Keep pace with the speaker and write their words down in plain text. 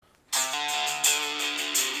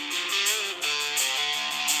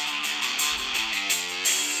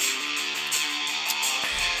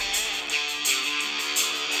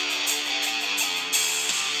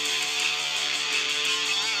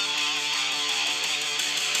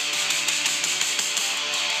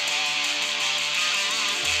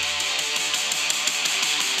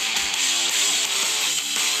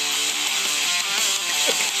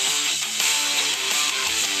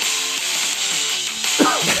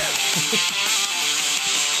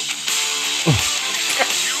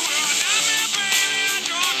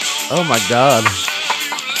Oh my god.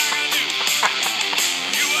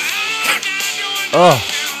 Oh.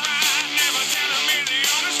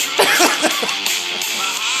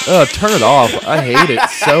 Oh, turn it off. I hate it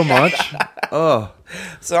so much. Oh.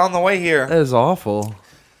 So on the way here, That is awful.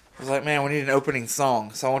 I was like, man, we need an opening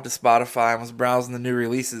song. So I went to Spotify and was browsing the new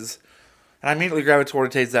releases. And I immediately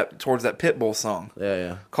gravitated towards that Pitbull song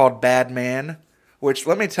Yeah. called Bad Man, which,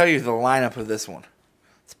 let me tell you the lineup of this one.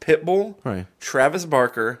 It's Pitbull, Right. Travis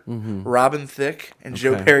Barker, Robin Thicke, and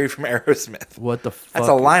Joe Okay. Perry from Aerosmith. What the fuck? That's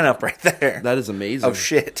a lineup right there That is amazing. of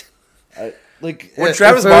shit. Like When if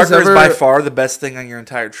Travis there was Barker is ever- by far the best thing on your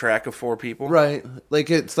entire track of 4 people. Right.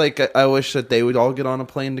 Like, it's like, I wish that they would all get on a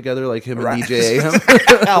plane together, like him Right. and DJ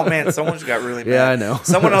AM. Oh, man, someone just got really mad. Yeah, I know.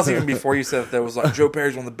 Someone else even before you said that was like, Joe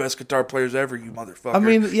Perry's one of the best guitar players ever, you motherfucker. I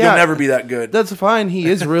mean, yeah. You'll never be that good. That's fine. He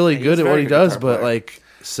is really He's good a at what very he good does, guitar but player. like,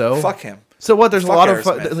 so Fuck him. So what? There's Fuck a lot of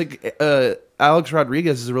Aerosmith. like Alex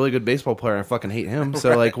Rodriguez is a really good baseball player, and I fucking hate him. So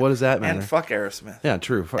Right. like, what does that matter? And fuck Aerosmith. Yeah,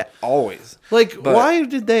 true. Always. Like, But- why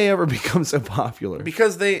did they ever become so popular?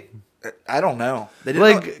 Because they, I don't know. They didn't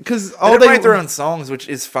Like, know- because they all didn't they write their own songs, which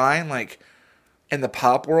is fine, like, in the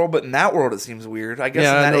pop world, but in that world it seems weird. I guess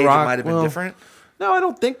Yeah, in that the age rock- it might have been well, different. No, I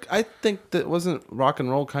don't think. I think that wasn't rock and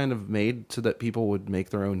roll kind of made so that people would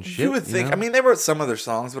make their own shit. You would think. know? I mean, they wrote some of their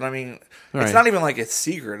songs, but I mean, Right. it's not even like it's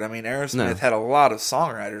secret. I mean, Aerosmith No. had a lot of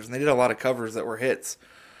songwriters, and they did a lot of covers that were hits.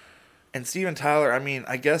 And Steven Tyler, I mean,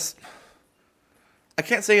 I guess I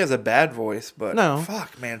can't say he has a bad voice, but No.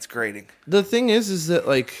 fuck, man, it's grating. The thing is that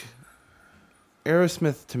like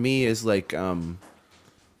Aerosmith to me is like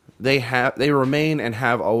they remain and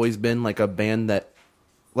have always been like a band that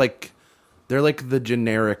like they're like the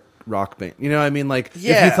generic rock band. You know what I mean? Like if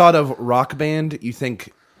Yeah. you thought of rock band, you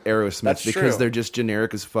think Aerosmith That's because true. they're just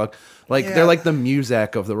generic as fuck. Like Yeah. they're like the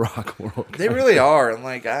Muzak of the rock world. They really are, and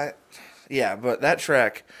like but that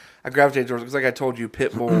track I gravitated towards because, like I told you,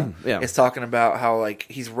 Pitbull Yeah. is talking about how like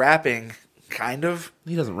he's rapping, kind of,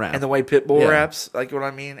 He doesn't rap. and the way Pitbull Yeah. raps, like what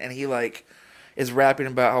I mean, and he like is rapping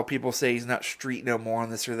about how people say he's not street no more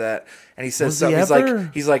and this or that, and he says Was he something.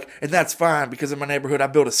 ever? He's like, and that's fine because in my neighborhood I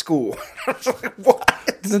built a school. I was like, what?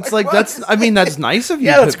 It's like that's. I mean, that's nice of you.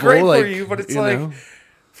 Yeah, that's Pitbull, great like, for you, but it's you like, know?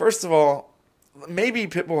 first of all, maybe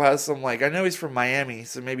Pitbull has some like I know he's from Miami,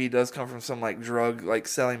 so maybe he does come from some like drug like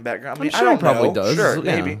selling background. I mean, sure I don't he probably know. does, Sure,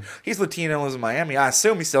 yeah. maybe he's Latino, lives in Miami. I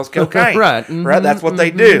assume he sells cocaine. Right. Right. That's what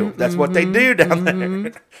they do. That's what they do down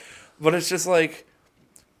there. But it's just like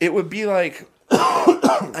it would be like.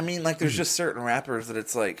 I mean, like, there's just certain rappers that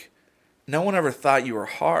it's like, no one ever thought you were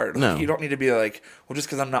hard. Like, No. you don't need to be like, well, just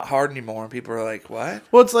because I'm not hard anymore, and people are like, what?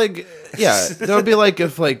 Well, it's like, yeah, that would be like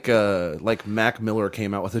if like Mac Miller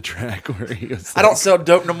came out with a track where he was. I don't sell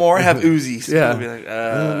dope no more. I have Uzis. Yeah. People be like,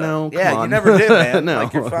 no, come yeah, you on. never did, man. No.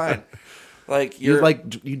 Like, you're fine. Like, You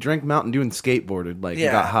you drank Mountain Dew and skateboarded, like, Yeah.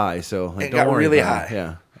 and got high, so like, And don't got worry really about it. high.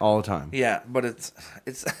 Yeah, all the time. yeah, but it's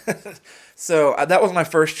so that was my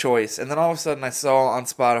first choice, and then all of a sudden I saw on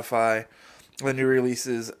Spotify the new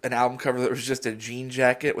releases an album cover that was just a jean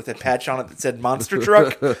jacket with a patch on it that said Monster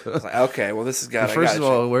Truck. I was like, okay, well this has got. First of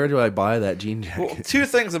all, where do I buy that jean jacket? Well, two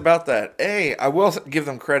things about that. A, I will give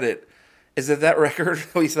them credit, is that record,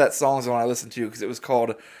 at least that song is the one I listened to because it was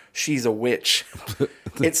called She's a Witch.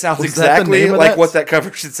 It sounds Was that the exactly name of like that? what that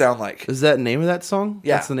cover should sound like. Is that the name of that song?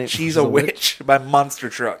 Yeah, That's the name. She's a Witch by Monster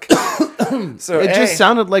Truck. So It A, just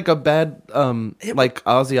sounded like a bad, like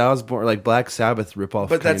Ozzy Osbourne, like Black Sabbath ripoff.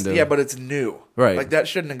 but that's kind of. yeah, but it's new. Right. Like that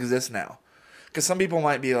shouldn't exist now. Because some people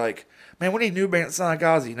might be like, man, we need new bands that sound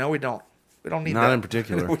like Ozzy. No, we don't. We don't need Not that. in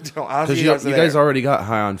particular. we don't. Because Ozzy you is guys there. already got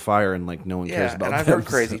High on Fire, and like no one cares Yeah, about and I've them, heard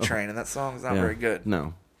Crazy so- Train, and that song's not Yeah. very good.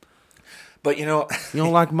 No, But you know, you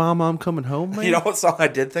don't like Mama, I'm Coming Home, man. you know what song I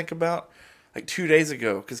did think about? Like 2 days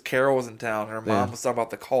ago, because Carol was in town, and her mom Yeah. was talking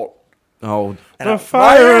about the cult. Oh, And the I-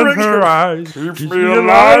 fire in her eyes keeps me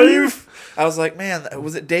alive. I was like, man,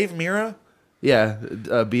 was it Dave Mira, Yeah,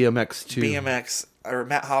 BMX too. BMX, or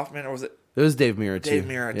Matt Hoffman, or was it It was Dave Mira too. Dave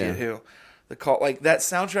Mira? Yeah. Did who? The cult, like that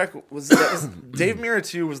soundtrack was Dave Mira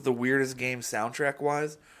 2 was the weirdest game soundtrack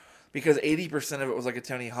wise, because 80% of it was like a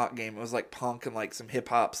Tony Hawk game. It was like punk and like some hip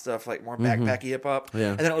hop stuff, like more backpacky hip hop. Yeah.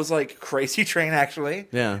 And then it was like Crazy Train actually.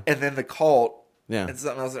 Yeah. And then the cult. Yeah. And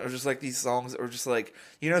something else that was just like these songs that were just like,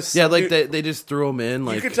 you know, Yeah, some like dude- they just threw them in.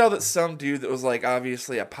 Like you could tell that some dude that was like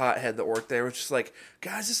obviously a pothead that worked there was just like,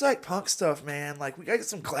 guys, just like punk stuff, man. Like we gotta get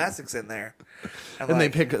some classics in there. and like, they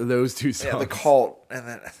pick those two songs. yeah, the cult, and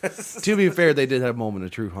then To be fair, they did have Moment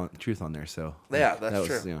of Truth on there, so yeah, that that's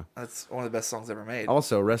was, true. you know. That's one of the best songs ever made.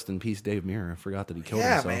 Also, rest in peace, Dave Mirra. I forgot that he killed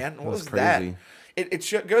Yeah, himself. man. That What was was crazy. that?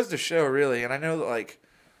 It goes to show, really, and I know that, like,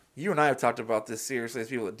 You and I have talked about this seriously as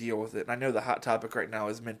people that deal with it. And I know the hot topic right now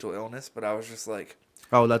is mental illness, but I was just like,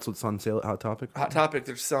 Oh, that's what's on sale at Hot Topic? hot topic,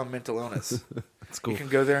 there's some mental illness. That's cool. You can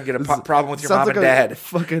go there and get a problem with your Sounds mom like and dad.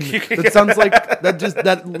 Fucking, that sounds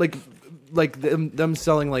like like them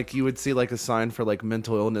selling like you would see like a sign for like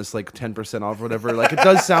mental illness like 10% off or whatever. Like it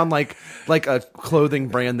does sound like a clothing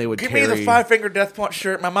brand they would Give carry. me the 5-finger death punch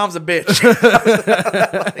shirt. My mom's a bitch.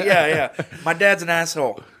 Yeah. My dad's an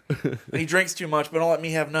asshole. He drinks too much, but don't let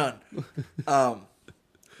me have none.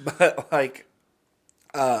 But like,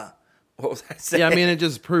 what was I saying? Yeah, I mean it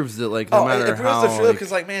just proves that like no matter it proves how the truth like,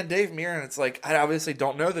 because like man, Dave Mirren. It's like I obviously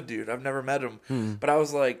don't know the dude. I've never met him, but I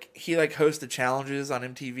was like he like hosted challenges on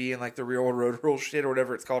MTV and like the Real Road Rule shit or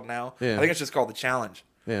whatever it's called now. Yeah. I think it's just called the Challenge.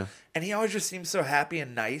 yeah. And he always just seems so happy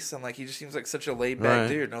and nice, and like he just seems like such a laid back Right.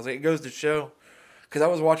 dude. And I was like, it goes to show. Because I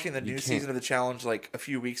was watching the new can't- season of the challenge like a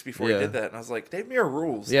few weeks before Yeah. he did that, and I was like, Dave Mirror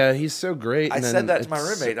rules. Yeah, he's so great. I and said then that to my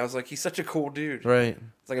it's- roommate. I was like, he's such a cool dude. Right.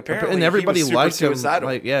 It's like apparently And everybody he was super liked him. suicidal.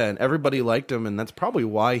 Like, yeah, and everybody liked him, and that's probably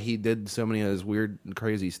why he did so many of his weird and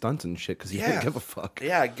crazy stunts and shit, because he didn't give a fuck.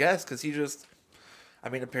 Yeah, I guess because he just. I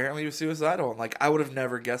mean, apparently he was suicidal, and like I would have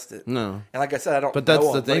never guessed it. No. And like I said, I don't. But that's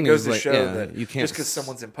know the him, thing But it goes is, to like, show yeah, that you can't just because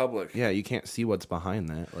someone's in public. Yeah, you can't see what's behind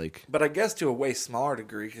that. Like, But I guess to a way smaller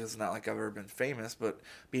degree, because it's not like I've ever been famous, but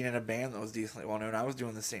being in a band that was decently well known, I was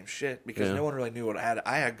doing the same shit because Yeah. no one really knew what I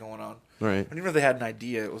had going on. right. And even if they had an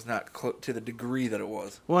idea, it was not to the degree that it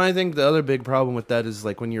was. Well, I think the other big problem with that is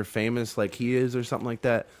like when you're famous, like he is, or something like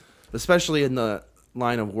that, especially in the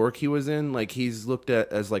line of work he was in, like he's looked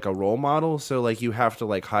at as like a role model. So like you have to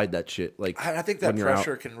like hide that shit. Like I think that when you're out.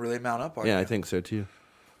 pressure can really mount up on you. Yeah, I think so too.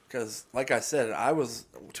 Because, like I said, I was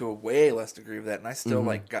to a way less degree of that, and I still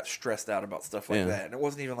like got stressed out about stuff like Yeah. that, and it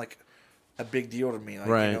wasn't even like a big deal to me. Like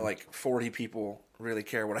Right. you know, like 40 people really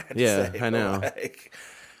care what I had Yeah, to say. I know.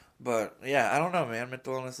 But yeah, I don't know, man.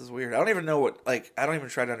 Mental illness is weird. I don't even know what like. I don't even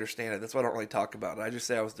try to understand it. That's why I don't really talk about it. I just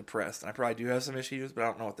say I was depressed, and I probably do have some issues, but I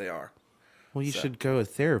don't know what they are. Well, you So. should go to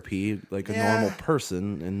therapy like a Yeah. normal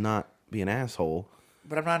person and not be an asshole.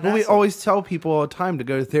 But I'm not. An Well, we asshole. always tell people all the time to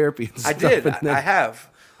go to therapy. And I stuff, did. and then- I have.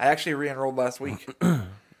 I actually re-enrolled last week.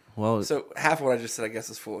 Well, So half of what I just said, I guess,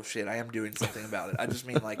 is full of shit. I am doing something about it. I just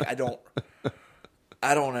mean like I don't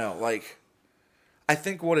know. Like I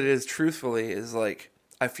think what it is, truthfully, is like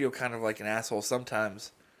I feel kind of like an asshole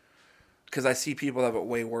sometimes because I see people that have it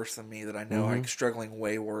way worse than me that I know like struggling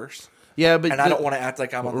way worse, yeah, but and I don't want to act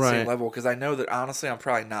like I'm on the Right. same level because I know that honestly I'm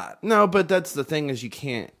probably not. No, but that's the thing is you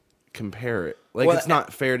can't compare it. Like Well, it's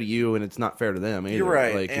not fair to you and it's not fair to them either. You're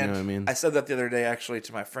right. Like and you know what I mean? I said that the other day actually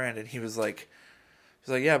to my friend, and he was like,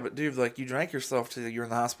 yeah, but dude, like you drank yourself to you're in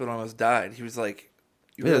the hospital and almost died. He was like,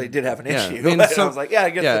 you really did have an issue. I mean, And I was like, yeah, I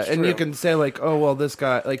guess that's and true. you can say like, oh well, this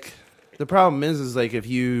guy. Like the problem is like if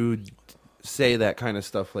you say that kind of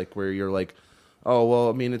stuff, like where you're like, oh well,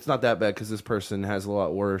 I mean, it's not that bad because this person has a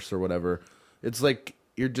lot worse or whatever. It's like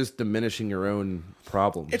you're just diminishing your own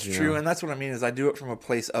problems. It's you true, know? and that's what I mean. Is I do it from a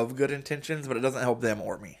place of good intentions, but it doesn't help them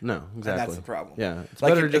or me. No, And exactly. that's the problem. Yeah, it's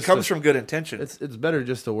Like better it just comes to- from good intentions. It's better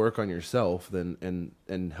just to work on yourself than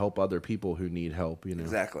and help other people who need help. You know,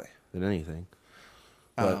 Exactly. than anything.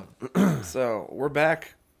 But So we're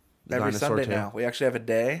back every Dinosaur Sunday Tale. now. We actually have a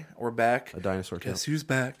day. We're back. a dinosaur tail. Guess who's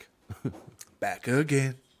back? Back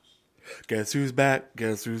again. Guess who's back?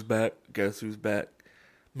 Guess who's back? Guess who's back?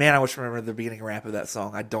 Man, I wish I remember the beginning rap of that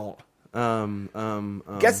song. I don't.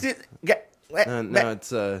 Guess it. No, it's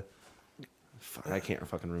fuck, I can't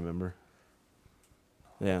fucking remember.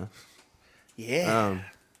 Yeah. Yeah.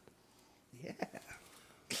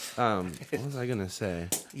 What was I gonna say?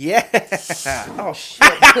 Yeah. Oh shit.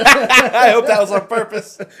 I hope that was on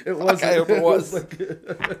purpose. It was. I hope it was.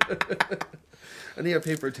 I need a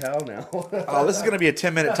paper towel now. Oh, this is going to be a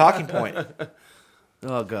 10-minute talking point.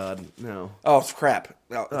 Oh God, no. Oh, it's crap.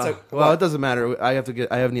 No, it's like, Well, it doesn't matter. I have to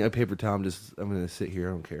get. I have a paper towel. I'm gonna sit here.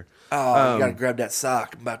 I don't care. oh, you got to grab that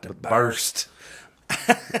sock. I'm about to burst.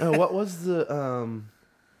 What was the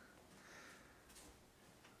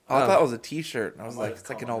Oh, I thought it was a T-shirt. And I was like, it's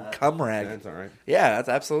like an old cum rag. That's all right. Yeah, that's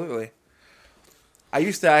absolutely. I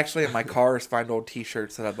used to actually in my cars find old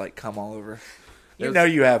T-shirts that I'd like cum all over. You There's- know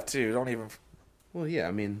you have too. Don't even. Well, yeah.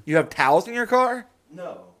 I mean, You have towels in your car?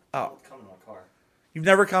 No. Oh. I don't come in my car. You've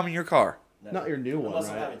never come in your car. Never. Not your new one, Unless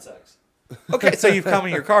I'm right? having sex. Okay, so you've come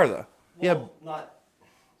in your car though. Yeah. Well, not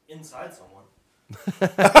inside someone.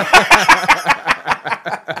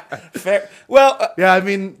 Fair. Well, yeah. I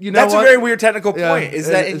mean, you know that's what? a very weird technical Yeah, point. Is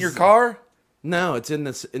that it in your is- car? No, it's in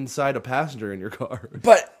this inside a passenger in your car.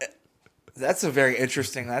 But that's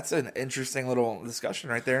an interesting little discussion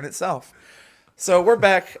right there in itself. So we're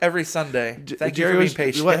back every Sunday. Thank you for being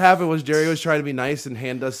patient. What happened was Jerry was trying to be nice and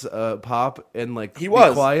hand us pop and like He was.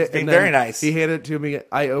 be quiet. Being and then very nice. He handed it to me.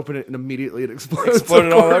 I opened it and immediately it exploded.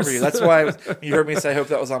 Exploded all over you. That's why you heard me say, I hope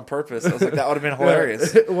that was on purpose. I was like, that would have been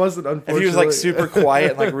hilarious. It wasn't, unfortunately. If he was like super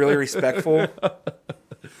quiet and like really respectful,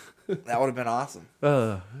 that would have been awesome.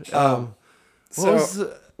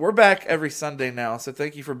 So we're back every Sunday now. So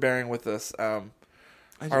thank you for bearing with us. Our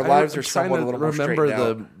lives are somewhat a little more straightened out.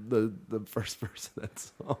 Remember the first verse of that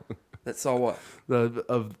song. That saw what?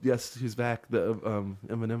 Of Yes, Who's Back, the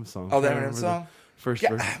Eminem song. Oh, the Eminem song? First Yeah,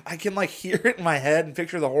 verse. I can like hear it in my head and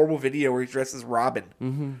picture the horrible video where he dresses Robin.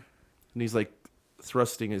 Mm-hmm. And he's like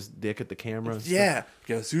thrusting his dick at the camera. And Yeah.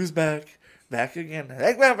 Goes, who's back? Back again.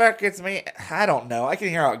 Hey, back, it's me. I don't know. I can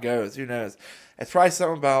hear how it goes. Who knows? It's probably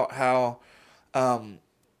something about how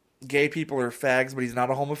gay people are fags, but he's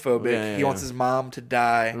not a homophobic. Yeah, He wants his mom to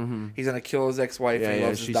die. Mm-hmm. He's going to kill his ex-wife and he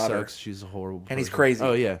loves she his daughter. sucks. She's a horrible And he's person. crazy.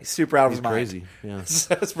 Oh, yeah. He's super out of He's his mind. crazy. Yeah.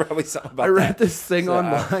 So it's probably something about I that. read this thing So,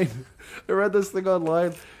 online. I read this thing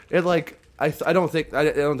online. And like I don't think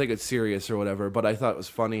it's serious or whatever, but I thought it was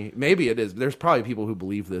funny. Maybe it is. There's probably people who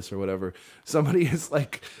believe this or whatever. Somebody is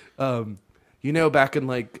like, back in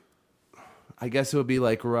like, I guess it would be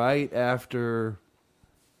like right after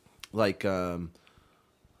the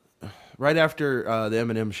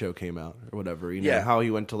Eminem show came out or whatever. You know Yeah. how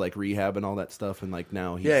he went to like rehab and all that stuff, and like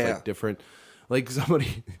now he's Yeah. like different. Like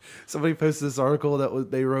somebody posted this article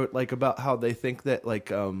they wrote like about how they think that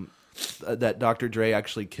like that Dr. Dre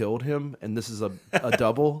actually killed him, and this is a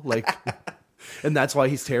double, like, and that's why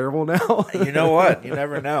he's terrible now. You know what? You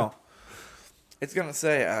never know. It's gonna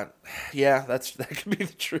say, that could be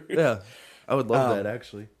the truth. Yeah, I would love that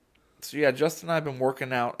actually. So yeah, Justin and I have been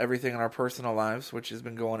working out everything in our personal lives, which has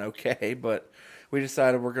been going okay, but we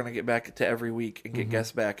decided we're gonna get back to every week and get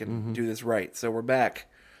guests back and do this right. So we're back,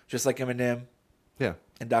 just like Eminem Yeah,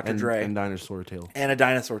 and Dr. Dre and Dinosaur Tail. and a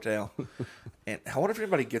dinosaur tail. And I wonder if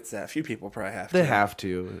anybody gets that. A few people probably have to. They have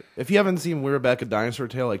to. If you haven't seen We're Back a Dinosaur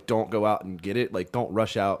Tale, like, don't go out and get it. Like, don't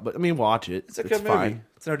rush out. But I mean, watch it. It's a good movie. Fine.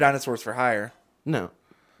 It's no dinosaurs for hire. No,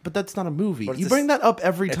 but that's not a movie. But You bring that up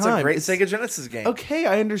every It's time. a great Sega Genesis game. Okay,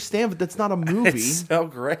 I understand, but that's not a movie. It's so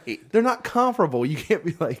great. They're not comparable. You can't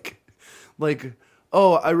be like,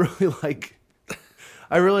 oh, I really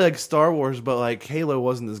like Star Wars, but like Halo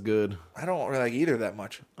wasn't as good. I don't really like either that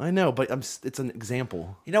much. I know, but it's an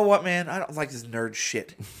example. You know what, man? I don't like this nerd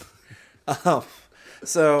shit.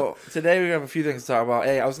 So today we have a few things to talk about.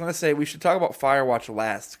 Hey, I was going to say we should talk about Firewatch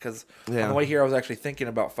last because on the way here I was actually thinking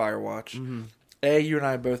about Firewatch. Mm-hmm. You and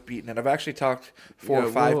I have both beaten it. I've actually talked four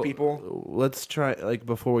or five people. Let's try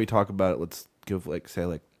before we talk about it. Let's give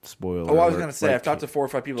spoiler. Oh, I was going to say I've talked to 4 or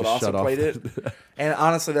 5 people that just also shut off. played it, and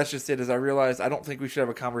honestly, that's just it. Is I realized I don't think we should have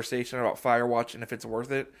a conversation about Firewatch and if it's worth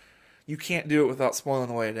it. You can't do it without spoiling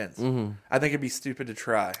the way it ends. Mm-hmm. I think it'd be stupid to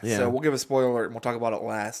try. Yeah. So we'll give a spoiler alert and we'll talk about it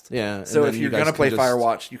last. Yeah. So and if then you're you guys going to play can just-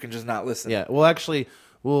 Firewatch, you can just not listen. Yeah. Well, actually,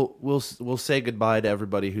 we'll say goodbye to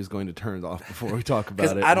everybody who's going to turn it off before we talk about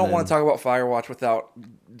Because it. I don't want to talk about Firewatch without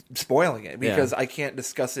spoiling it because Yeah. I can't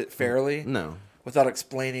discuss it fairly No. without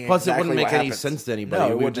explaining Plus, exactly it wouldn't make what any happens. sense to anybody. No, it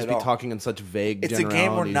we would wouldn't just at be all. talking in such vague. It's a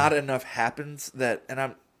game where generalities. not enough happens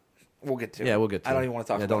we'll get to it. Yeah, we'll get to I don't it. even want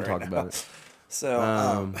to talk Yeah, about don't it talk right about now. it.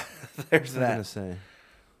 So there's What was I gonna that. say?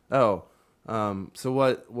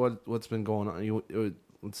 So what's been going on?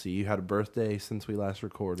 Let's see. You had a birthday since we last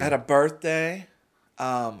recorded. I had a birthday.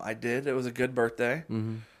 I did. It was a good birthday.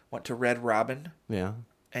 Mm-hmm. Went to Red Robin Yeah.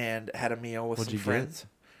 and had a meal with What'd some you friends.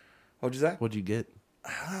 What'd you say? What'd you get?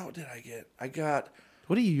 What did I get? I got.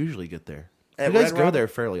 What do you usually get there? At You guys Red go Robin? there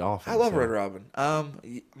fairly often. I love so- Red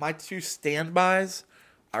Robin. My 2 standbys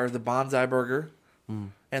are the Bonsai Burger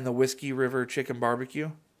and the Whiskey River Chicken Barbecue.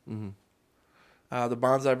 Mm-hmm. The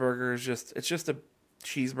Bonsai Burger is just a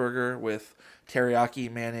cheeseburger with teriyaki,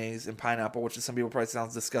 mayonnaise, and pineapple, which to some people probably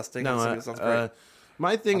sounds disgusting. and some people sounds great.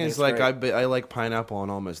 My thing think is it's great. I like pineapple on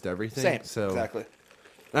almost everything. Same, So exactly.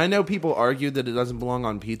 I know people argue that it doesn't belong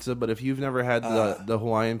on pizza, but if you've never had the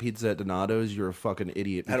Hawaiian pizza at Donato's, you're a fucking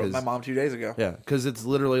idiot. I had it with Because, my mom 2 days ago. yeah, because it's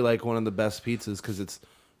literally like one of the best pizzas because it's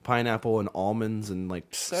pineapple and almonds and like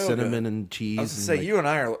So cinnamon good. and cheese. I was and going to say, like, you and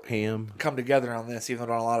I are ham. come together on this, even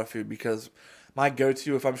though I don't a lot of food, because my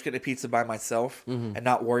go-to, if I'm just getting a pizza by myself and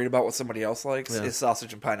not worried about what somebody else likes, Yeah. is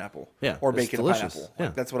sausage and pineapple. Yeah, Or it's bacon and delicious. pineapple. Yeah.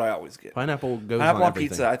 Like, that's what I always get. Pineapple goes Pineapple on on everything.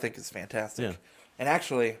 pizza, I think, is fantastic. Yeah. And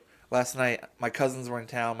actually, last night, my cousins were in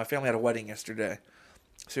town. My family had a wedding yesterday.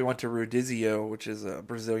 So we went to Rodizio, which is a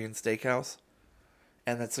Brazilian steakhouse.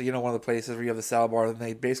 And that's, one of the places where you have the salad bar, and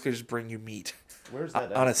they basically just bring you meat. Where's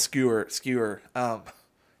On a skewer. It's Where?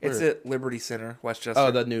 at Liberty Center, Westchester. Oh,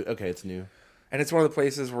 it's new. And it's one of the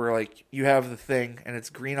places where, like, you have the thing, and it's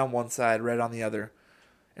green on one side, red on the other.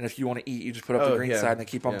 And if you want to eat, you just put up the green side, and they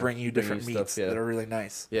keep on bringing you different meats that are really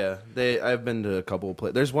nice. Yeah, I've been to a couple of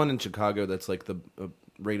places. There's one in Chicago that's like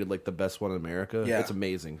rated like the best one in America. Yeah. It's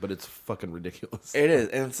amazing, but it's fucking ridiculous. It is,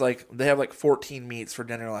 and it's like they have like 14 meats for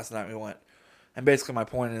dinner last night we went. And basically my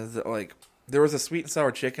point is that, like, there was a sweet and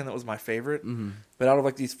sour chicken that was my favorite, but out of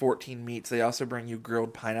like these 14 meats, they also bring you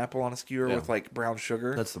grilled pineapple on a skewer with like brown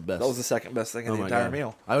sugar. That's the best. That was the second best thing in the entire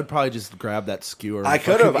meal. I would probably just grab that skewer. I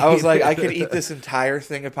could have. I was like, I could eat this entire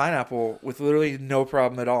thing of pineapple with literally no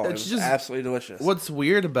problem at all. It was just absolutely delicious. What's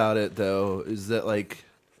weird about it though is that, like,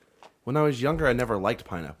 when I was younger, I never liked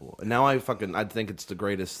pineapple, and now I think it's the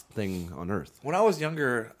greatest thing on earth. When I was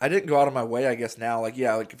younger, I didn't go out of my way. I guess now, like,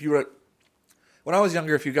 yeah, like if you were. When I was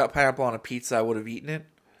younger, if you got pineapple on a pizza, I would have eaten it.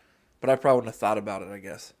 But I probably wouldn't have thought about it, I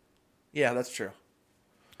guess. Yeah, that's true.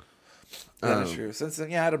 That is true. Since then,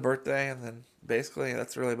 I had a birthday, and then basically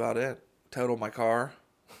that's really about it. Totaled my car.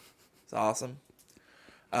 It's awesome.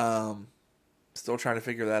 Still trying to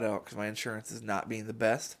figure that out because my insurance is not being the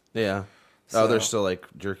best. Yeah. So, they're still, like,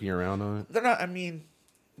 jerking around on it? They're not, I mean,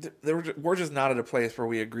 we're just not at a place where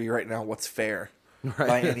we agree right now what's fair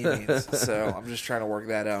by any means. So I'm just trying to work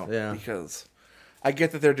that out. Yeah. Because I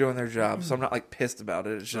get that they're doing their job, so I'm not, like, pissed about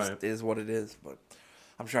it. It just is what it is. But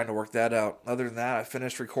I'm trying to work that out. Other than that, I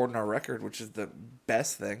finished recording our record, which is the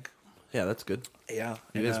best thing. Yeah, that's good. Yeah.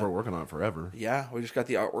 You guys were working on it forever. Yeah, we just got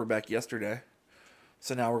the artwork back yesterday.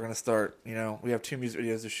 So now we're going to start, we have 2 music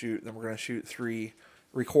videos to shoot, then we're going to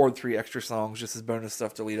record 3 extra songs just as bonus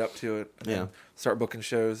stuff to lead up to it. And then start booking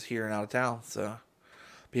shows here and out of town. So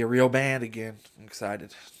be a real band again. I'm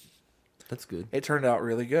excited. That's good. It turned out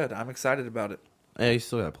really good. I'm excited about it. Hey, you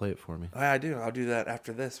still got to play it for me. I do. I'll do that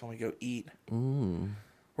after this when we go eat.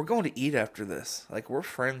 We're going to eat after this. Like, we're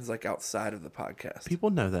friends, like, outside of the podcast. People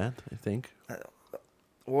know that, I think.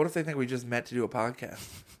 What if they think we just met to do a podcast?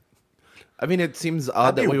 I mean, it seems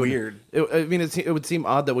odd that we would. Weird. It would seem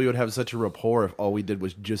odd that we would have such a rapport if all we did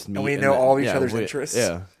was just meet. And we know all each other's interests.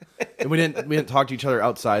 Yeah, and we didn't talk to each other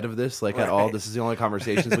outside of this, like, at all. This is the only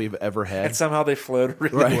conversations we've ever had. And somehow they flowed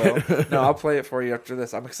really well. No, I'll play it for you after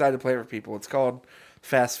this. I'm excited to play it for people. It's called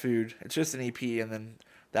Fast Food. It's just an EP, and then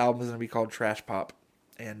the album is going to be called Trash Pop.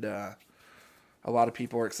 And a lot of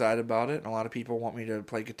people are excited about it, and a lot of people want me to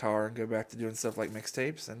play guitar and go back to doing stuff like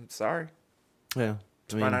mixtapes. And sorry, yeah.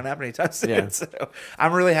 Might not happen anytime soon. Yeah. So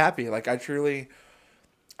I'm really happy. Like, I think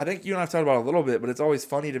you and I have talked about it a little bit, but it's always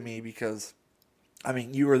funny to me because, I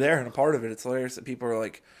mean, you were there and a part of it. It's hilarious that people are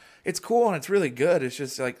like, it's cool and it's really good. It's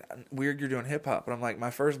just like weird you're doing hip hop. But I'm like,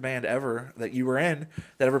 my first band ever that you were in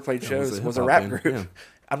that ever played shows was a rap group. Yeah.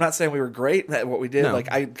 I'm not saying we were great at what we did. No.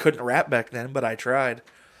 Like, I couldn't rap back then, but I tried.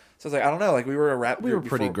 So I was like, I don't know. Like, we were a rap group. We were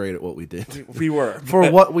pretty great at what we did. We were.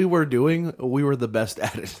 For what we were doing, we were the best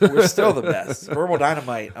at it. We're still the best. Verbal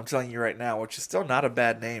Dynamite, I'm telling you right now, which is still not a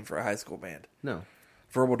bad name for a high school band. No.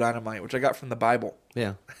 Verbal Dynamite, which I got from the Bible.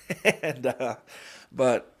 Yeah. And,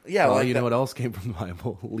 but, yeah. Well, like, you know what else came from the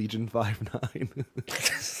Bible? Legion 5'9".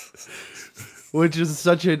 Which is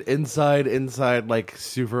such an inside, like,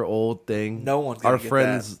 super old thing. No one's gonna get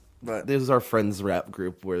friends. That. But this is our friends' rap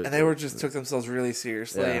group, and they were just took themselves really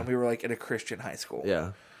seriously, and we were like in a Christian high school,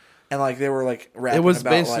 and like they were like rapping. It was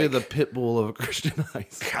about, basically like, the Pitbull of a Christian high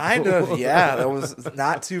school. Kind of, yeah. That was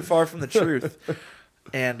not too far from the truth,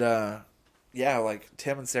 and like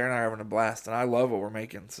Tim and Sarah and I are having a blast, and I love what we're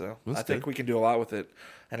making. So I think we can do a lot with it,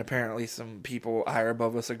 and apparently some people higher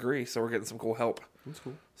above us agree. So we're getting some cool help. That's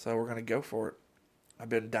cool. So we're gonna go for it. I've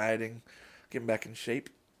been dieting, getting back in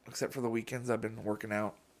shape, except for the weekends. I've been working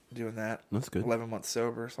out. Doing that. That's good. 11 months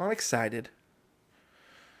sober. So I'm excited.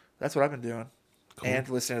 That's what I've been doing. Cool. And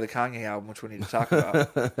listening to the Kanye album, which we need to talk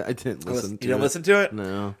about. I didn't listen to it. You didn't listen to it?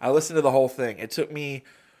 No. I listened to the whole thing. It took me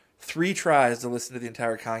 3 tries to listen to the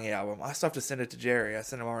entire Kanye album. I still have to send it to Jerry. I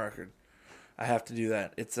sent him my record. I have to do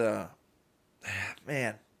that. It's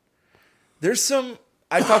man. There's some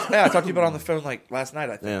I talked to you about on the phone like last night,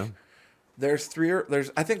 I think. Yeah.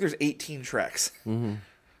 I think there's 18 tracks. Mm-hmm.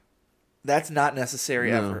 That's not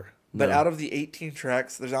necessary ever. But out of the 18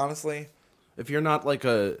 tracks, there's honestly... If you're not like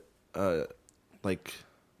a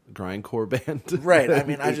grindcore band... Right. I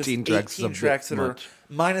mean, 18 tracks that are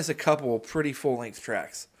minus a couple pretty full-length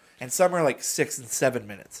tracks. And some are like 6 and 7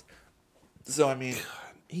 minutes. So, I mean... God,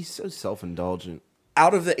 he's so self-indulgent.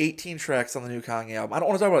 Out of the 18 tracks on the new Kanye album, I don't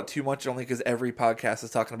want to talk about it too much only because every podcast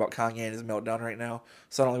is talking about Kanye and his meltdown right now.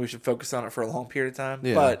 So I don't think we should focus on it for a long period of time.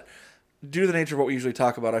 Yeah. But... due to the nature of what we usually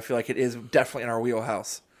talk about, I feel like it is definitely in our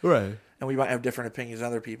wheelhouse. Right. And we might have different opinions than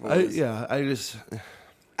other people. Out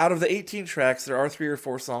of the 18 tracks, there are 3 or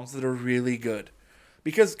 4 songs that are really good.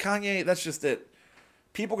 Because Kanye, that's just it.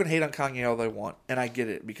 people can hate on Kanye all they want, and I get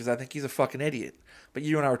it because I think he's a fucking idiot. But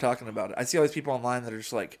you and I were talking about it. I see all these people online that are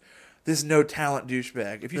just like, this no talent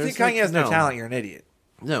douchebag. If you think Kanye has no talent, you're an idiot.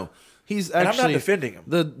 No, he's And actually. I'm not defending him.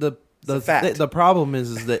 The fact. the problem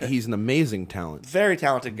is that he's an amazing talent, Very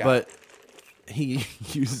talented guy. but he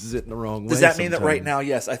uses it in the wrong way. Does that mean that sometimes. right now,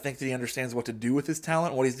 yes, I think that he understands what to do with his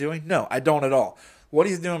talent, what he's doing? No, I don't at all. What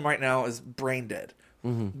he's doing right now is brain dead.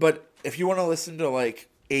 Mm-hmm. But if you want to listen to like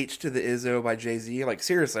H to the Izzo by Jay-Z, like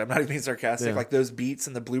seriously, I'm not even being sarcastic, Yeah. like those beats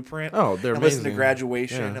and the Blueprint, Oh, they're and listen to amazing.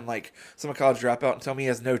 Graduation Yeah. and like some college dropout and tell me he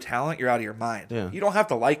has no talent, you're out of your mind. Yeah. You don't have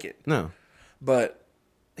to like it. No, But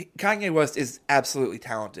Kanye West is absolutely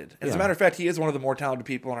talented. And as a Yeah. matter of fact, he is one of the more talented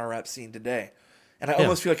people in our rap scene today. And I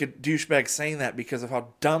almost feel like a douchebag saying that because of how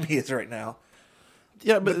dumb he is right now.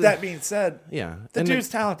 yeah, But that being said, yeah, the and dude's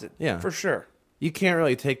talented. yeah. For sure. you can't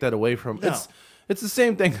really take that away from. No. It's the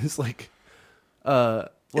same thing as like,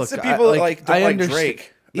 look, It's the people that like don't like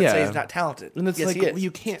Drake but yeah. say he's not talented. And it's Yes, like, he is. well,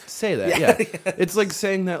 you can't say that. Yeah. Yeah. It's like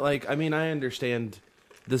saying that, like, I mean, I understand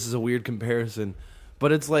this is a weird comparison,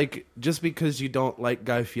 but it's like, just because you don't like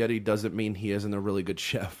Guy Fieri doesn't mean he isn't a really good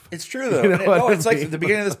chef. It's true though. You know And what no, I it's like mean? the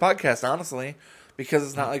beginning of this podcast, honestly, because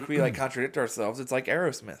it's not like we like contradict ourselves. It's like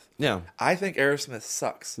Aerosmith. Yeah. I think Aerosmith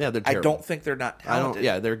sucks. Yeah, they're I terrible. don't think they're not I talented. don't,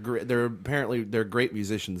 yeah, they're great. They're apparently, they're great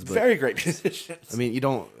musicians, but Very great musicians. I mean,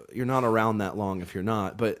 you're not around that long if you're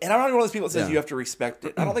not, but And I'm not one of those people that says Yeah. you have to respect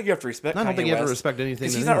it. I don't think you have to respect I don't Kanye think you have to West, respect anything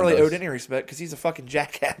because that he's not anyone really owed does. any respect because he's a fucking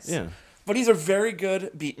jackass. Yeah. But he's a very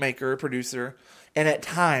good beat maker, producer, and at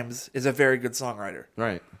times is a very good songwriter.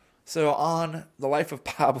 right. So on The Life of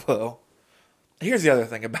Pablo, here's the other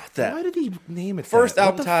thing about that. Why did he name it First that?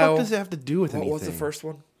 album What the title- fuck does it have to do with What anything? was the first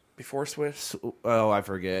one before Swish? Oh, I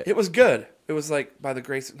forget. It was good. It was like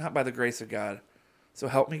not by the grace of God. So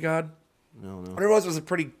help me God. No. Whatever it was a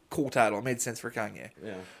pretty cool title. It made sense for Kanye.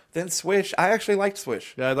 Yeah. Then Swish. I actually liked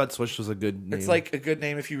Swish. Yeah, I thought Swish was a good name. It's like a good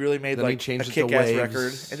name if you really made Then he like a changed it to kick-ass Waves.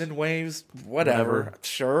 record. And then Waves, whatever. Whatever.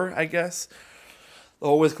 Sure, I guess. The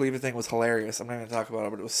whole Wiz Khalifa thing was hilarious. I'm not going to talk about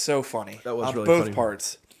it, but it was so funny. That was on really both funny.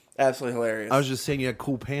 parts. Absolutely hilarious. I was just saying you had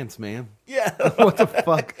cool pants, man. yeah. What the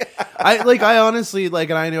fuck? I honestly like,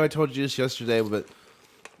 and I know I told you this yesterday, but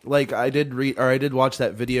like I did watch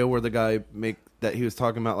that video where the guy that he was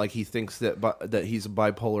talking about, like he thinks that he's a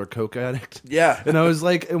bipolar coke addict. Yeah. And I was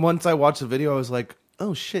like, and once I watched the video, I was like,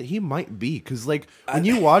 oh shit, he might be, because like when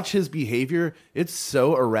you watch his behavior, it's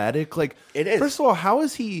so erratic. Like It is. First of all, how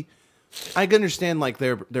is he? I can understand like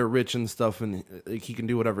they're rich and stuff, and like, he can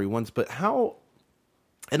do whatever he wants, but how?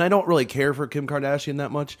 And I don't really care for Kim Kardashian that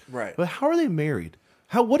much, Right. But how are they married?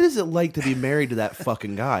 What is it like to be married to that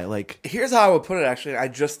fucking guy? Like, Here's how I would put it, actually. I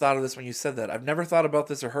just thought of this when you said that. I've never thought about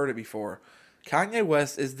this or heard it before. Kanye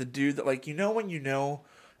West is the dude that, like, when you know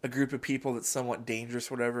a group of people that's somewhat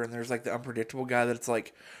dangerous, whatever, and there's, like, the unpredictable guy that it's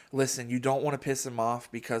like, listen, you don't want to piss him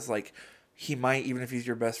off because, like, he might, even if he's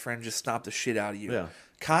your best friend, just stomp the shit out of you. Yeah.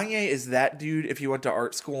 Kanye is that dude if he went to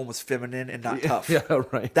art school and was feminine and not tough. yeah,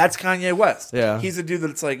 right. That's Kanye West. Yeah. He's the dude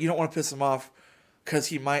that's like, you don't want to piss him off because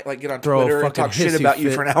he might like get on Throw a Twitter and fucking talk shit hissy about you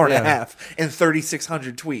fit. for an hour and a Yeah. half and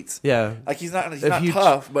 3,600 tweets. Yeah. Like he's not If you-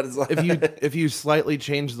 tough, but it's like if you slightly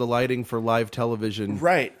change the lighting for live television,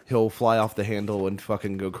 Right. he'll fly off the handle and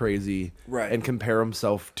fucking go crazy, Right. and compare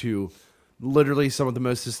himself to literally some of the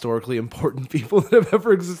most historically important people that have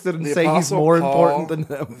ever existed, and the say he's Apostle more Paul, important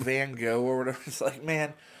than them. Van Gogh or whatever. It's like,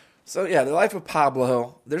 man. So yeah, The Life of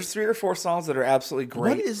Pablo. There's 3 or 4 songs that are absolutely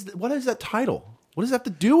great. What is that title? What does that have to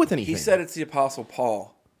do with anything? He said it's the Apostle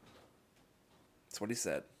Paul. That's what he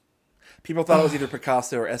said. People thought it was either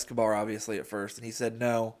Picasso or Escobar, obviously, at first. And he said,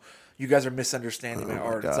 no, you guys are misunderstanding my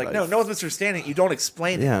art. It's God, like, no one's misunderstanding. You don't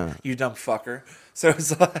explain Yeah. it, you dumb fucker. So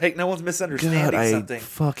it's like, no one's misunderstanding God, I something.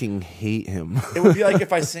 fucking hate him. It would be like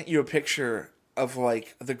if I sent you a picture of,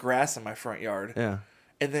 like, the grass in my front yard. Yeah.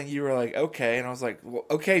 And then you were like, okay. And I was like, well,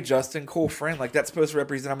 okay, Justin, cool friend. Like, that's supposed to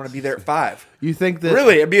represent I'm going to be there at 5. You think that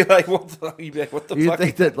Really? I'd be like, you'd be like, what the You fuck?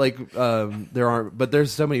 think that like there aren't, but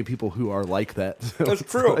there's so many people who are like that. So That's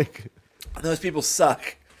it's true. like- Those people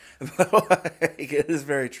suck. But like, it is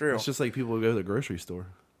very true. it's just like people who go to the grocery store.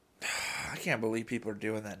 I can't believe people are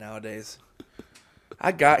doing that nowadays.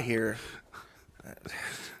 I got here.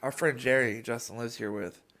 Our friend Jerry, Justin lives here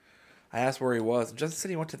with. I asked where he was, and Justin said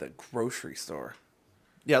he went to the grocery store.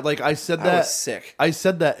 Yeah, like I said I that. was sick. I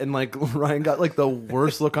said that, and like Ryan got like the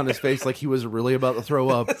worst look on his face, like he was really about to throw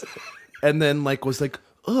up, and then like was like,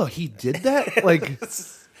 "Oh, he did that!" Like,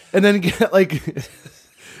 and then like,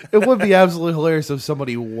 it would be absolutely hilarious if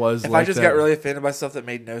somebody was. If like I just that. got really offended by stuff that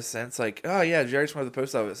made no sense, like, oh yeah, Jerry's from the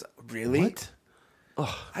post office. Really?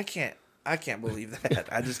 What? I can't. I can't believe that.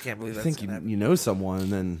 I just can't believe I that's think gonna you know someone,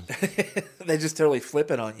 and then happen. They just totally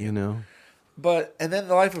flip it on you. you know, But and then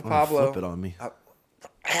the life of Pablo. flip it on me.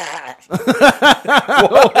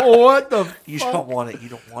 Whoa, What the? you don't want it. You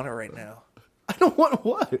don't want it right now. I don't want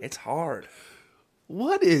what? It's hard.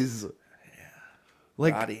 What is?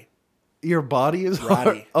 Like Roddy. your body is hard?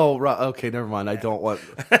 Roddy. Oh, okay, never mind. I don't want.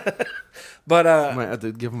 But I might have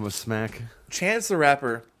to give him a smack. Chance the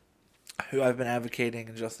Rapper, who I've been advocating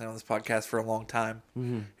and just on this podcast for a long time,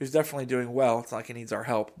 who's definitely doing well. It's not like he needs our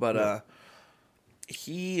help, but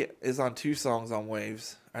he is on 2 songs on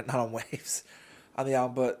Waves. Not on Waves, on the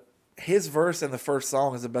album, but his verse in the first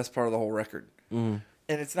song is the best part of the whole record. And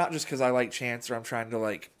it's not just because I like Chance or I'm trying to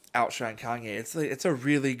like outshine Kanye. It's a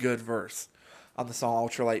really good verse on the song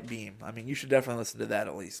Ultralight Beam. I mean, you should definitely listen to that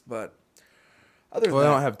at least, but other than Well, I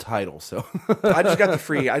that, don't have title, so I just got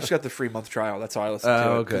the free month trial. That's how I listen to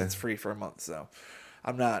it. 'Cause okay. it's free for a month, so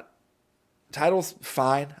I'm not. Title's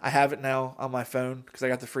fine. I have it now on my phone because I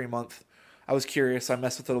got the free month. I was curious, so I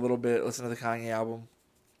messed with it a little bit. Listened to the Kanye album,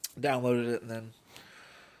 downloaded it, and then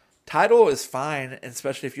Tidal is fine,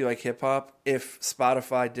 especially if you like hip hop. If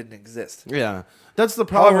Spotify didn't exist, yeah, that's the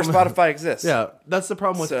problem. however, Spotify exists. Yeah, that's the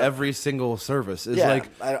problem with So- every single service. Is Yeah,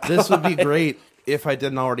 like this would be great if I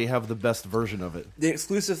didn't already have the best version of it. The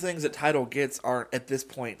exclusive things that Tidal gets aren't at this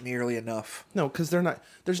point nearly enough. No, because they're not.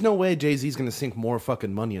 There's no way Jay-Z's going to sink more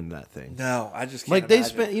fucking money into that thing. No, I just can't Like they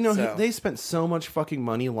imagine. spent, you know, So- they spent so much fucking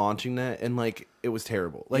money launching that, and like it was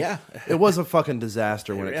terrible. Like Yeah. it was a fucking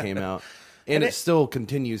disaster when it Yeah. came out, And and it- it still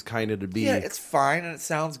continues kind of to be. Yeah, it's fine and it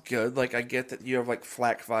sounds good. Like I get that you have like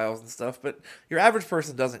FLAC files and stuff, but your average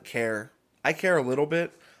person doesn't care. I care a little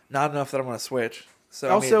bit, not enough that I'm going to switch. So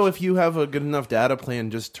I Also, mean, if you have a good enough data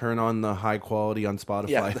plan, just turn on the high quality on Spotify.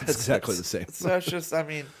 yeah, it's exactly the same. So it's just, I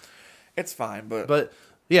mean, it's fine, but But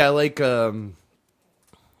yeah, like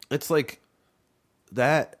it's like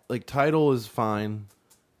that. Like Tidal is fine.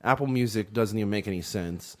 Apple Music doesn't even make any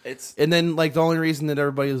sense. it's And then like the only reason that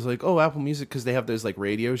everybody was like, "Oh, Apple Music," because they have those like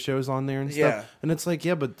radio shows on there and stuff. Yeah. And it's like,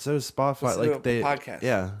 yeah, but so is Spotify. Listen to Like a they podcast.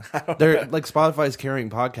 Yeah, they're like Spotify's carrying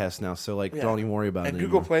podcasts now, so like yeah. don't even worry about and it.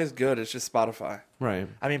 Google anymore. Play is good. It's just Spotify. Right.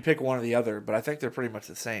 I mean, pick one or the other, but I think they're pretty much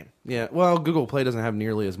the same. Yeah. Well, Google Play doesn't have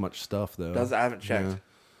nearly as much stuff though. I haven't checked. Yeah.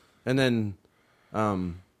 And then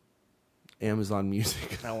Amazon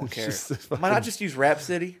Music. I won't It's care. just Why not just use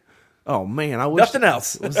Rhapsody? Oh man, I wish Nothing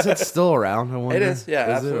else. Was it still around? I wonder. It is, yeah, Is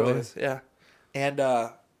it absolutely really? is, yeah.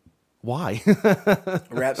 And Why?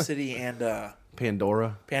 Rhapsody and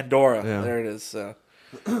Pandora. Pandora. Yeah. There it is. So.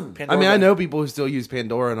 Pandora. I mean, I know people who still use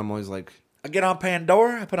Pandora, and I'm always like, I get on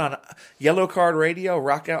Pandora. I put on Yellow Card Radio.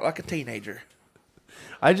 Rock out like a teenager.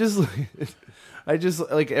 I just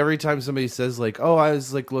like every time somebody says like, oh, I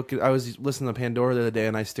was listening to Pandora the other day,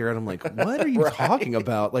 and I stare at them like, what are you Right. talking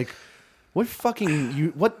about? Like,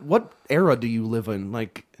 what era do you live in?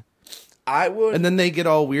 Like, I would. and then they get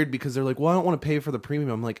all weird because they're like, well, I don't want to pay for the premium.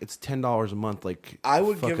 I'm like, it's $10 a month. Like, I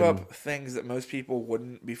would give fucking- up things that most people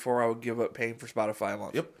wouldn't before I would give up paying for Spotify a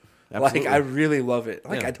month. Yep. Like Absolutely. I really love it.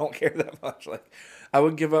 Like Yeah. I don't care that much. Like I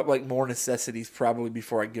would give up like more necessities probably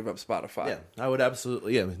before I give up Spotify. Yeah, I would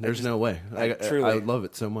absolutely. Yeah, there's no way. truly. I would love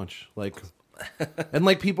it so much. Like, and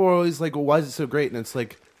like people are always like, well, why is it so great? And it's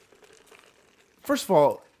like, first of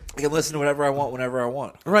all, I can listen to whatever I want whenever I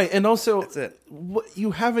want. right, and also That's it. What,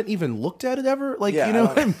 you haven't even looked at it ever. Like, Yeah, you know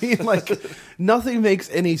I what I mean? Like, nothing makes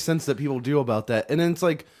any sense that people do about that. And then it's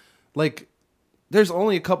like. There's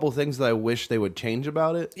only a couple things that I wish they would change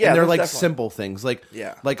about it. Yeah, and they're there's like definitely- simple things. Like,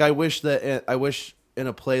 Yeah. like I wish in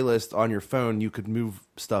a playlist on your phone you could move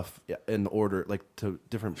stuff in order, like to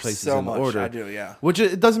different places So in much, order. I do, yeah. Which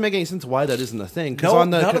it doesn't make any sense why that isn't a thing. Because No, on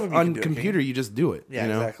none of them you on can do it, computer can you just do it. Yeah, you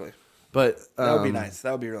know? exactly. But That would be nice.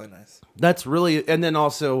 That would be really nice. That's really, and then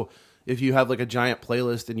also if you have like a giant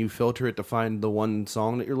playlist and you filter it to find the one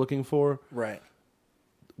song that you're looking for, Right.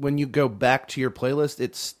 when you go back to your playlist,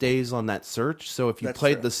 it stays on that search. So if you That's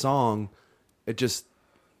played true. the song, it just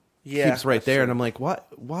Yeah. keeps right that's there. true. And I'm like, why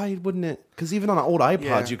wouldn't it? Because even on old iPods,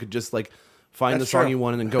 Yeah. you could just like find That's the song true. you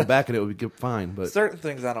want and then go back and it would be fine. But certain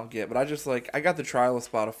things I don't get, but I just like I got the trial of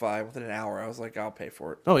Spotify within an hour. I was like, I'll pay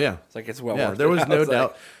for it. oh yeah, It's like it's well Yeah, worth there it. was I no like-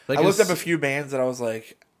 doubt. Like, I looked it's- up a few bands that I was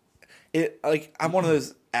like, I'm one of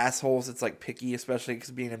those assholes that's like picky, especially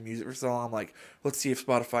because being in music for so long. I'm like, let's see if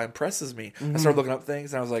Spotify impresses me. I started looking up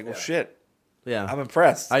things and I was like, well, shit, yeah. I'm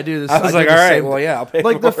impressed. I do this. I was do like, the all right, same well, thing. yeah, I'll pay.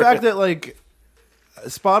 Like for the it. fact that like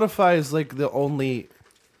Spotify is like the only.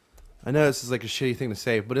 I know this is like a shitty thing to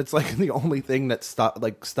say, but it's like the only thing that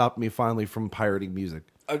stopped me finally from pirating music.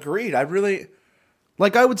 Agreed.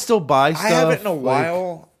 Like I would still buy stuff. I haven't in a like-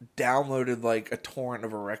 while downloaded like a torrent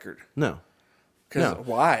of a record. No. Because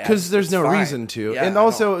why? Because there's It's no fine. reason to. Yeah, And I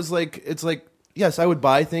also, don't- it's like, yes, I would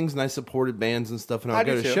buy things and I supported bands and stuff, and I would I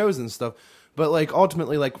go do to too. shows and stuff. But like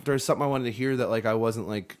ultimately, like if there's something I wanted to hear that like I wasn't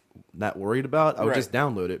like that worried about, I would Right. just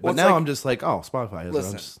download it. Well, But it's now like- I'm just like, oh, Spotify has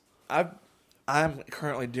Listen, it. I'm just, I'm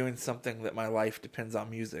currently doing something that my life depends on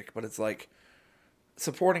music, but it's like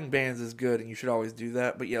supporting bands is good, and you should always do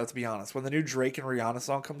that. But yeah, let's be honest. When the new Drake and Rihanna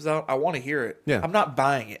song comes out, I want to hear it. Yeah. I'm not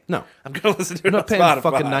buying it. No. I'm gonna listen to it I'm on not paying Spotify.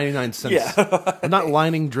 fucking 99 cents. Yeah. I'm not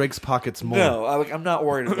lining Drake's pockets more. No, I'm not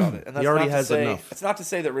worried about it. And that's He already not to has say, enough. It's not to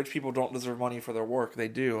say that rich people don't deserve money for their work. They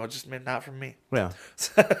do. I just mean not from me. Yeah.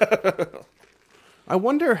 I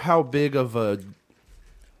wonder how big of a.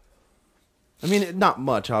 I mean, not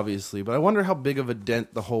much, obviously, but I wonder how big of a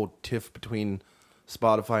dent the whole tiff between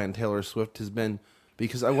Spotify and Taylor Swift has been,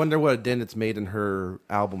 because I wonder what a dent it's made in her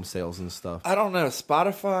album sales and stuff. I don't know.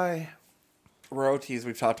 Spotify royalties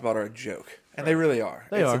we've talked about are a joke, and they really are.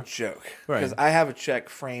 They it's are. a joke Right. because I have a check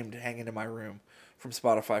framed hanging in my room from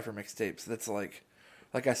Spotify for mixtapes. That's like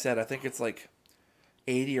I said, I think it's like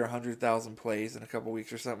 80 or 100,000 plays in a couple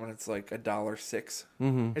weeks or something. And it's like $1.06.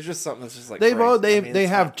 Mm-hmm. It's just something that's just like They've crazy. all, they I mean, they it's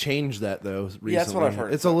have not- changed that though recently. Yeah, that's what I've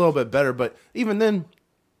heard. It's a little bit better, but even then,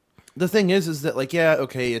 the thing is that like, yeah,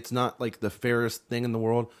 okay, it's not like the fairest thing in the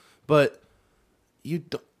world, but you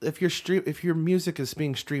don't, if your music is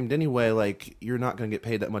being streamed anyway, like you're not going to get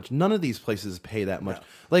paid that much. None of these places pay that much.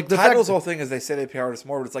 Like the Tidal's fact, whole thing is they say they pay artists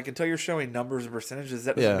more, but it's like until you're showing numbers and percentages,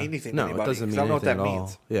 that doesn't mean anything to no, anybody. it doesn't 'cause mean I don't know what that anything at all.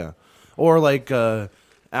 means. Yeah, or like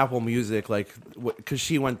Apple Music, like because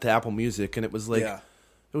she went to Apple Music and it was like, Yeah.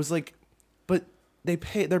 it was like, but they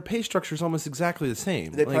pay their pay structure is almost exactly the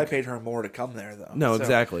same. They like, probably paid her more to come there, though. No,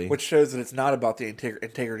 exactly. Which shows that it's not about the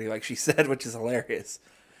integrity, like she said, which is hilarious.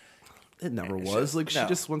 It never It's was. just- Like she no.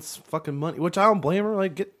 just wants fucking money, which I don't blame her.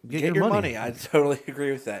 Like get Get your money. I totally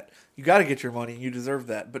agree with that. You got to get your money. You deserve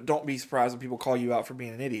that. But don't be surprised when people call you out for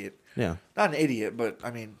being an idiot. Yeah. Not an idiot, but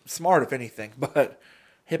I mean smart if anything. But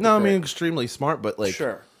hypocrite. No, I mean extremely smart, but like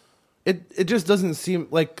sure. it just doesn't seem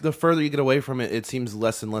like the further you get away from it, it seems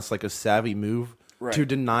less and less like a savvy move Right. to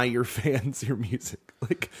deny your fans your music.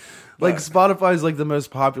 Like Right. Spotify is like the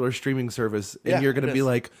most popular streaming service, and Yeah, you're gonna it be is.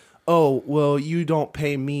 like, oh, well, you don't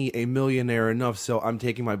pay me a millionaire enough, so I'm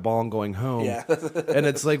taking my ball and going home. Yeah. And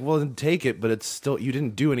it's like, well, then take it, but it's still, you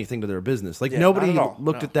didn't do anything to their business. Like, Yeah, nobody not at all.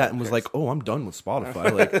 looked No, at that who and was cares? like, oh, I'm done with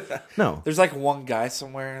Spotify. Like, no. There's like one guy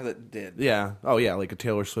somewhere that did. Yeah. Oh, yeah, like a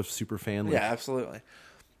Taylor Swift super fan. Like, Yeah, absolutely.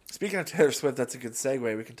 Speaking of Taylor Swift, that's a good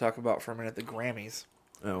segue. We can talk about for a minute the Grammys.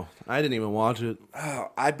 Oh, I didn't even watch it.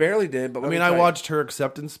 Oh, I barely did, but I let me mean, tell I you, watched her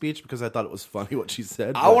acceptance speech because I thought it was funny what she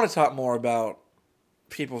said. I want to talk more about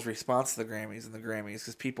people's response to the Grammys and the Grammys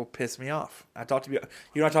because people piss me off. I talked to you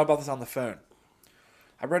know I talked about this on the phone.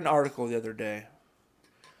 I read an article the other day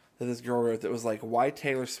that this girl wrote that was like, "Why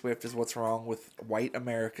Taylor Swift is what's wrong with white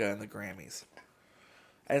America and the Grammys."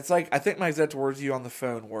 And it's like I think my exact words to you on the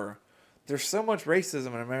phone were, "There's so much racism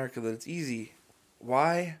in America that it's easy.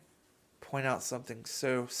 Why point out something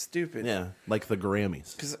so stupid?" Yeah, like the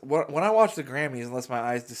Grammys. Because when I watched the Grammys, unless my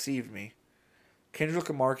eyes deceived me, Kendrick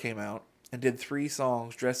Lamar came out and did 3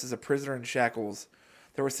 songs dressed as a prisoner in shackles.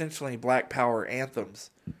 They were essentially Black Power anthems.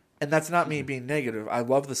 And that's not me being negative. I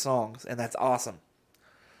love the songs, and that's awesome.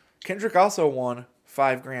 Kendrick also won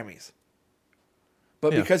 5 Grammys.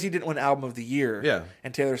 But Yeah. because he didn't win Album of the Year, Yeah.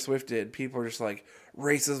 and Taylor Swift did, people are just like,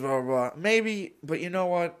 racist, blah, blah, blah. Maybe, but you know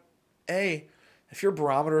what? If your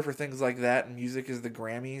barometer for things like that and music is the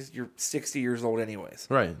Grammys, you're 60 years old anyways.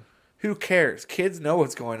 Right. Who cares? Kids know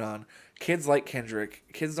what's going on. Kids like Kendrick.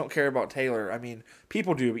 Kids don't care about Taylor. I mean,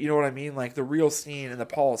 people do, but you know what I mean? Like the real scene and the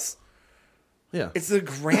pulse. Yeah. It's the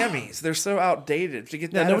Grammys. They're so outdated. To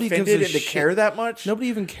get Yeah, that nobody gives offended a and to shit. care that much? Nobody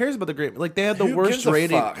even cares about the Grammys. Like they had the Who worst gives a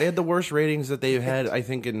rating. fuck? They had the worst ratings that they've had, I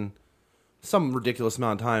think, in some ridiculous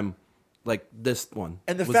amount of time. Like this one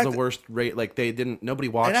And the was fact the that- worst rate. Like they didn't. Nobody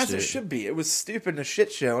watched And as it. it should be. It was stupid and a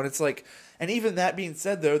shit show. And it's like, and even that being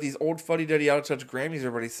said, though, these old fuddy-duddy out-of-touch Grammys,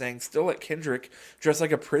 everybody's saying, still let Kendrick dress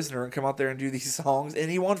like a prisoner and come out there and do these songs.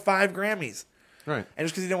 And he won 5 Grammys. Right. And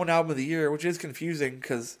just because he didn't win Album of the Year, which is confusing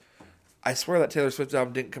because I swear that Taylor Swift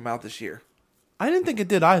album didn't come out this year. I didn't think it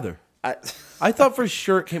did either. I thought for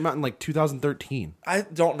sure it came out in like 2013. I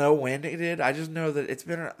don't know when it did. I just know that it's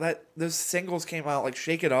been that those singles came out like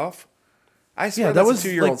 "Shake It Off." I swear Yeah, that's that was a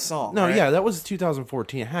 2-year-old like, song. No, right? yeah, that was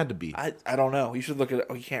 2014. It had to be. I don't know. You should look at it.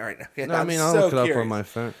 Oh, you can't right now. No, I mean, I'll so look it up curious. on my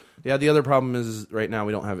phone. Yeah, the other problem is right now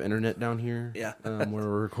we don't have internet down here. Yeah. Where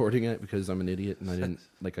we're recording it because I'm an idiot and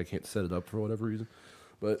I can't set it up for whatever reason.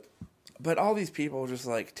 But all these people just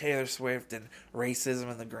like Taylor Swift and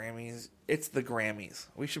racism and the Grammys. It's the Grammys.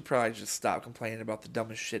 We should probably just stop complaining about the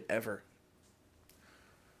dumbest shit ever.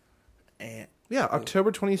 And Yeah,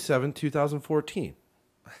 October 27, 2014.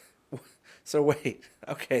 So wait,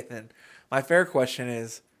 okay then. My fair question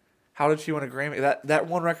is, how did she win a Grammy? That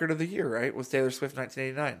one record of the year, right? Was Taylor Swift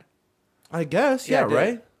 1989. I guess, Yeah, yeah, it did.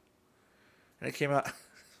 right? And it came out.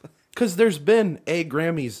 Because there's been a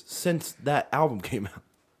Grammys since that album came out.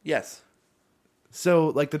 Yes. So,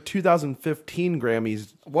 like, the 2015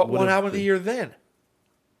 Grammys... What would one have album of the been- year then?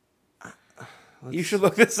 You should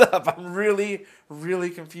look this up. I'm really, really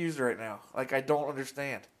confused right now. Like, I don't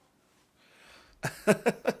understand.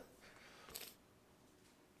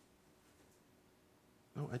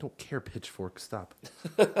 No, I don't care, Pitchfork. Stop.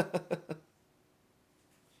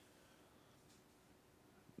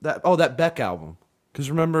 that Beck album. Because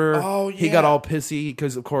remember, Oh, he got yeah. all pissy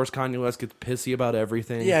because, of course, Kanye West gets pissy about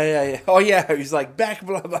everything. Yeah. Oh, yeah. He's like, back,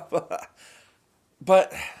 blah, blah, blah.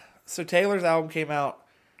 But, so Taylor's album came out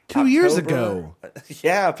 2 years October. ago.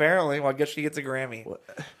 Yeah, apparently. Well, I guess she gets a Grammy.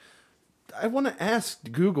 I want to ask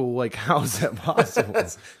Google, like, how is that possible?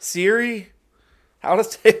 Siri, how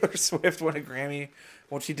does Taylor Swift win a Grammy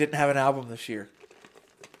when she didn't have an album this year?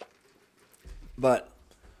 But,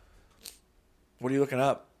 what are you looking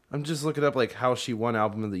up? I'm just looking up, like, how she won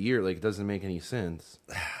Album of the Year. Like, it doesn't make any sense.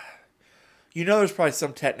 You know there's probably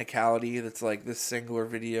some technicality that's like this singular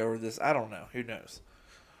video or this. I don't know. Who knows?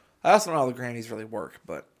 I also don't know how the Grammys really work,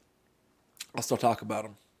 but I'll still talk about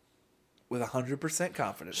them with 100%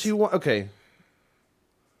 confidence. She won. Okay.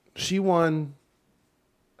 She won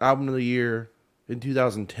Album of the Year in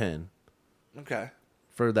 2010 Okay.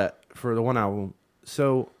 for the one album.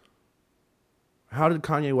 So, how did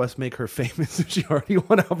Kanye West make her famous if she already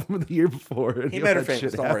won Album of the Year before? He made her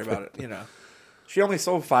famous. Don't worry about it. You know, she only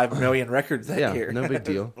sold 5 million records that Yeah, year. no big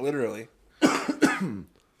deal. Literally.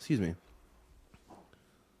 Excuse me.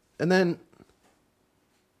 And then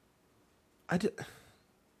I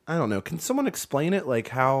don't know. Can someone explain it? Like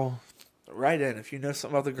how? Right in. If you know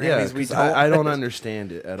something about the Yeah, Grammys, we 'cause don't. I don't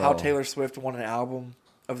understand it at how all. Taylor Swift won an album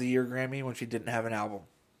of the year Grammy when she didn't have an album.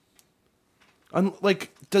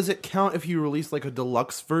 Like, does it count if you release like a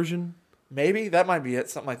deluxe version? Maybe that might be it.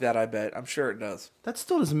 Something like that. I bet. I'm sure it does. That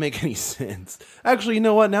still doesn't make any sense. Actually, you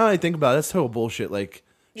know what? Now I think about it, that's total bullshit. Like,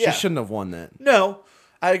 Yeah. she shouldn't have won that. No,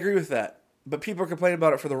 I agree with that. But people are complaining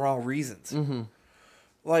about it for the wrong reasons. Mm-hmm.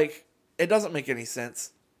 Like, it doesn't make any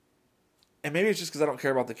sense. And maybe it's just because I don't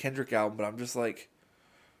care about the Kendrick album, but I'm just like...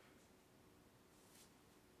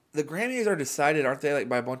 The Grammys are decided, aren't they, like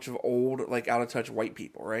by a bunch of old, like out-of-touch white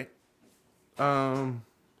people, right?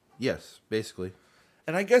 Yes, basically.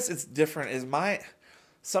 And I guess it's different.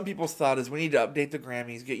 Some people's thought is we need to update the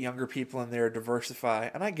Grammys, get younger people in there, diversify.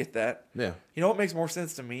 And I get that. Yeah. You know what makes more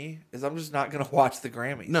sense to me is I'm just not going to watch the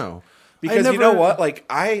Grammys. No. Because you know what? Like,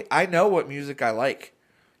 I know what music I like,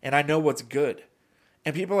 and I know what's good.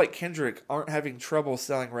 And people like Kendrick aren't having trouble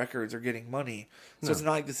selling records or getting money. So it's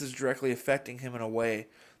not like this is directly affecting him in a way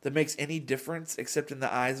that makes any difference except in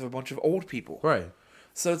the eyes of a bunch of old people. Right.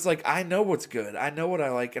 So it's like, I know what's good. I know what I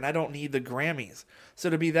like, and I don't need the Grammys. So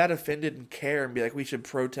to be that offended and care and be like, we should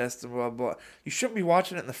protest and blah, blah, you shouldn't be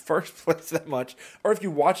watching it in the first place that much. Or if you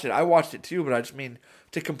watch it, I watched it too, but I just mean,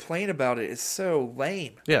 to complain about it is so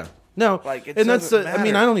lame. Yeah. No. Like, it and that's doesn't I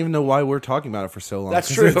mean, matter. I don't even know why we're talking about it for so long. That's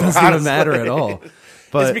 'cause true, It doesn't even honestly. matter at all.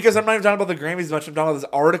 But It's because I'm not even talking about the Grammys much. I'm talking about this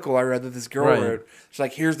article I read that this girl Right. wrote. She's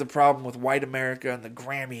like, here's the problem with white America and the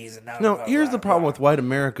Grammys. And now no, blah, here's blah, the problem blah. with white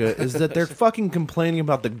America is that they're fucking complaining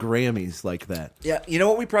about the Grammys like that. Yeah, you know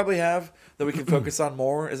what we probably have that we can focus on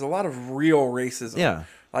more is a lot of real racism. Yeah.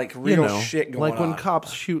 Like real You know, shit going like on. when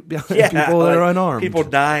cops shoot behind Yeah, people that like are unarmed. People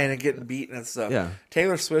dying and getting beaten and stuff. Yeah.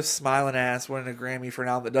 Taylor Swift's smiling ass winning a Grammy for an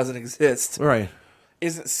album that doesn't exist Right.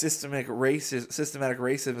 isn't systematic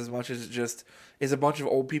racism as much as it just is a bunch of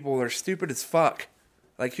old people that are stupid as fuck.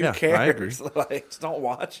 Like, who Yeah, I agree. cares? Like, just don't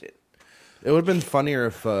watch it. It would have been funnier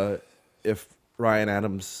if Ryan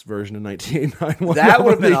Adams' version of 1989 won That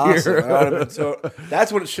would have been Album of awesome. the That Year. would have been so.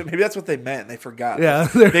 That's what it should. Maybe that's what they meant. And they forgot. Yeah.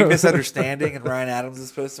 Big misunderstanding, and Ryan Adams is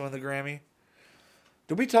supposed to win the Grammy.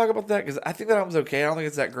 Did we talk about that? Because I think that album's okay. I don't think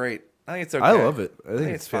it's that great. I think it's okay. I love it. I think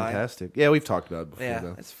it's fine. fantastic. Yeah, we've talked about it before, Yeah,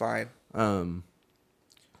 though. it's fine. Um,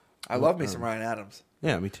 I love me some Ryan Adams.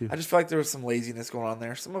 yeah, me too. I just feel like there was some laziness going on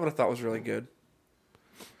there. Some of it I thought was really good.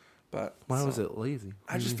 But Why was it lazy?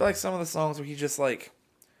 I just feel like some of the songs where he just like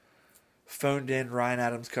phoned in Ryan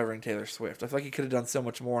Adams covering Taylor Swift. I feel like he could have done so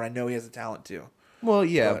much more, and I know he has the talent to. Well,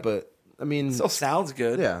 yeah, But- but I mean, It still sounds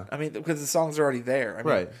good. Yeah. I mean, because the songs are already there. I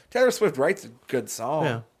mean, Right. Taylor Swift writes a good song.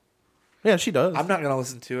 yeah, yeah, she does. I'm not going to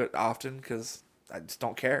listen to it often because I just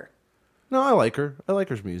don't care. No, I like her. I like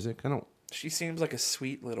her music. I don't. She seems like a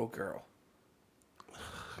sweet little girl.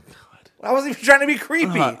 I wasn't even trying to be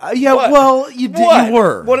creepy. Yeah, What? well, you did. What? You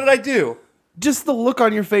were. What did I do? Just the look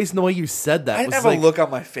on your face and the way you said that I didn't was have like a look on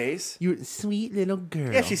my face. you sweet little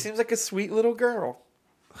girl. Yeah, she seems like a sweet little girl.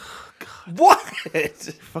 What?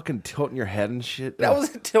 fucking tilting your head and shit. That Ugh.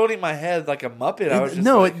 wasn't tilting my head like a Muppet. I was just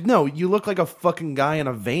no, like, no. You look like a fucking guy in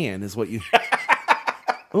a van. Is what you.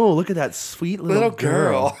 Oh, look at that sweet little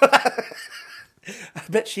girl. I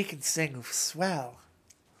bet she can sing swell.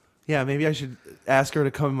 Yeah, maybe I should ask her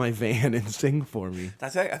to come in my van and sing for me. I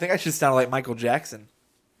think I should sound like Michael Jackson.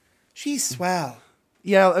 She's swell.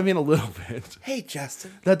 Yeah, I mean a little bit. Hey,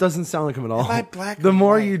 Justin. That doesn't sound like him at all. I black the or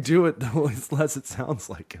more white? you do it, the less it sounds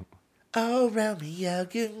like him. Oh, Romeo,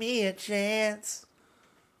 give me a chance.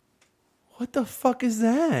 What the fuck is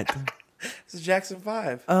that? This is Jackson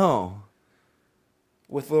 5 Oh.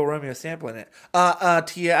 with Lil Romeo sampling it.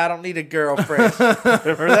 Tia, I don't need a girlfriend.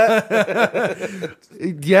 Remember that?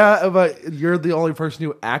 Yeah, but you're the only person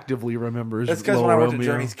who actively remembers That's because Lil when I went Romeo.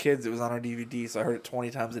 to Journey's Kids, it was on our DVD, so I heard it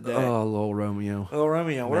 20 times a day. Oh, Lil Romeo. Lil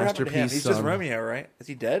Romeo, what happened to him? Masterpiece He's just son. Romeo, right? Is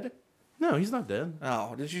he dead? No, he's not dead.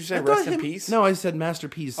 Oh, did you say I rest thought in him- peace? No, I said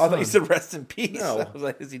Masterpiece. Oh, I thought you son. said rest in peace. No. I was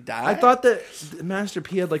like, is he died? I thought that Master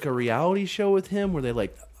P had like a reality show with him where they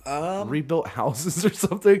like rebuilt houses or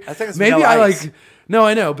something. I think it's maybe Vanilla I Ice. like. No,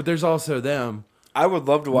 I know, but there's also them. I would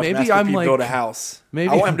love to watch Maybe Master I'm P like- build a house. Maybe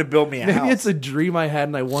I want him to build me a maybe house. it's a dream I had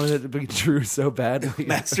and I wanted it to be true so badly.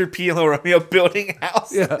 Master P and Lil Romeo building a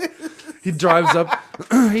house. Yeah. He drives up.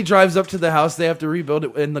 He drives up to the house. They have to rebuild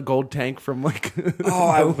it in the gold tank from like. Oh,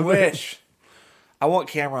 I wish. I want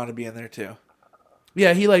Cameron to be in there too.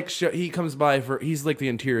 Yeah, he like he comes by for. He's like the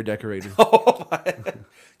interior decorator. Oh my.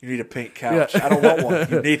 You need a pink couch. Yeah. I don't want one.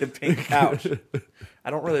 You need a pink couch. I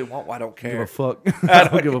don't really want one. I don't Give a care. fuck. I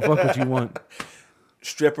don't give a fuck what you want.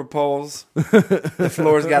 Stripper poles. The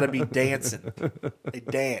floor's got to be dancing. They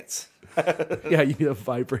dance. Yeah, you need a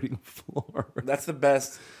vibrating floor. That's the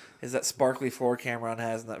best. Is that sparkly floor Cameron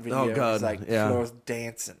has in that video? Oh, God, He's like, yeah. the floor's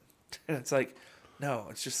dancing. And it's like, no,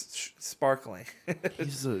 it's just sparkling.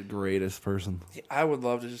 He's the greatest person. I would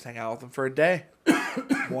love to just hang out with him for a day.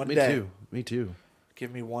 One Me day. too. Me too.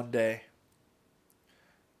 Give me one day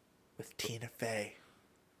with Tina Fey.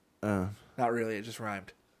 Uh, Not really. It just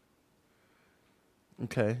rhymed.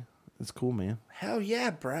 okay, that's cool, man. Hell yeah,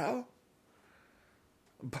 bro.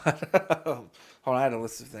 But hold on, I had a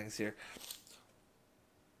list of things here.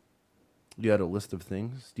 You had a list of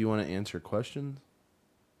things. Do you want to answer questions?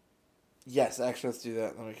 Yes, actually, let's do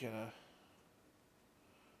that. Then we can.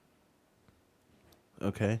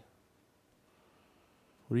 Okay.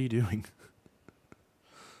 What are you doing?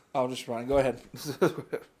 I'll just run. Go ahead.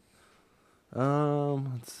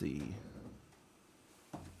 Let's see.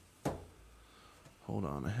 Hold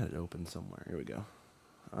on, I had it open somewhere. Here we go.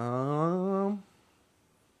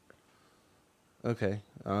 Okay.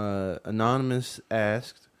 Anonymous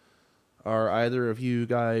asked, are either of you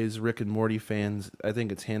guys Rick and Morty fans? I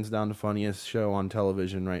think it's hands down the funniest show on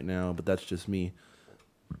television right now, but that's just me.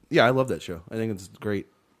 Yeah, I love that show. I think it's great.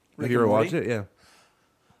 Rick Have you and ever Morty? watched it? Yeah.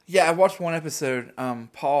 Yeah, I watched one episode.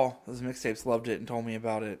 Paul, his mixtapes, loved it and told me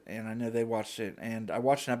about it, and I know they watched it. And I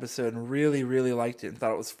watched an episode and really, really liked it and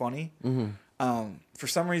thought it was funny. Mm-hmm. For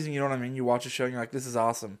some reason, you know what I mean? You watch a show and you're like, this is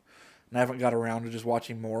awesome. And I haven't got around to just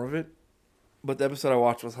watching more of it. But the episode I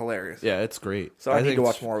watched was hilarious. Yeah, it's great. So I need think to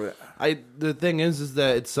it's- watch more of it. The thing is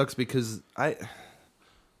that it sucks because I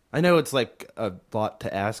know it's like a lot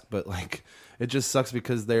to ask, but like it just sucks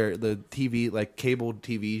because the TV, like cable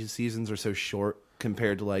TV seasons are so short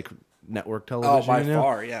compared to like network television. by you know?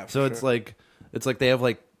 far, yeah, for So it's sure. like they have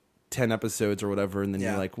like 10 episodes or whatever, and then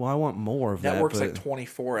Yeah. you're like, well, I want more of Network's that. like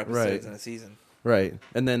 24 episodes Right. in a season. Right,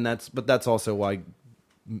 and then that's also why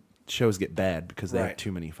shows get bad because they have Right.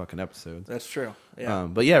 too many fucking episodes. That's true. Yeah.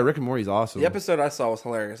 But yeah, Rick and Morty's awesome. The episode I saw was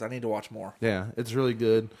hilarious. I need to watch more. Yeah, it's really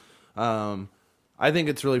good. I think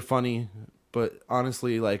it's really funny, but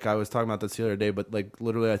honestly, like I was talking about this the other day, but like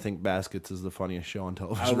literally, I think Baskets is the funniest show on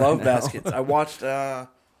television. I right love now. Baskets. I watched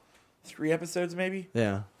 3 episodes maybe.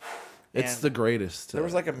 Yeah, it's And the greatest. There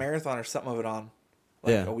was like a marathon or something of it on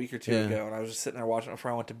like Yeah. a week or two Yeah. ago, and I was just sitting there watching it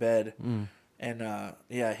before I went to bed. And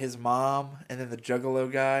yeah, his mom and then the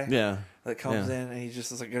Juggalo guy yeah, that comes Yeah. in and he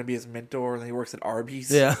just is like going to be his mentor, and then he works at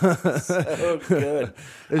Arby's. yeah, So good.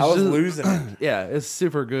 It's I was just- losing it. yeah. It's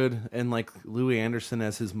super good, and like Louis Anderson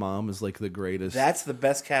as his mom is like the greatest. That's the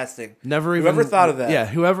best casting. Never even Whoever thought of that. Yeah,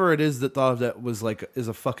 whoever it is that thought of that was like is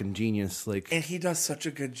a fucking genius. Like And he does such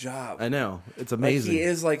a good job. I know it's Like, amazing. he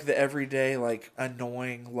is like the everyday, like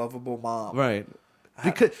annoying, lovable mom. Right.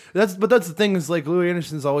 Because that's the thing is like Louis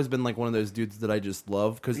Anderson's always been like one of those dudes that I just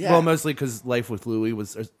love because Yeah. well mostly because Life with Louis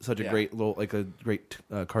was such a Yeah. great little like a great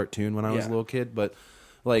cartoon when I was a Yeah. little kid but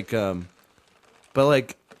like I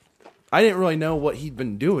didn't really know what he'd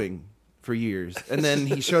been doing for years, and then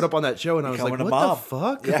he showed up on that show, and I was like, Becoming "What a the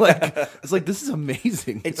mom." fuck?" Yeah. Like, it's like this is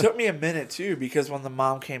amazing. It took me a minute too, because when the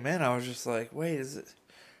mom came in, I was just like, "Wait, is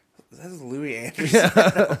that Louis Anderson?"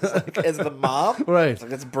 I was like, as the mom, Right. I was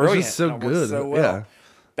like, that's brilliant. It's just so And it works good. so well. Yeah.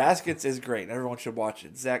 Baskets is great. Everyone should watch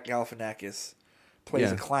it. Zach Galifianakis plays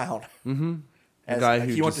Yeah. a clown. Mm-hmm. As, guy like,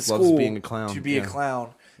 who he went just to loves school being a clown, to be a yeah.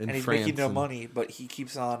 clown, In and he's France making no and- money, but he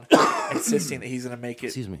keeps on insisting that he's going to make it.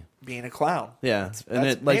 Excuse me. Being a clown. Yeah, That's and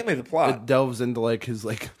it like mainly the plot. it delves into like his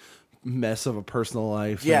like mess of a personal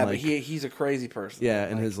life. Yeah, and, but like, he's a crazy person. yeah,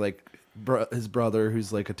 and Like, his like his brother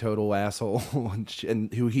who's like a total asshole,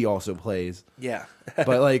 and who he also plays. yeah.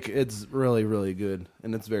 But like it's really really good,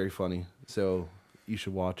 and it's very funny. So you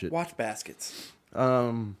should watch it. Watch Baskets.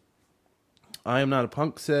 I Am Not a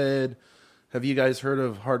Punk said, have you guys heard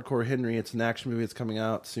of Hardcore Henry? It's an action movie that's coming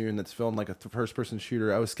out soon that's filmed like a first-person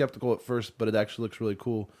shooter. I was skeptical at first, but it actually looks really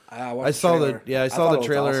cool. I saw trailer. I saw thought the it was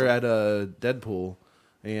trailer awesome. at Deadpool,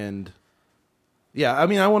 and yeah, I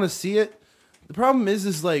mean, I want to see it. The problem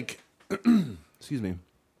is like, excuse me.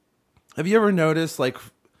 Have you ever noticed like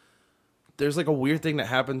there's like a weird thing that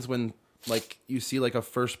happens when like you see like a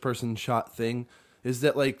first-person shot thing? Is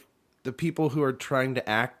that like the people who are trying to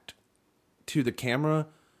act to the camera,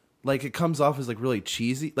 like it comes off as like really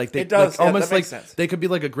cheesy. Like they It does, like, yeah, almost that makes like sense. they could be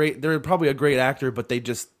like they're probably a great actor, but it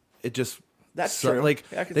just That's suck. true. Like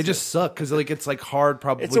Yeah, I can they see just suck because like it's like hard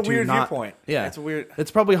probably. It's a to weird not, viewpoint. Yeah, It's a weird.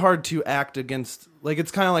 It's probably hard to act against. Like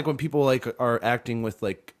it's kind of like when people like are acting with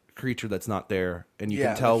like a creature that's not there, and you Yeah,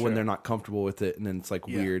 can tell that's when true. they're not comfortable with it, and then it's like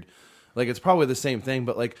Yeah. weird. Like it's probably the same thing,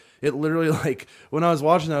 but like it literally like when I was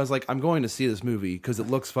watching, I was like, I'm going to see this movie because it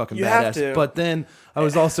looks fucking You have badass. to. But then I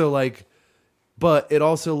was also like, but it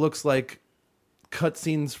also looks like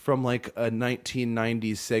cutscenes from like a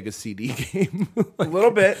 1990s Sega CD game, A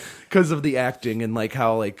little bit. because of the acting and like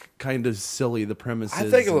how like kind of silly the premise I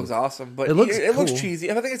is. think it and- looks awesome, but It looks it looks cool.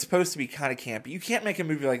 cheesy. I think it's supposed to be kind of campy. You can't make a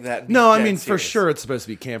movie like that. And be No, I dead mean for serious. sure it's supposed to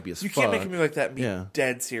be campy as You fuck. can't make a movie like that and be Yeah.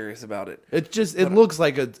 dead serious about it. It looks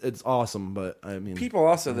like it's awesome, but I mean People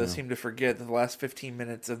also though seem to forget that the last 15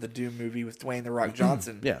 minutes of the Doom movie with Dwayne the Rock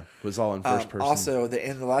Johnson. yeah, it was all in first person. Also,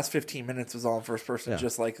 in the last 15 minutes was all in first person, Yeah.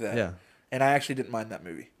 just like that. Yeah. And I actually didn't mind that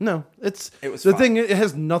movie. No, It was the fine. thing. It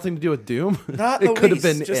has nothing to do with Doom. Not it the could have least,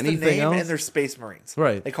 been just anything the name else. and they're Space Marines.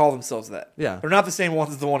 Right. They call themselves that. Yeah. They're not the same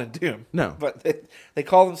ones as the one in Doom. No. But they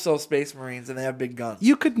call themselves Space Marines and they have big guns.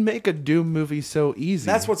 You could make a Doom movie so easy.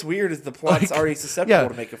 That's what's weird is the plot's Like, already susceptible yeah,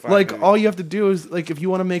 to make a fine like movie. all you have to do is like if you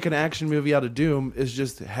want to make an action movie out of Doom is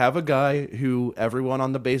just have a guy who everyone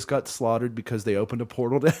on the base got slaughtered because they opened a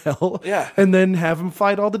portal to hell. Yeah. and then have him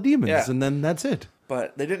fight all the demons, Yeah. and then that's it.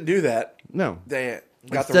 But they didn't do that. No, They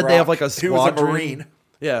got instead the they have Rock, like a who was a squadron. Marine.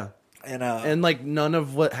 Yeah, And like none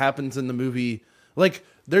of what happens in the movie, like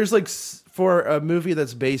there's like for a movie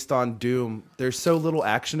that's based on Doom, there's so little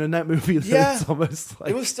action in that movie that Yeah. it's almost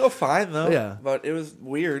like it was still fine though. Yeah. But it was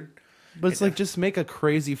weird. But it's like just make a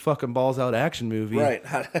crazy fucking balls out action movie, Right.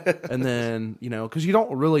 And then because you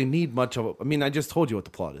don't really need much of. I mean, I just told you what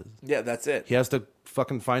the plot is. Yeah, that's it. He has to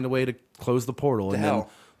fucking find a way to close the portal, and then hell.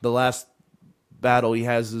 the last battle he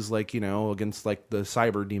has is like against like the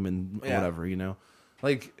cyber demon or Yeah. whatever.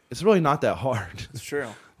 Like it's really not that hard. It's true.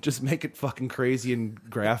 Just make it fucking crazy and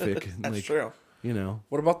graphic. And That's like, true.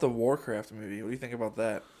 What about the Warcraft movie? What do you think about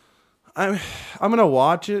that? I'm gonna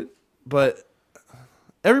watch it, but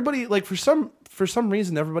everybody like for some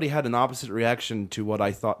reason everybody had an opposite reaction to what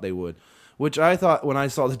I thought they would, which I thought when I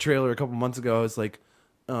saw the trailer a couple months ago, I was like,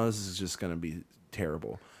 oh, this is just gonna be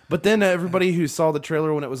terrible. But then everybody who saw the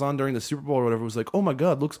trailer when it was on during the Super Bowl or whatever was like, oh my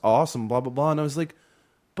god, looks awesome, blah blah blah, and I was like,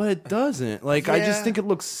 but it doesn't. Like I just Yeah. think it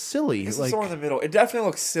looks silly. It's like somewhere in the middle. It definitely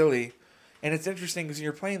looks silly, and it's interesting because when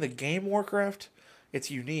you're playing the game Warcraft,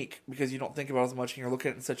 it's unique because you don't think about it as much, and you're looking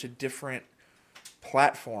at it in such a different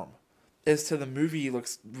platform. As to the movie, it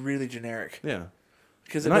looks really generic yeah.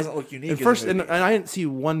 because it And I- doesn't look unique. And as first, a and movie. I didn't see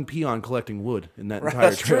one peon collecting wood in that Right, entire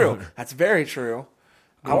that's trailer. true. That's very true.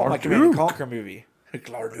 I want my Command and Conquer movie.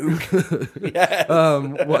 Glarduke. Yeah.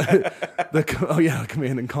 The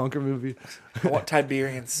Command and Conquer movie. I want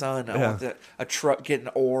Tiberian Sun. I want a truck getting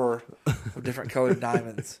ore of different colored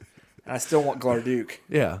diamonds. And I still want Glarduke.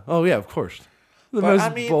 Yeah. Oh yeah, of course. The But, most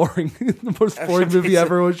I mean- boring, the most boring movie It's a-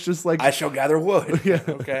 ever was just like I shall gather wood. Yeah.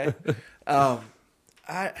 Okay.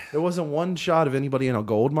 there wasn't one shot of anybody in a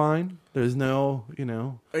gold mine. There's no,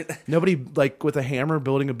 nobody like with a hammer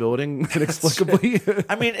building a building inexplicably.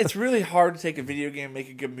 I mean, it's really hard to take a video game and make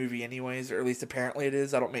a good movie anyways, or at least apparently it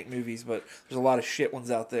is. I don't make movies, but there's a lot of shit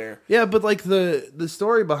ones out there. Yeah, but like the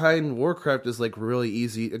story behind Warcraft is like really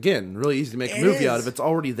easy. Again, really easy to make a movie out of. It's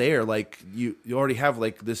already there. Like you already have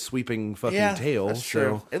like this sweeping fucking tale. That's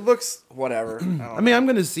true. It looks whatever. I mean, I'm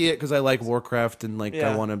gonna see it because I like Warcraft and like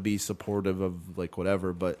Yeah. I want to be supportive of like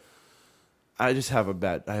whatever. But I just have a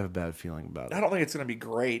bad feeling about it. I don't think it's going to be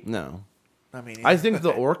great. No, I mean, I think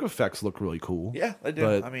the orc effects look really cool. yeah, they do.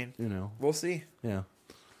 But, I mean, you we'll see. yeah.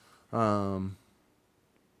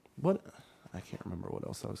 What? I can't remember what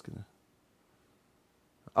else I was gonna.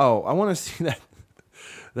 Oh, I want to see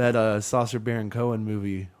that Sacha Baron Cohen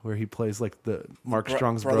movie where he plays like the Mark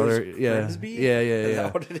Strong's brother. Yeah. Grimsby? Yeah. Is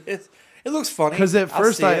that what it is? It looks funny. Because at I'll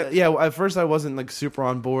first see it. at first I wasn't like super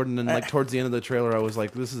on board, and then like towards the end of the trailer I was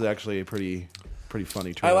like, this is actually a pretty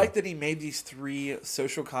funny I trailer. like that he made these 3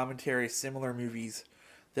 social commentary similar movies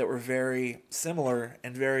that were very similar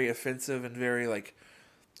and very offensive and very like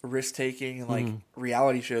risk taking and like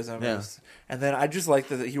reality shows almost. And then I just like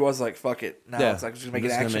that he was like, fuck it. Now it's like just make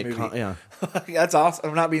an action movie. That's awesome.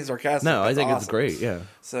 I'm not being sarcastic. No, I think awesome. it's great. Yeah.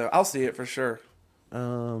 So I'll see it for sure.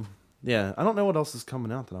 Yeah. I don't know what else is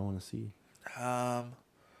coming out that I want to see. Um,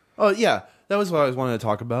 Oh yeah, that was what I was wanting to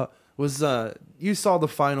talk about. Was you saw the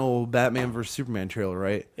final Batman vs Superman trailer,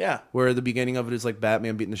 right? Yeah. Where the beginning of it is like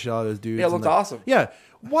Batman beating the shit out of those dudes. Yeah, it and looked the- awesome. Yeah.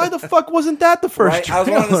 Why the fuck wasn't that the first right? trailer? I was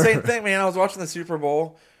wondering the same thing, man. I was watching the Super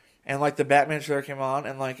Bowl and like the Batman trailer came on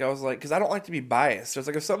and like I was like, because I don't like to be biased. So it's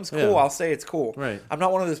like if something's cool, Yeah. I'll say it's cool. Right. I'm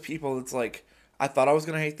not one of those people that's like, I thought I was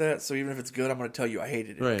going to hate that, so even if it's good, I'm going to tell you I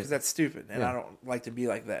hated it. Right. Because that's stupid, and Yeah. I don't like to be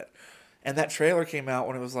like that. And that trailer came out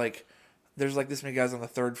when it was like, there's like this many guys on the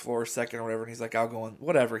 3rd floor, 2nd or whatever, and he's like, I'll go on,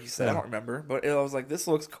 whatever he said, I Yeah. don't remember. But I was like, this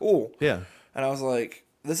looks cool. Yeah. And I was like,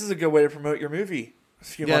 this is a good way to promote your movie. A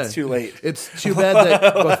few months too late. It's too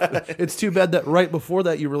bad that right before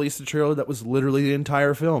that you released a trailer that was literally the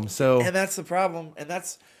entire film. So And that's the problem. And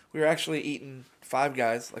we were actually eating Five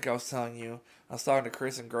Guys, like I was telling you. I was talking to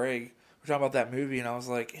Chris and Greg. We're talking about that movie, and I was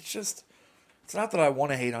like, it's not that I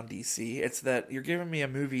want to hate on DC. It's that you're giving me a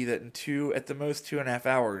movie that at the most 2.5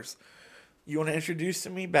 hours, you want to introduce to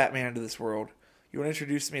me Batman into this world. You want to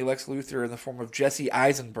introduce to me Lex Luthor in the form of Jesse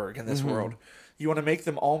Eisenberg in this world. You want to make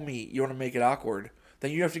them all meet. You want to make it awkward.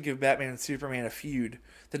 Then you have to give Batman and Superman a feud.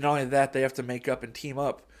 Then not only that, they have to make up and team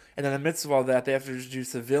up. And in the midst of all that, they have to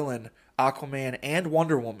introduce the villain, Aquaman, and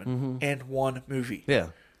Wonder Woman in one movie. yeah.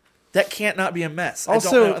 That can't not be a mess. Also-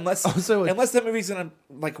 I don't know, unless that movie's gonna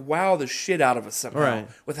like wow the shit out of us somehow Right.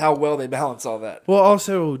 with how well they balance all that. Well,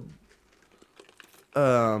 also,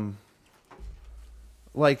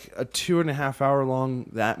 like a 2.5 hour long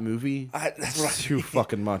that movie. That's what I too mean.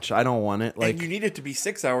 fucking much. I don't want it. Like And you need it to be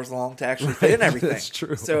 6 hours long to actually fit in everything. That's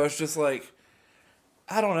true. So it's just like,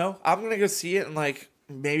 I don't know. I'm gonna go see it and like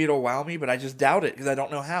maybe it'll wow me, but I just doubt it because I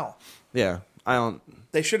don't know how. yeah, I don't.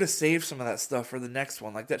 They should have saved some of that stuff for the next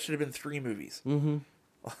one. Like that should have been 3 movies. And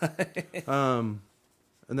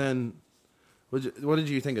then, what did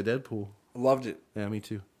you think of Deadpool? Loved it. Yeah, me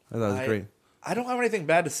too. I thought it was great. I don't have anything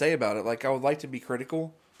bad to say about it. Like I would like to be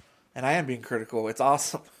critical, and I am being critical. It's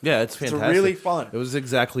awesome. Yeah, it's fantastic. really fun. It was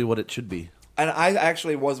exactly what it should be. And I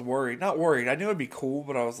actually was worried. Not worried. I knew it'd be cool,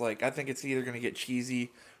 but I was like, I think it's either going to get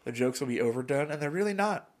cheesy, the jokes will be overdone, and they're really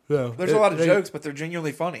not. Yeah, There's a lot of jokes, but they're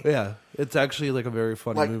genuinely funny. Yeah, it's actually like a very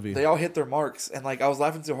funny Like movie. they all hit their marks, and like I was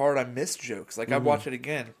laughing so hard I missed jokes. Like I'd watch it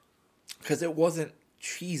again because it wasn't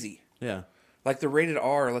cheesy. Yeah, Like the rated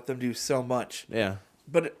R let them do so much, yeah,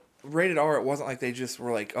 but rated R it wasn't like they just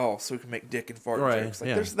were like, oh, so we can make dick and fart Right, jokes. Like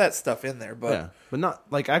yeah. there's that stuff in there, but yeah. But not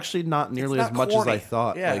like actually not it's nearly not as much corny. as I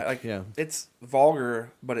thought. Yeah, like, yeah, it's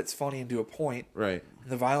vulgar, but it's funny and to a point. right.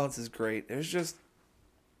 The violence is great. It was just,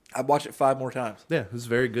 I'd watch it 5 more times. Yeah, it was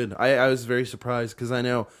very good. I was very surprised because I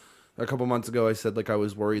know a couple months ago I said like I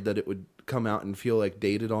was worried that it would come out and feel like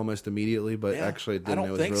dated almost immediately, but Yeah, actually it I didn't. don't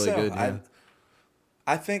It was think really so. good. Yeah.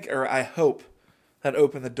 I think, or I hope, that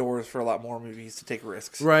opened the doors for a lot more movies to take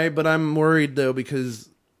risks. Right, but I'm worried though because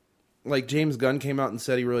like James Gunn came out and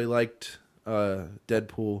said he really liked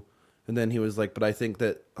Deadpool, and then he was like, "But I think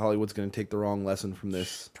that Hollywood's going to take the wrong lesson from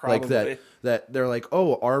this. Like Probably. that they're like,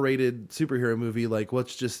 oh, R-rated superhero movie. Like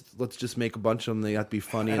let's just make a bunch of them. They have to be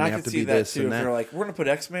funny and I they could have to see be that this too. and If that." they're like, we're gonna put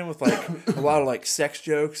X-Men with like a lot of like sex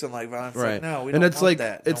jokes and like violence. Right. Like, no, we and don't it's want like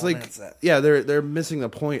that. it's No one like wants that. yeah, they're missing the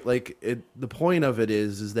point. Like the point of it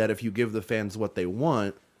is that if you give the fans what they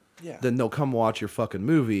want, Yeah. then they'll come watch your fucking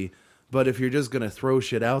movie. But if you're just gonna throw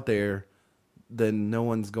shit out there, then no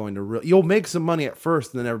one's going to. You'll make some money at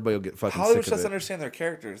first, and then everybody will get fucking Hollywood sick of doesn't it. understand their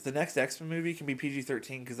characters. The next X-Men movie can be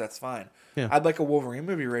PG-13 because that's fine. Yeah. I'd like a Wolverine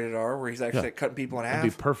movie rated R where he's actually cutting people in half.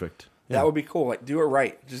 That'd be perfect. Yeah. That would be cool. Like, do it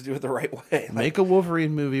right. Just do it the right way. Like, Make a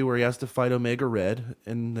Wolverine movie where he has to fight Omega Red,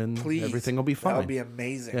 and then please, everything will be fine. That would be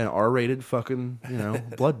amazing. Yeah, an R-rated fucking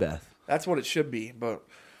bloodbath. That's what it should be. But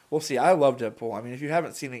we'll see. I love Deadpool. I mean, if you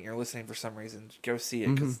haven't seen it and you're listening for some reason, go see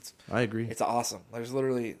it because I agree. it's awesome.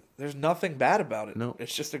 There's nothing bad about it. No.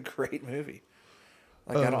 It's just a great movie.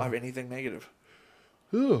 Like, I don't have anything negative.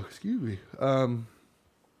 Oh, excuse me.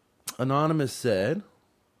 Anonymous said,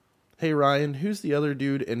 "Hey Ryan, who's the other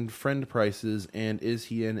dude in Friend Prices, and is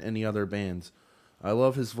he in any other bands? I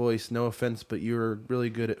love his voice. No offense, but you're really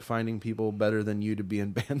good at finding people better than you to be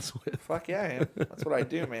in bands with." Fuck yeah, I am. That's what I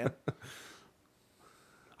do, man.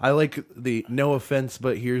 I like the no offense,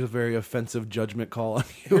 but here's a very offensive judgment call on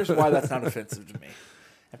you. Here's why that's not offensive to me.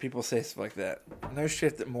 And people say stuff like that. No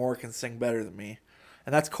shit that Moore can sing better than me.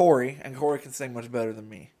 And that's Corey, and Corey can sing much better than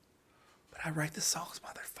me. But I write the songs,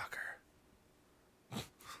 motherfucker.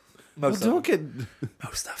 Most Well, of don't them. get.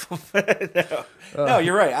 Most of them. No,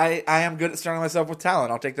 you're right. I am good at surrounding myself with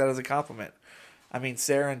talent. I'll take that as a compliment. I mean,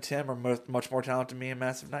 Sarah and Tim are much more talented than me in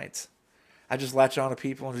Massive Nights. I just latch on to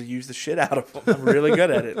people and just use the shit out of them. I'm really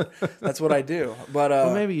good at it. That's what I do. But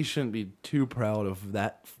Well, maybe you shouldn't be too proud of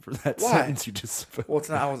that for that Why? sentence you just spoke. well, it's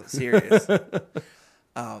not. I wasn't serious.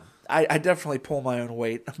 I definitely pull my own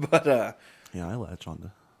weight, but Yeah, I latch on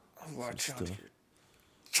to. I latch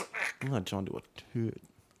on to a tit.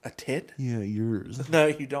 a tit? Yeah, yours. No,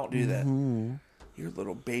 you don't do that. You're a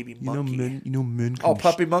little baby monkey. You know men. Oh,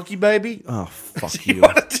 puppy monkey baby. Oh, fuck You you!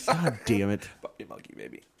 wanna talk- God damn it! Puppy monkey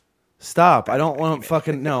baby. Stop! I don't want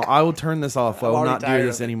fucking no. I will turn this off. I will already not do tired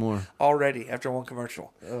this of it. anymore. Already after one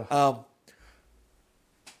commercial.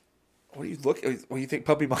 What do you look? What do you think,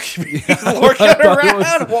 puppy monkey? He's lurking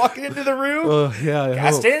around, walking into the room. Yeah, I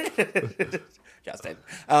hope. Justin, Justin.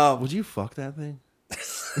 Would you fuck that thing?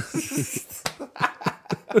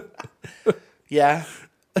 Yeah,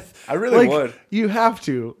 I really would. You have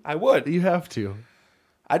to. I would. You have to.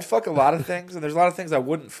 I'd fuck a lot of things, and there's a lot of things I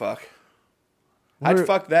wouldn't fuck. What are- I'd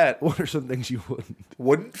fuck that. What are some things you wouldn't?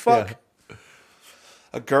 Wouldn't fuck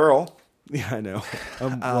a girl. Yeah, I know.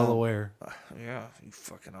 I'm well aware. Yeah, you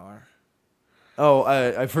fucking are. Oh,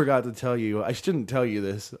 I forgot to tell you. I shouldn't tell you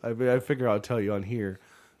this. I mean, I figure I'll tell you on here.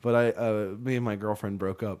 But me and my girlfriend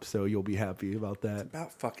broke up, so you'll be happy about that.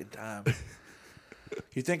 About fucking time.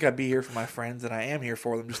 You think I'd be here for my friends, and I am here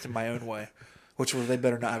for them, just in my own way. Which was they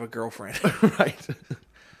better not have a girlfriend. Right.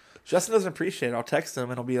 Justin doesn't appreciate it. I'll text him,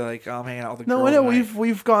 and he'll be like, "Oh, I'm hanging out with a No, girl I know tonight."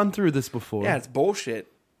 we've gone through this before. Yeah, it's bullshit.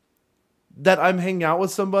 That I'm hanging out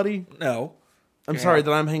with somebody. No. I'm Yeah. sorry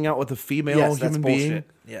that I'm hanging out with a female Yes, that's human bullshit. being,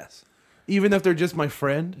 Yes. even if they're just my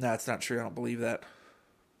friend. No, it's not true. I don't believe that.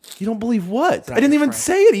 You don't believe what? It's I not didn't your even friend.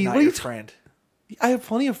 say it. Not What are your you? friend. I have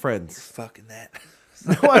plenty of friends. Fucking that.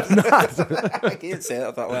 No, I'm not. I can't say that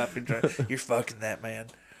without laughing. You're fucking that, man.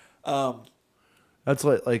 That's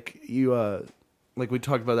what like you like we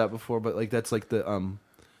talked about that before, but like that's like the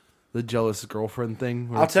jealous girlfriend thing.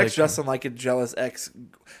 where I'll it's text like, Justin like a jealous ex.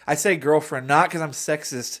 I say girlfriend not because I'm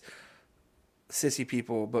sexist, sissy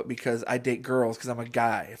people, but because I date girls because I'm a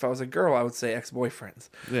guy. If I was a girl, I would say ex-boyfriends.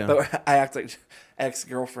 Yeah. But I act like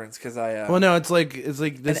ex-girlfriends because I. Well, no, it's like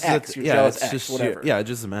this. ex, your yeah, jealous it's ex, just whatever. Yeah, it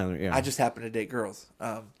doesn't matter. Yeah, I just happen to date girls.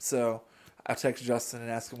 So I'll text Justin and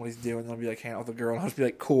ask him what he's doing. And I'll be like, hang out with a girl. And I'll just be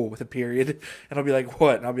like, cool, with a period. And I'll be like,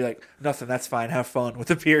 what? And I'll be like, nothing. That's fine. Have fun with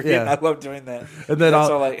a period. Yeah. And I love doing that. and then That's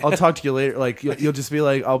I'll talk to you later. Like you'll just be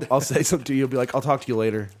like, I'll say something to you. You'll be like, I'll talk to you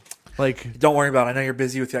later. Like. Don't worry about it. I know you're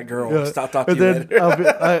busy with that girl. Yeah. Stop talking And to you then later. I'll be,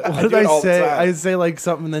 what did do it I all the say? time. I say like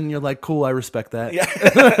something, and then you're like, "Cool, I respect that." Yeah.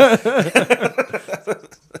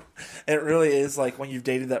 It really is like when you've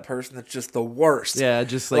dated that person that's just the worst. Yeah,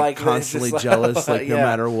 just like Like, it's constantly just jealous, like no yeah.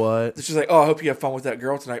 matter what. It's just like, oh, I hope you have fun with that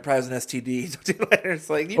girl tonight. Probably has an STD. Talk to you later. It's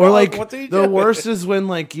like, you Or know, like what do you the do? worst is when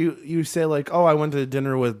like you say like, "Oh, I went to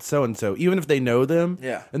dinner with so and so," even if they know them.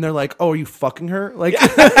 Yeah. And they're like, "Oh, are you fucking her?" Like,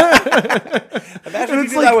 Imagine if it's you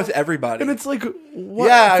do like- that with everybody. and it's like, what?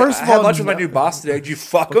 yeah, First I of had all, lunch with my new boss today. Did you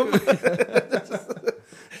fuck him?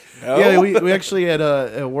 No? Yeah, we actually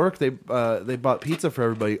at work they bought pizza for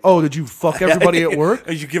everybody. Oh, did you fuck everybody at work?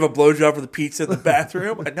 Did you give a blowjob for the pizza in the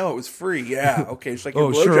bathroom? No, it was free. Yeah, okay. It's like your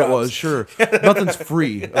Oh, sure it blowjobs. was. Sure, nothing's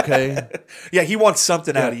free. Okay. Yeah, he wants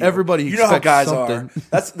something out of you. everybody you know how expects guys something.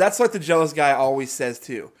 are. That's what the jealous guy always says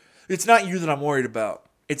too. It's not you that I'm worried about.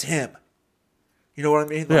 It's him. You know what I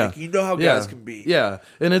mean? Like, you know how guys can be. Yeah,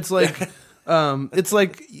 and it's like It's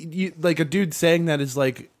like like a dude saying that is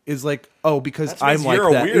like oh because That's I'm because like you're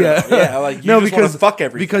a that. weirdo. Yeah, like, you just wanna fuck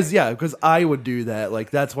everything. Because I would do that. Like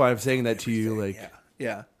that's why I'm saying that to you. Like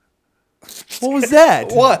Yeah. what was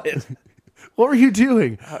that? What? What were you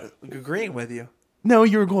doing? Agreeing with you. No,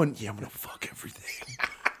 you were going. Yeah, I'm gonna fuck everything.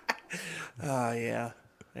 Yeah.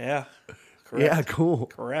 Yeah. Correct. Yeah, cool.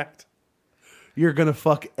 Correct. You're gonna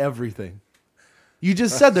fuck everything. You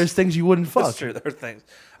just said there's things you wouldn't fuck. That's true. There are things.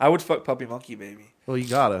 I would fuck Puppy Monkey Baby. Well, you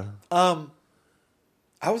gotta.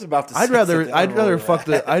 I was about to. I'd say rather something. I don't know fuck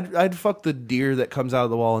that. I'd fuck the deer that comes out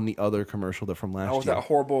of the wall in the other commercial that from last Oh, was year. that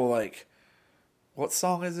horrible? Like, what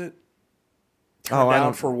song is it? Turn I down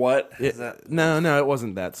don't. for what? It, Is that? no, it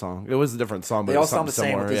wasn't that song. It was a different song, but They it all was sound the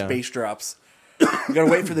something same with similar. those Yeah. bass drops. You gotta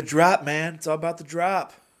wait for the drop, man. It's all about the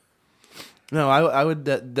drop. No, I would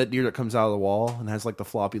that deer that comes out of the wall and has like the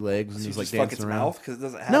floppy legs and So you is like just fuck dancing its around. mouth because it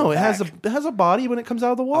doesn't have. No, a it has back. it has a body when it comes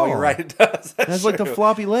out of the wall. Oh, you're right. It does. It has like the true.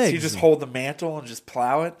 floppy So legs. you just hold the mantle and just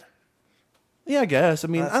plow it. Yeah, I guess. I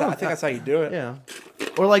mean, That's I I think that's how you do it. Yeah,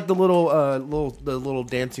 or like the little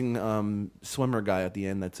dancing swimmer guy at the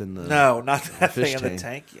end that's in the No, not that fish thing in the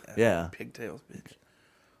tank. tank. Yeah. Pigtails, bitch.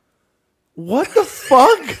 What the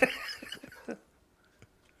fuck?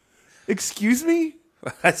 Excuse me?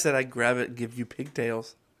 I said I'd grab it and give you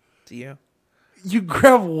pigtails. To you. You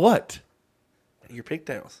grab what? Your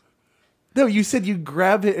pigtails. No, you said you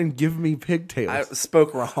grab it and give me pigtails. I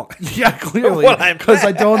spoke wrong. Yeah, clearly, What I because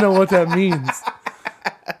I don't know what that means.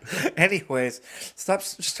 Anyways, stop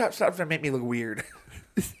trying to make me look weird.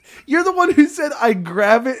 You're the one who said I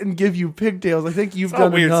grab it and give you pigtails. I think you've It's not a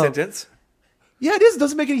done weird enough. sentence. Yeah, it is. It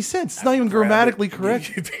doesn't make any sense. It's not even Grab grammatically it, correct.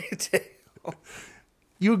 give you pigtails.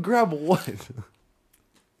 You would grab what?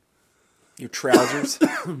 Your trousers?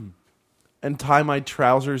 And tie my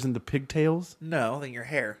trousers into pigtails? No, then your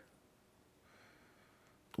hair.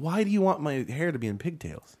 Why do you want my hair to be in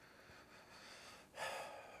pigtails?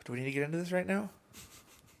 Do we need to get into this right now?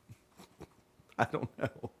 I don't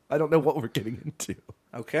know. I don't know what we're getting into.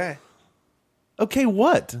 Okay. Okay,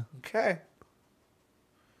 what? Okay.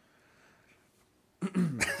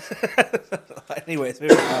 Anyways,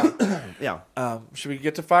 moving on. Yeah. Should we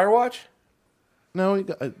get to Firewatch? No,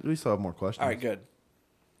 we still have more questions. All right, good.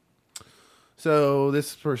 So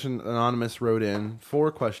this person, anonymous, wrote in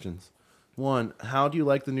 4 questions. 1, how do you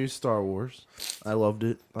like the new Star Wars? I loved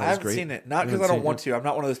it. That I was haven't great. seen it. Not You because I haven't don't seen want it? to. I'm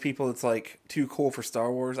not one of those people that's like too cool for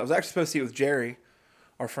Star Wars. I was actually supposed to see it with Jerry,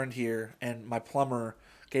 our friend here, and my plumber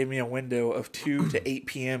gave me a window of 2 to 8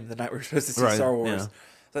 p.m. the night we were supposed to see Right, Star Wars. yeah.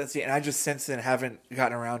 So let's see. And I just since then haven't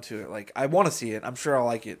gotten around to it. Like I want to see it. I'm sure I'll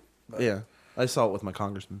like it. But Yeah. I saw it with my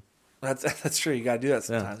congressman. that's true. You got to do that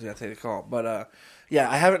sometimes. You got to take the call. But yeah,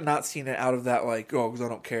 I haven't not seen it out of that like because I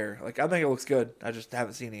don't care. Like I think it looks good. I just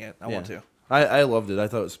haven't seen it yet. I want to. I loved it. I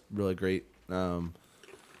thought it was really great. I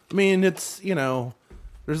mean, it's,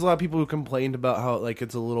 there's a lot of people who complained about how, like,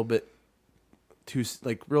 it's a little bit too,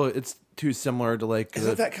 like, really, it's too similar to, like,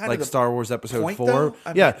 Isn't that kind of like the Star Wars Episode point, 4. though?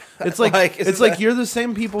 I Yeah. mean, It's like, like, isn't it's like that- you're the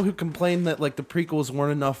same people who complain that, like, the prequels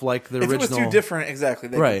weren't enough like the If original. it was too different, exactly,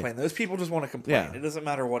 they Right. complain. Those people just want to complain. Yeah. It doesn't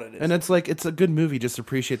matter what it is. And it's like, it's a good movie. Just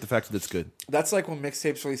appreciate the fact that it's good. That's like when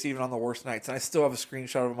mixtapes release even on the worst nights. And I still have a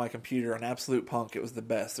screenshot of my computer on Absolute Punk. It was the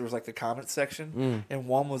best. There was like the comments section, and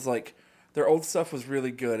one was like, their old stuff was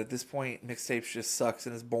really good. At this point, mixtapes just sucks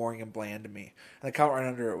and is boring and bland to me. And the comment right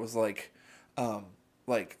under it was like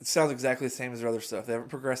it sounds exactly the same as their other stuff. They haven't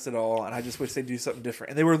progressed at all, and I just wish they'd do something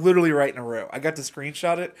different. And they were literally right in a row. I got to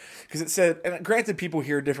screenshot it because it said, and granted, people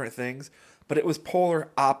hear different things, but it was polar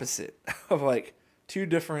opposite of like 2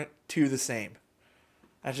 different, 2 the same.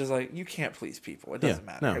 I was just like, you can't please people. It doesn't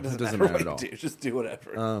matter. no, It doesn't, it doesn't matter matter what at you do. Just do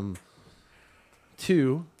whatever.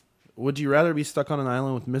 2, would you rather be stuck on an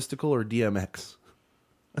island with Mystical or DMX?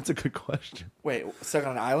 That's a good question. Wait, stuck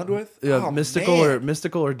on an island with? Yeah, Oh, Mystical man.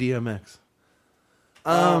 or DMX.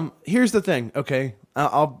 Here's the thing. Okay,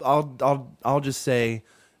 I'll just say,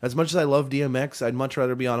 as much as I love DMX, I'd much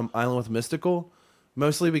rather be on an island with Mystical,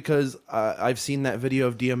 mostly because I've seen that video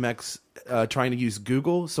of DMX trying to use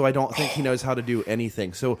Google, so I don't think he knows how to do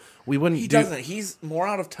anything. So we wouldn't. He doesn't. He's more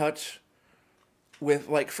out of touch with,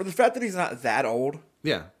 like, for the fact that he's not that old.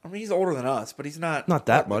 Yeah, I mean, he's older than us, but he's not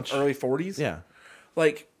that much. Early 40s. yeah.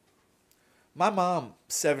 Like, my mom,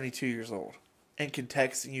 72 years old, and can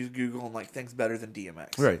text and use Google and, like, things better than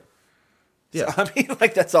DMX. Right. Yeah. So, I mean,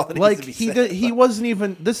 like, that's all that Like needs to be said. he wasn't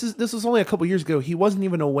even. This was only a couple years ago. He wasn't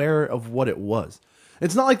even aware of what it was.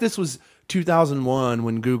 It's not like this was 2001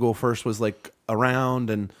 when Google first was like around,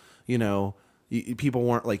 and people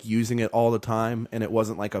weren't like using it all the time, and it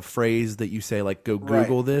wasn't like a phrase that you say like go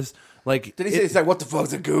Google Right. this. Like Did he say, it's like, what the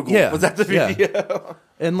fuck's a Google? Yeah, Was that the yeah. video?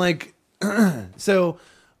 And like So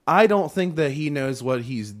I don't think that he knows what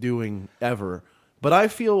he's doing ever. But I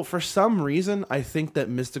feel for some reason, I think that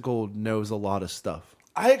Mystical knows a lot of stuff.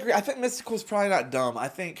 I agree. I think Mystical's probably not dumb. I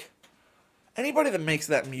think anybody that makes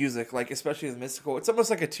that music, like especially with Mystical, it's almost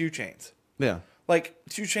like a 2 Chainz. Yeah. Like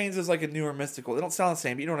 2 Chainz is like a newer Mystical. They don't sound the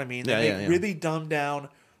same, but you know what I mean? They Yeah, make yeah. really dumbed down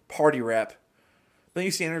party rap. Then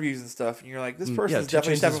you see interviews and stuff, and you're like, this person's 2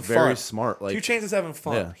 definitely Chainz just having is very fun. smart. Like, 2 Chainz is having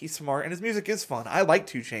fun. Yeah. He's smart, and his music is fun. I like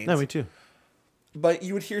 2 Chainz. no, me too. But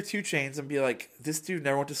you would hear 2 Chainz and be like, this dude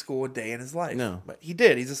never went to school a day in his life. No. But he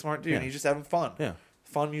did. He's a smart dude, Yeah. and he's just having fun. Yeah.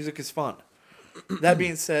 Fun music is fun. That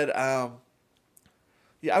being said,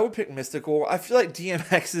 yeah, I would pick Mystical. I feel like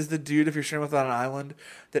DMX is the dude, if you're stranded without an island,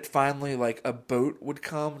 that finally, like, a boat would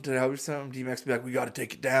come to help you something. DMX would be like, we got to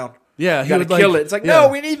take it down. Yeah, You got to kill it. It's like, yeah. no,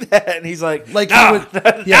 we need that. And he's like, Like nah, he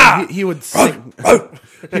would, yeah, he would sink.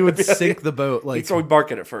 He would sink the boat. Like, so he'd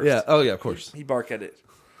bark at it first. yeah, oh yeah, of course. He'd bark at it.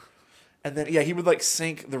 And then, yeah, he would, like,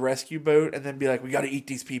 sink the rescue boat and then be like, we got to eat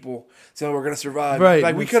these people. So we're going to survive. Right.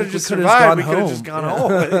 Like, we could have We just could've survived. gone We could have home. just gone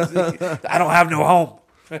home. I don't have no home.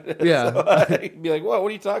 Yeah. He'd be like, what? What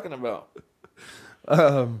are you talking about?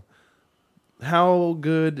 How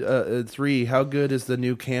good? 3. How good is the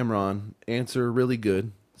new Cameron? Answer: really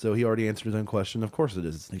good. So he already answered his own question. Of course it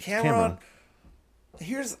is. It's Cameron,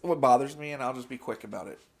 here's what bothers me, and I'll just be quick about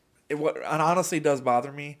it. What and honestly does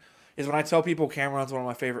bother me is when I tell people Cameron's one of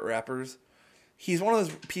my favorite rappers. He's one of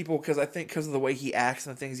those people because I think because of the way he acts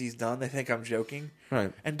and the things he's done, they think I'm joking,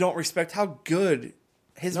 Right. and don't respect how good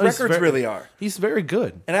his No, he's records very- really are. He's very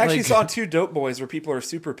good. And I actually Like- saw 2 Dope Boys where people are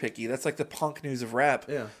super picky. That's like the punk news of rap.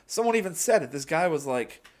 Yeah. Someone even said it. This guy was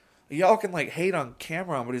like, y'all can like hate on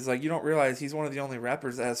Cameron, but he's like, you don't realize he's one of the only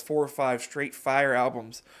rappers that has 4 or 5 straight fire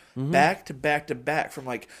albums back to back to back from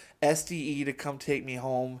like SDE to Come Take Me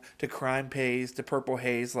Home to Crime Pays to Purple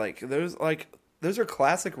Haze. Like those are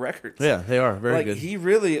classic records. Yeah, they are very Like good. he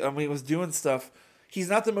really, I mean, was doing stuff. He's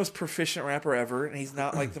not the most proficient rapper ever, and he's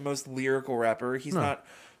not like the most lyrical rapper. He's not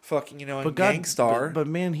fucking, a Gangstar. but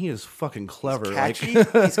man, he is fucking clever. He's catchy.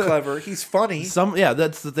 Like He's clever. He's funny.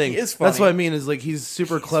 that's the thing. He is That's funny. what I mean. Is like he's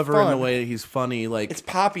super clever in the fun. way that he's funny. Like It's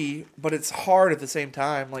poppy, but it's hard at the same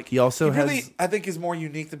time. Like He also really, has- I think, is more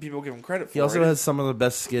unique than people give him credit for. he also It has some of the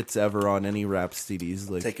best skits ever on any rap CDs.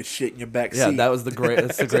 Like take a shit in your back yeah, seat. that was the great.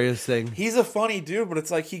 That's the greatest thing. He's a funny dude, but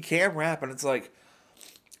it's like he can rap, and it's like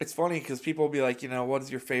it's funny because people will be like, what is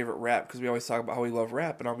your favorite rap? Because we always talk about how we love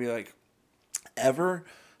rap, and I'll be like, ever.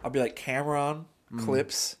 I'll be like Cameron,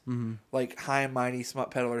 Clips, like High and Mighty,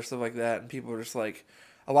 Smut Peddler, stuff like that, and people are just like,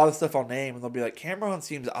 a lot of stuff I'll name, and they'll be like, Cameron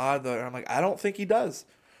seems odd though, and I'm like, I don't think he does.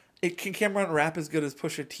 Can Cameron rap as good as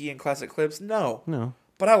Pusha T and Classic Clips? No.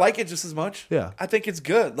 But I like it just as much. Yeah. I think it's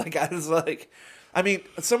good. Like I was like, I mean,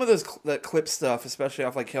 some of those that clip stuff, especially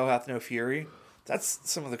off like Hell Hath No Fury, that's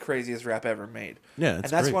some of the craziest rap ever made. Yeah, and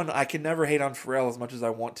it's that's great. when I can never hate on Pharrell as much as I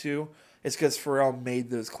want to. It's because Pharrell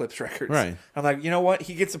made those Clips records. Right. I'm like, you know what?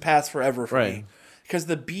 He gets a pass forever for Right. me because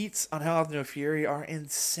the beats on Hell Hath No Fury are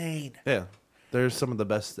insane. Yeah, they're some of the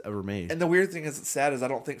best ever made. And the weird thing is, it's sad, is I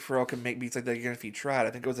don't think Pharrell can make beats like that again if he tried.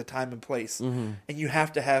 I think it was a time and place. And you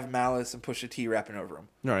have to have Malice and Pusha T rapping over him.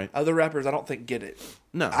 Right. Other rappers, I don't think get it.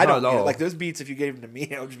 No, I don't not at get it. all. Like those beats, if you gave them to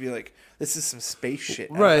me, I would just be like, this is some space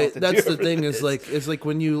shit. I don't know Right. what to That's do the thing. with Is like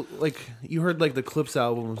when you heard like the Clips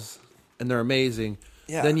albums and they're amazing.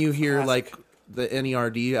 Yeah, Then you hear classic. like the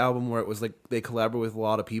NERD album where it was like they collaborate with a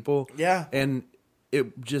lot of people. Yeah. And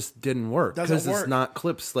it just didn't work Doesn't because it's work. not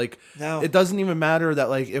Clips. Like No. it doesn't even matter that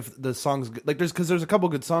like if the songs like there's a couple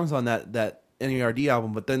good songs on that NERD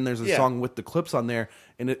album, but then there's a Yeah. song with the Clips on there,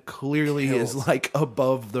 and it clearly Kills. is like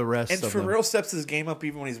above the rest. And of them. Pharrell steps his game up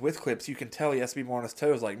even when he's with Clips. You can tell he has to be more on his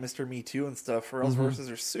toes, like Mr. Me Too and stuff. Pharrell's verses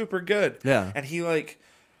are super good. Yeah. And he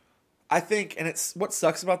I think, and it's what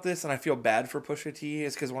sucks about this, and I feel bad for Pusha T,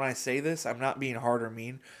 is because when I say this, I'm not being hard or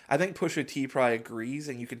mean. I think Pusha T probably agrees,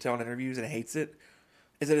 and you can tell in interviews, and hates it,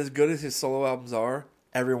 is that as good as his solo albums are,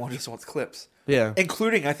 everyone just wants Clips. Yeah.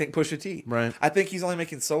 Including, I think, Pusha T. Right. I think he's only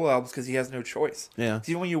making solo albums because he has no choice. Yeah.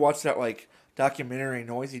 Even when you watch that, documentary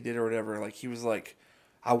Noise he did or whatever, he was like,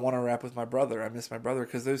 I want to rap with my brother. I miss my brother.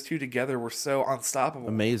 Because those two together were so unstoppable.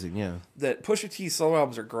 Amazing. Yeah. That Pusha T's solo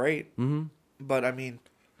albums are great. Mm-hmm. But, I mean,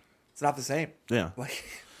 it's not the same. Yeah. Like,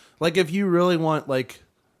 Like if you really want like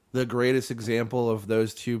the greatest example of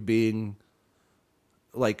those two being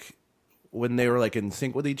like when they were like in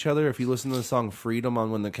sync with each other. If you listen to the song "Freedom"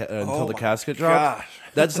 on when until the my casket drops, gosh.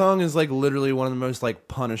 that song is like literally one of the most like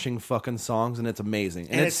punishing fucking songs, and it's amazing,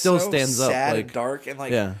 and it it's still so stands up. sad Like and dark, and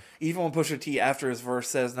like Yeah. even when Pusha T after his verse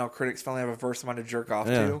says, "Now critics finally have a verse of mine to jerk off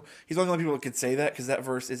Yeah. to," he's one of the only people that could say that because that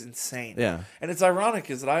verse is insane. Yeah. and it's ironic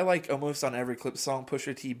is that I like almost on every Clip song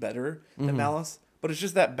Pusha T better than Malice, but it's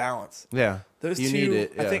just that balance. yeah, Those you two, need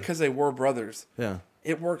it. I Yeah. think, because they were brothers, yeah,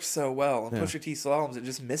 it works so well. And Yeah. Pusha T Slow albums, it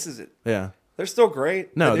just misses it. yeah, They're still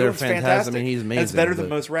great. No, The new they're one's fantastic. I mean, he's And it's amazing, better than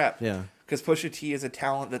but- most rap. yeah. Because Pusha T is a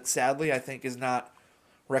talent that sadly I think is not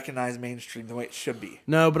recognized mainstream the way it should be.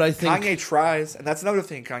 No, but I think Kanye tries, and that's another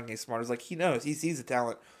thing Kanye's smart is like he knows, he sees the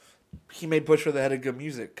talent. He made Pusha the head of good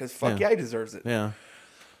music because fuck Yeah. yeah, he deserves it. yeah,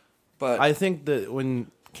 But I think that when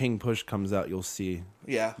King Push comes out, you'll see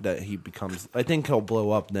yeah, that he becomes. I think he'll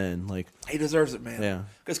blow up then. Like, he deserves it, man. Yeah.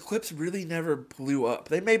 Because Clips really never blew up.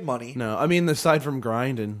 They made money. no, I mean, aside from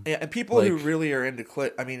grind and Yeah, and people who Like- really are into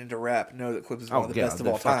into rap know that Clips is one of the best of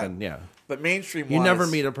all time. yeah. But mainstream, You never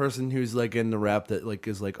meet a person who's like in the rap that like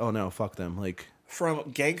is like, oh no, fuck them. Like, from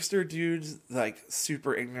gangster dudes like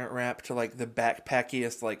super ignorant rap to like the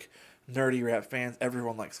backpackiest like nerdy rap fans.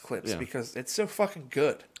 Everyone likes Clips Yeah. because it's so fucking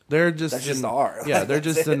good. they're just That's just an- are. Yeah, they're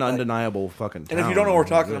That's just it. an Like- undeniable fucking. And if you don't know what we're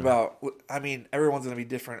talking Yeah. about, I mean, everyone's going to be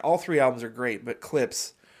different. All three albums are great, but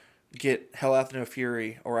Clips get Hell Hath No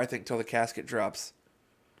Fury, or I think Till the Casket Drops.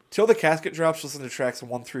 Till the Casket Drops, listen to tracks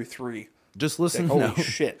 1 through 3. just Like, listen. holy no,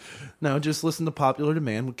 shit. no, just listen to Popular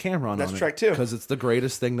Demand with Cameron That's on it. track 2. because it's the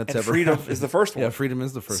greatest thing that's And ever. Freedom happened. is the first one. Yeah, Freedom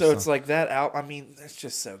is the first. So song. it's like that out. I mean, it's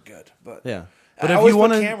just so good. But Yeah. I But if always you put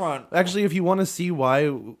want to, Cameron- actually, if you want to see why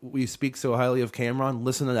we speak so highly of Cameron,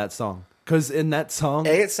 listen to that song. Because in that song, A,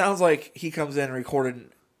 it sounds like he comes in and recorded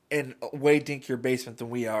in a way dinkier basement than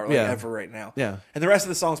we are, like Yeah. ever right now. Yeah. And the rest of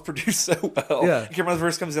the song's produced so well. Yeah. Cameron's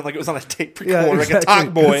verse comes in like it was on a tape Yeah, recorder, like a exactly,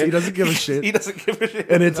 talk boy. 'cause he doesn't give a shit. He doesn't give a shit.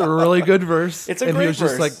 and it's a really good verse. It's a and great he was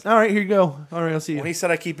just verse. like, all right, here you go. All right, I'll see you. When he said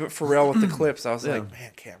I keep it Pharrell with the Clips, I was Yeah. like,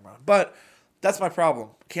 man, Cameron. But that's my problem.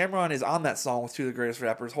 Cameron is on that song with two of the greatest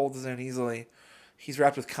rappers, holds his own easily. He's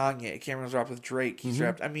rapped with Kanye. Cameron's rapped with Drake. He's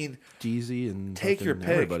rapped. I mean, Jeezy and take your fucking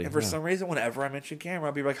pick. everybody. And for yeah. some reason, whenever I mention Cameron,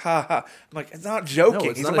 I'll be like, ha ha. I'm like, it's not joking. No,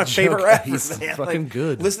 it's He's not one of my a joke. favorite rappers, He's man. fucking Like,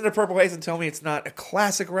 good. Listen to Purple Haze and tell me it's not a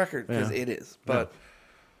classic record because Yeah. it is. But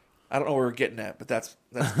I don't know where we're getting at. But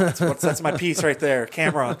that's my piece right there.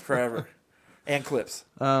 Cameron forever, and Clips.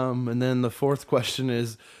 And then the fourth question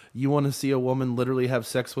is, you want to see a woman literally have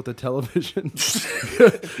sex with a television?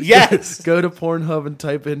 Yes. Go to Pornhub and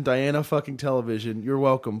type in Diana fucking television. You're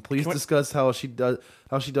welcome. Please discuss how she does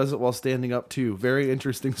it while standing up too. Very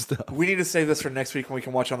interesting stuff. We need to save this for next week when we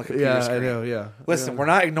can watch it on the computer Yeah, screen. I know. Yeah. Listen, yeah. we're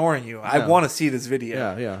not ignoring you. I No. want to see this video.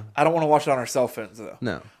 Yeah, yeah. I don't want to watch it on our cell phones though.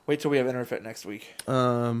 No. Wait till we have internet next week.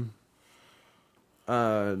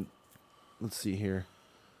 Let's see here.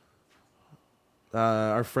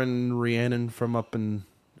 Our friend Rhiannon from up in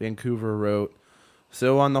Vancouver wrote,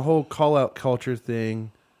 so on the whole call-out culture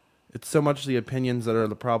thing, it's so much the opinions that are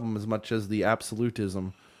the problem as much as the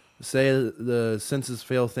absolutism. Say the census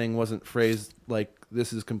fail thing wasn't phrased like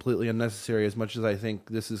this is completely unnecessary as much as I think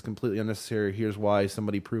this is completely unnecessary. Here's why,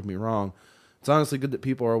 somebody prove me wrong. It's honestly good that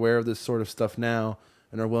people are aware of this sort of stuff now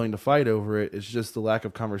and are willing to fight over it. It's just the lack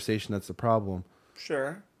of conversation that's the problem.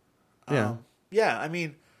 Sure. Yeah. Yeah, I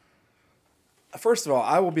mean, first of all,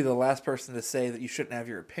 I will be the last person to say that you shouldn't have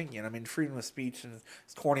your opinion. I mean, freedom of speech, and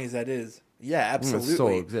as corny as that is, yeah, absolutely. It still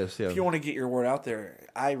exists, yeah. If you want to get your word out there,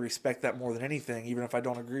 I respect that more than anything, even if I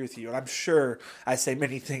don't agree with you. And I'm sure I say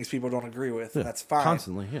many things people don't agree with, and that's fine.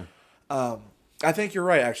 Constantly, yeah. I think you're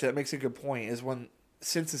right, actually. That makes a good point, is when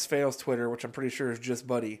Census Fails Twitter, which I'm pretty sure is just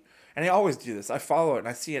Buddy, and they always do this. I follow it, and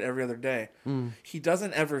I see it every other day. He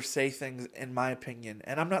doesn't ever say things, in my opinion,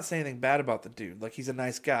 and I'm not saying anything bad about the dude. Like, he's a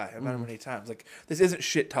nice guy. I've met him many times. Like, this isn't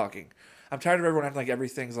shit-talking. I'm tired of everyone acting like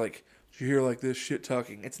everything's like, did you hear like this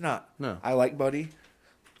shit-talking? It's not. No. I like Buddy.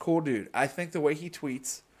 Cool dude. I think the way he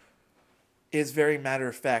tweets is very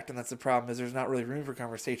matter-of-fact, and that's the problem, is there's not really room for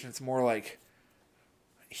conversation. It's more like,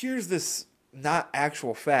 here's this not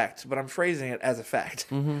actual fact, but I'm phrasing it as a fact.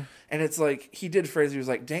 Mm-hmm. And it's like, he did phrase, he was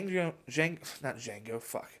like, not Django,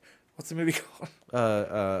 fuck. What's the movie called?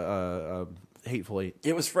 Hateful Eight.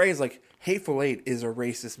 It was phrased like, Hateful Eight is a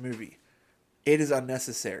racist movie. It is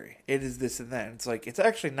unnecessary. It is this and that. And it's like, it's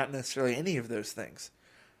actually not necessarily any of those things.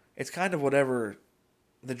 It's kind of whatever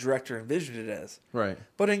the director envisioned it as. Right.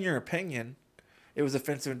 But in your opinion, it was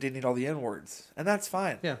offensive and didn't need all the N-words. And that's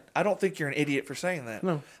fine. Yeah. I don't think you're an idiot for saying that.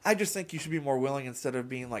 No. I just think you should be more willing instead of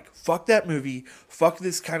being like, fuck that movie, fuck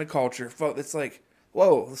this kind of culture. Fuck. It's like,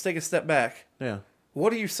 whoa, let's take a step back. Yeah.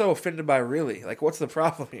 What are you so offended by really? Like, what's the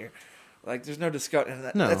problem here? Like, there's no discussion.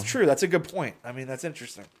 No. That's true. That's a good point. I mean, that's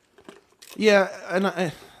interesting. Yeah, and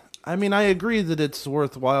I mean, I agree that it's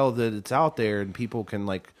worthwhile that it's out there and people can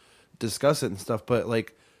like discuss it and stuff. But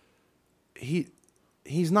like,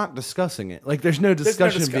 he's not discussing it. Like, there's no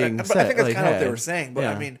discussion being but set. I think that's like, kind of what they hey, were saying. But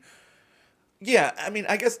yeah. I mean, yeah, I mean,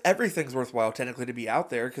 I guess everything's worthwhile technically to be out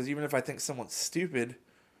there because even if I think someone's stupid,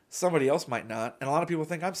 somebody else might not, and a lot of people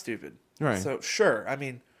think I'm stupid. Right. So sure, I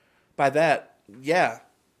mean, by that, yeah,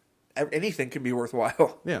 anything can be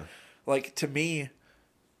worthwhile. Yeah. Like, to me,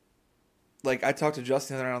 like, I talked to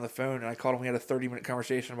Justin the other night on the phone, and I called him. We had a 30-minute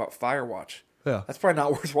conversation about Firewatch. Yeah. That's probably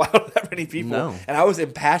not worthwhile to that many people. No. And I was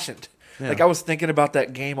impassioned. Yeah. Like, I was thinking about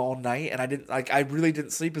that game all night, and I really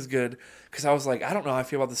didn't sleep as good because I was like, I don't know how I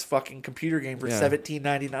feel about this fucking computer game for Yeah.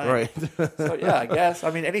 $17.99. Right. So yeah, I guess. I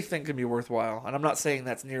mean, anything can be worthwhile, and I'm not saying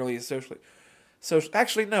that's nearly as socially.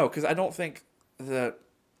 Actually, no, because I don't think the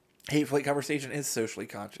Hateful Eight conversation is socially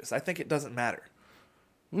conscious. I think it doesn't matter.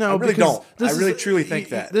 No, I really because don't. this I really is- truly think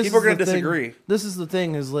that. this People are is going to the thing- disagree. This is the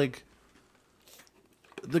thing: is like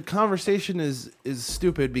the conversation is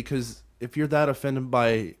stupid because if you're that offended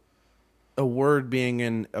by a word being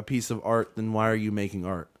in a piece of art, then why are you making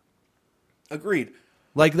art? Agreed.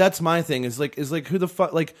 Like, that's my thing. Is like who the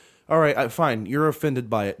fuck? Like, all right, fine, you're offended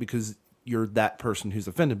by it because you're that person who's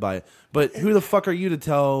offended by it. But who the fuck are you to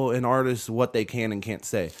tell an artist what they can and can't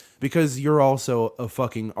say? Because you're also a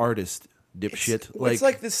fucking artist, dipshit. It's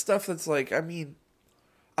like this stuff that's like, I mean,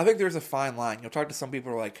 I think there's a fine line. You'll talk to some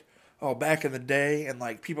people who are like, oh, back in the day, and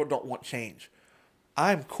like people don't want change.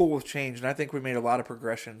 I'm cool with change, and I think we made a lot of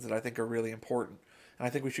progressions that I think are really important. And I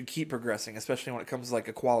think we should keep progressing, especially when it comes to like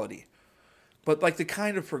equality. But like the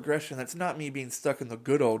kind of progression that's not me being stuck in the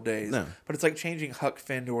good old days, No. but it's like changing Huck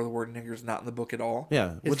Finn to where the word nigger's not in the book at all.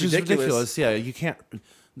 yeah, It's which is ridiculous. Yeah, you can't.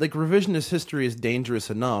 Like, revisionist history is dangerous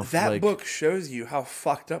enough. That like, book shows you how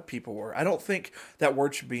fucked up people were. I don't think that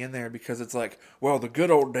word should be in there because it's like, well, the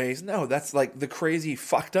good old days. No, that's like the crazy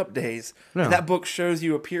fucked up days. No. And that book shows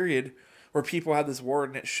you a period where people had this word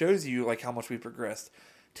and it shows you like how much we progressed.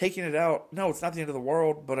 Taking it out, no, it's not the end of the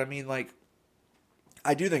world, but I mean, like,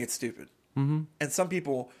 I do think it's stupid. Mm-hmm. And some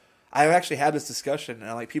people, I've actually had this discussion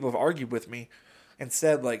and like people have argued with me and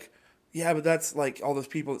said like, yeah, but that's like all those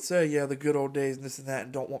people that say, yeah, the good old days and this and that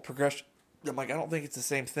and don't want progression. I'm like, I don't think it's the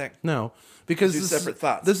same thing. No, because Two separate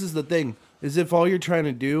thoughts. This is the thing: is if all you're trying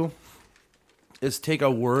to do is take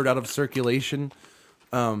a word out of circulation,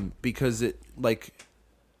 because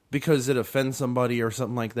it offends somebody or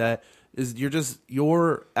something like that, is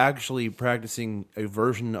you're actually practicing a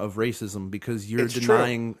version of racism because you're It's true.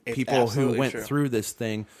 denying It's people who absolutely went true. through this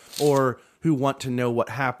thing or who want to know what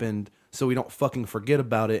happened so we don't fucking forget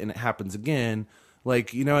about it and it happens again.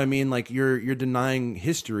 Like, you know what I mean? Like, you're denying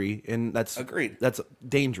history, and that's Agreed. That's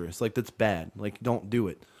dangerous. Like, that's bad. Like, don't do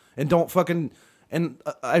it, and don't fucking. And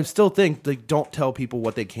I still think, like, don't tell people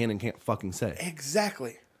what they can and can't fucking say.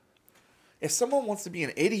 Exactly. If someone wants to be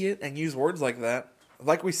an idiot and use words like that,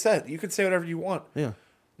 like we said, you can say whatever you want. Yeah.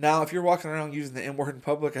 Now, if you're walking around using the N word in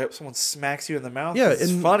public, I hope someone smacks you in the mouth. Yeah,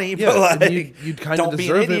 It's and- funny, yeah, but and like, you'd kinda don't be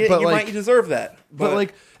an deserve it, idiot. but, you like- might deserve that. But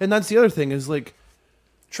like, and that's the other thing is like,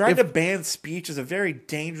 trying if- to ban speech is a very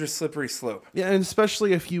dangerous, slippery slope. yeah, and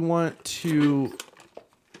especially if you want to,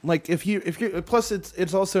 like, if you're plus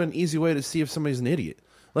it's also an easy way to see if somebody's an idiot.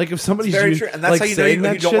 Like, if somebody's very true, and that's like, how you know saying you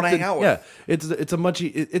that don't shit, wanna hang then- out with. Yeah,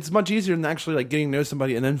 it's much easier than actually like getting to know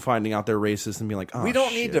somebody and then finding out they're racist and being like, oh, We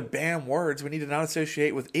don't need shit. to ban words. We need to not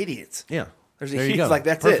associate with idiots. Yeah, There's a there you huge, go. like,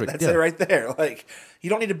 that's Perfect, it. That's yeah. it right there. Like, you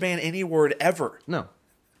don't need to ban any word ever. No,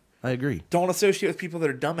 I agree. Don't associate with people that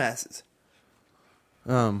are dumbasses.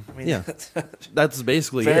 I mean, Yeah, that's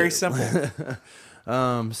basically very it. simple.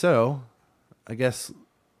 So, I guess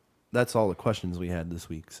that's all the questions we had this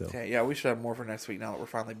week. So, Okay, yeah, we should have more for next week now that we're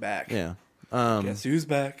finally back. yeah. Guess who's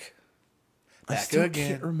back? I Back still again.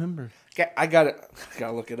 can't remember. Okay, I gotta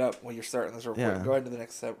look it up when you're starting this report. Yeah. Go ahead to the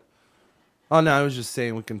next step. Oh no, I was just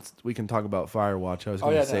saying we can talk about Firewatch. I was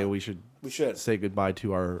going to yeah, say no. we should should. say goodbye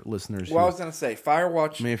to our listeners. Well, I who- was gonna say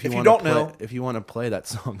Firewatch. I mean, if you, don't know, if you want to play that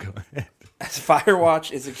song, go ahead.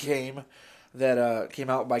 Firewatch is a game that came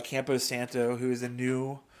out by Campo Santo, who is a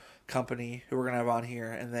new company who we're gonna have on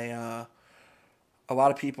here, and they a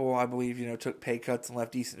lot of people, I believe, took pay cuts and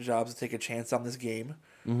left decent jobs to take a chance on this game,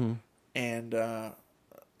 and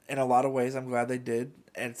in a lot of ways, I'm glad they did.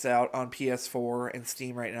 And it's out on PS4 and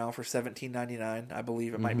Steam right now for $17.99. I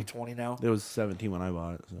believe it might be $20 now. It was 17 when I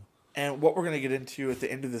bought it. So And what we're going to get into at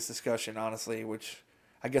the end of this discussion, honestly, which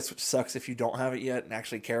sucks if you don't have it yet and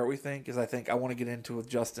actually care what we think, is I want to get into with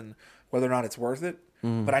Justin whether or not it's worth it.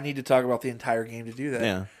 But I need to talk about the entire game to do that.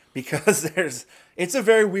 Yeah. Because it's a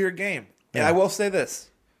very weird game. And Yeah. I will say this.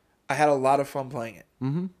 I had a lot of fun playing it.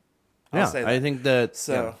 Mm-hmm. I'll Yeah, say that. I think that.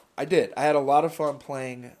 So yeah. I did. I had a lot of fun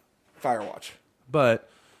playing Firewatch. But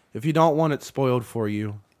if you don't want it spoiled for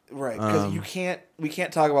you, Right, because we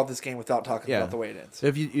can't talk about this game without talking yeah. about the way it ends.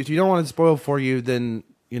 If you don't want it spoiled for you, then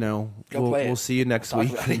play it. we'll see you next Talk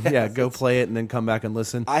week. about it. Yeah, go play it and then come back and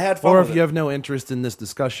listen. I had fun Or with if it. you have no interest in this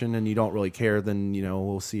discussion and you don't really care, then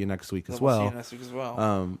we'll see you next week as We'll see well. you next week as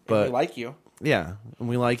well. But And we like you. yeah, and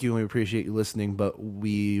we like you and we appreciate you listening. But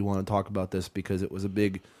we want to talk about this because it was a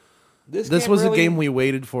big. This was a game we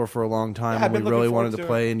waited for a long time, Yeah, I've and we been looking really forward wanted to to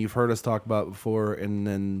play. And you've heard us talk about it before, and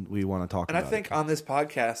then we want to talk And about I think it. on this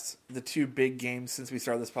podcast, the two big games since we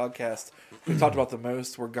started this podcast, we talked about the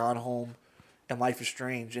most were Gone Home and Life is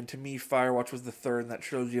Strange. And to me, Firewatch was the third in that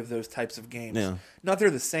trilogy of those types of games. Yeah. Not they're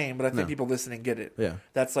the same, but I think No. people listening get it. Yeah.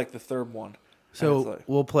 That's like the third one. And it's So like,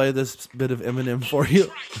 we'll play this bit of Eminem for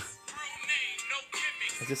you.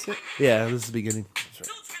 is this it? Yeah, this is the beginning.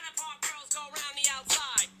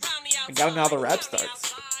 I got him now the rap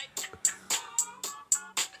starts.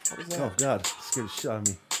 What is that? Oh God, scared the shit out of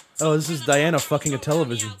me. Oh, this is Diana fucking a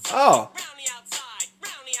television. Oh.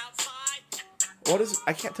 What is?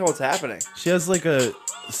 I can't tell what's happening. She has like a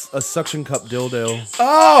suction cup dildo.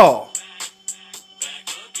 Oh.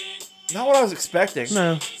 Not what I was expecting.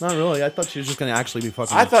 No, not really. I thought she was just gonna actually be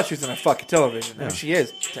fucking. I thought she was gonna fuck a television. I mean, she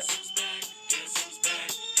is.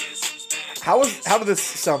 How did this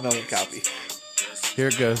sell a million copies? Here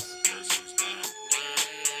it goes.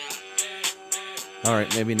 All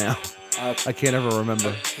right, maybe now. I can't ever remember.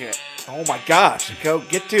 Okay. Oh my gosh! Go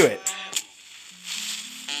get to it.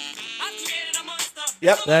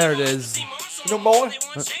 Yep. There it is. No more.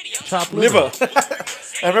 Chopped liver. Liver.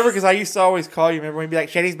 I remember because I used to always call you. Remember when you'd be like,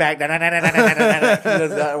 "Shady's back." He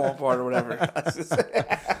does that one part or whatever.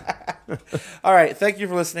 All right. Thank you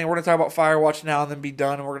for listening. We're gonna talk about Firewatch now and then be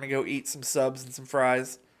done, and we're gonna go eat some subs and some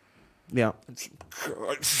fries. Yeah. And some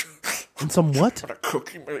curds. And some what? And a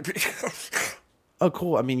cookie, maybe. Oh,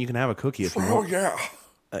 cool. I mean, you can have a cookie if you Oh want. yeah.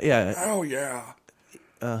 Yeah. Oh yeah.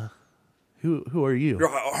 Who are you?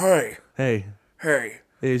 Hey. Hey. Hey.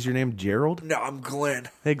 Is your name Gerald? No, I'm Glenn.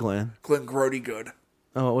 Hey, Glenn. Glenn Grody Good.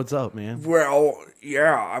 Oh, what's up, man? Well,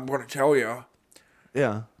 yeah, I'm going to tell you.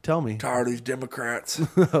 Yeah. Tell me. Tired of these Democrats.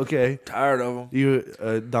 Okay. Tired of them. You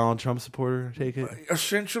a Donald Trump supporter? Take it. What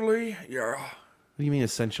Essentially, yeah. do you mean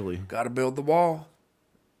essentially? Got to build the wall.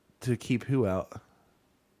 To keep who out?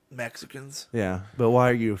 Mexicans. Yeah. But why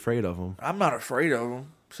are you afraid of them? I'm not afraid of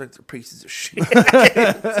them. Since they're pieces of shit.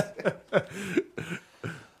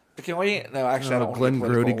 Can we? No, actually, I don't want Glenn to get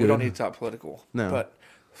political. Grody We don't Good. need to talk political. No. But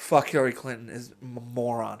fuck Hillary Clinton is a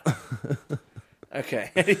moron.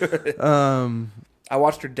 Okay. I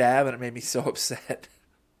watched her dab and it made me so upset.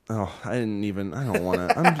 Oh, I don't want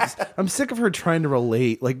to. I'm sick of her trying to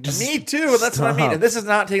relate. Like, just Me too, and that's what I mean. stop. And this is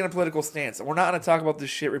not taking a political stance. We're not going to talk about this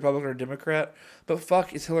shit, Republican or Democrat. But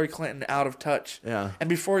fuck, is Hillary Clinton out of touch? Yeah. And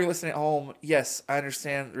before you're listening at home, yes, I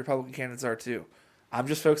understand Republican candidates are too. I'm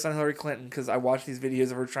just focused on Hillary Clinton because I watch these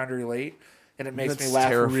videos of her trying to relate, and it makes That's me laugh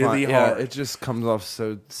terrifying. really Yeah, hard. it just comes off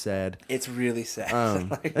so sad. It's really sad.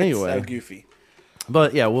 Anyway. it's so goofy.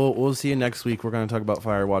 But yeah, we'll see you next week. We're going to talk about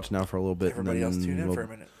Firewatch now for a little bit. Everybody and else then tune in we'll, for a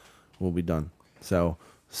minute. We'll be done. So,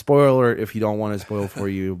 spoiler alert if you don't want to spoil for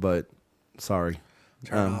you, but sorry.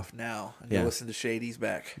 Turn off now and yeah. go listen to Shady's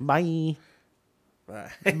back. Bye.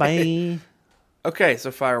 Bye. Bye. Okay, so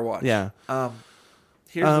Firewatch. Yeah.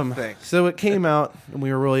 Here's the thing. So it came out, and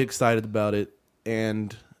we were really excited about it.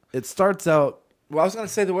 And it starts out. Well, I was going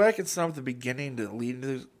to say the way I can sum up the beginning to lead into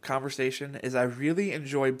the conversation is I really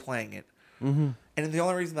enjoyed playing it. Mm-hmm. And the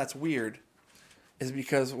only reason that's weird is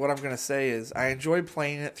because what I'm going to say is I enjoyed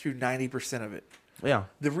playing it through 90% of it. Yeah.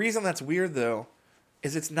 The reason that's weird, though,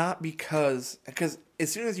 is it's not because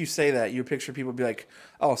as soon as you say that, you picture people be like,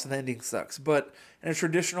 oh, so the ending sucks. But in a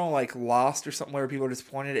traditional, like, Lost or something where people are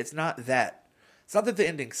disappointed, it's not that. It's not that the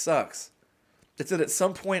ending sucks. It's that at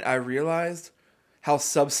some point I realized how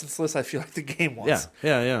substanceless I feel like the game was.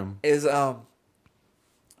 Yeah. Is,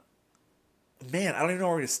 man, I don't even know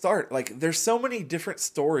where to start. Like, there's so many different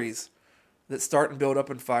stories that start and build up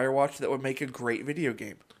in Firewatch that would make a great video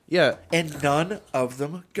game. Yeah. And none of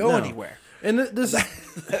them go No. anywhere. And this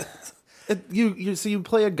you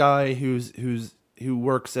play a guy who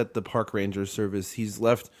works at the park ranger service. He's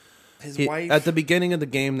left His wife. at the beginning of the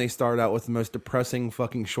game. They start out with the most depressing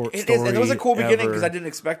fucking short It story. is, and it was a cool beginning because ever. I didn't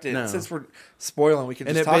expect it. No. Since we're spoiling, we can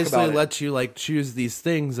And just it talk basically about it. lets you like choose these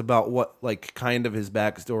things about what like kind of his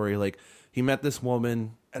backstory. Like he met this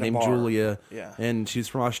woman At a named bar. Julia, Yeah. and she's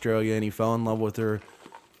from Australia, and he fell in love with her.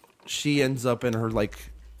 She ends up in her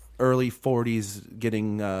like early 40s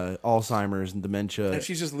getting Alzheimer's and dementia. And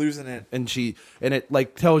she's just losing it. And it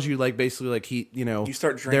like tells you like basically like he, You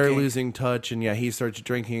start drinking. they're losing touch, and he starts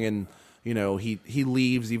drinking, and he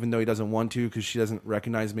leaves even though he doesn't want to because she doesn't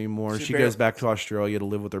recognize him anymore. She goes back to Australia to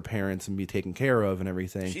live with her parents and be taken care of and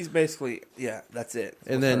everything. She's basically that's it.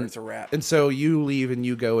 And then it's a wrap. And so you leave and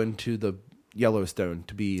you go into the Yellowstone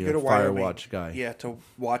to be a fire watch guy. Yeah, to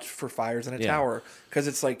watch for fires in a tower because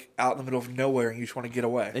it's like out in the middle of nowhere and you just want to get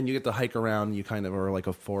away. And you get to hike around. And you kind of are like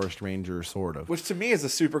a forest ranger, sort of. Which to me is a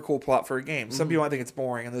super cool plot for a game. Some people might think it's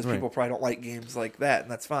boring, and those people probably don't like games like that,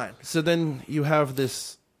 and that's fine. So then you have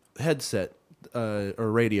this headset or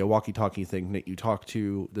radio walkie-talkie thing that you talk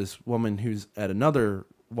to this woman who's at another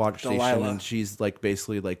watch station, and she's like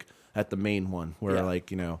basically like at the main one where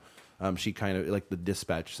like she kind of like the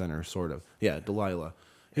dispatch center, sort of. Yeah, Delilah,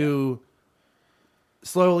 who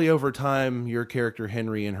slowly over time, your character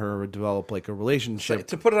Henry and her would develop like a relationship. So,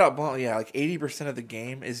 to put it out bluntly, like 80% of the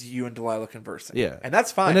game is you and Delilah conversing. Yeah, and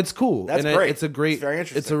that's fine, and it's cool. That's and great. It's a great. It's very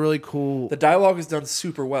interesting. It's a really cool. The dialogue is done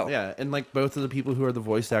super well. Yeah, and like both of the people who are the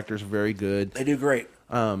voice actors are very good. They do great.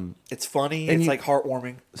 It's funny. It's like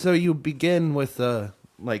heartwarming. So you begin with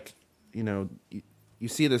like you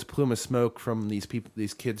see this plume of smoke from these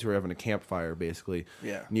kids who are having a campfire, basically.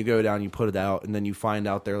 Yeah. And you go down, you put it out, and then you find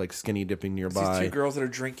out they're like skinny dipping nearby. These two girls that are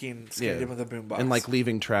drinking skinny dipping with a boombox. And like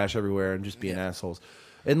leaving trash everywhere and just being assholes.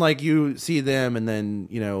 And like you see them, and then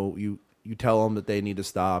you tell them that they need to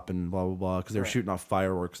stop and blah blah blah because they're shooting off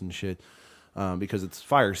fireworks and shit because it's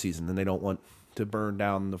fire season and they don't want to burn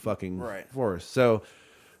down the fucking forest. So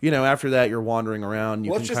after that you're wandering around.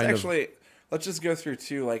 Let's just go through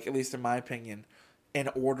too, like at least in my opinion, an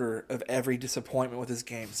order of every disappointment with this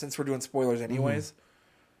game, since we're doing spoilers anyways.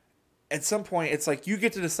 At some point, it's like you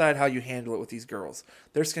get to decide how you handle it with these girls.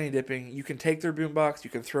 They're skinny dipping. You can take their boombox. You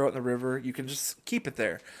can throw it in the river. You can just keep it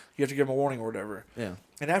there. You have to give them a warning or whatever. Yeah.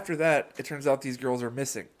 And after that, it turns out these girls are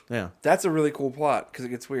missing. Yeah. That's a really cool plot because it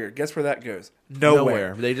gets weird. Guess where that goes?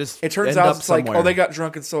 Nowhere. They just It turns end out up it's somewhere. like, oh, they got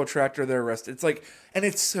drunk and stole a tractor. They're arrested. It's like, and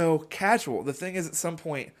it's so casual. The thing is, at some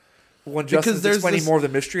point, when Justin's explaining more of the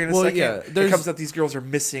mystery in a second, it comes out these girls are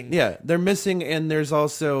missing. Yeah, they're missing, and there's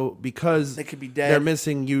also, because they could be dead. They're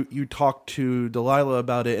missing, you talk to Delilah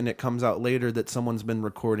about it, and it comes out later that someone's been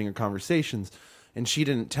recording your conversations, and she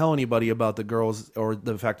didn't tell anybody about the girls or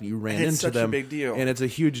the fact that you ran into them. It's such a big deal. And it's a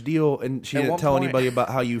huge deal, and she didn't tell anybody about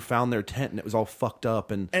how you found their tent, and it was all fucked up.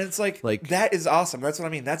 And it's like that is awesome. That's what I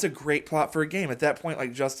mean. That's a great plot for a game. At that point,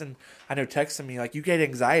 like Justin, I know, texted me, like, you get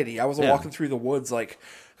anxiety. I was walking through the woods, like,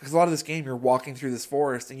 because a lot of this game, you're walking through this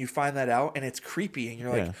forest and you find that out, and it's creepy, and you're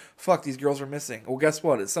like, "Fuck, these girls are missing." Well, guess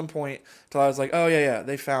what? At some point, I was like, "Oh yeah,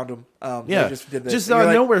 they found them." They just did this. Just out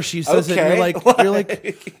of nowhere, she says it. And you're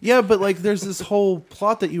like, yeah, but like, there's this whole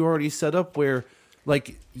plot that you already set up where,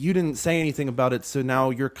 like, you didn't say anything about it, so now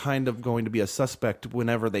you're kind of going to be a suspect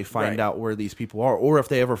whenever they find out where these people are, or if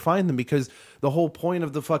they ever find them, because the whole point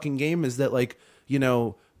of the fucking game is that, like,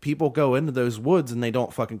 people go into those woods and they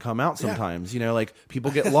don't fucking come out sometimes. Like, people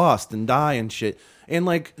get lost and die and shit. And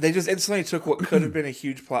like, they just instantly took what could have been a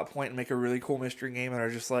huge plot point and make a really cool mystery game, and are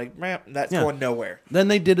just like, man, that's going nowhere. Then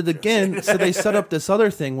they did it again. So they set up this other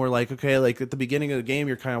thing where, like, okay, like at the beginning of the game,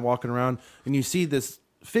 you're kind of walking around and you see this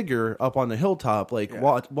figure up on the hilltop, like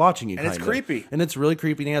watching you, and it's creepy, and it's really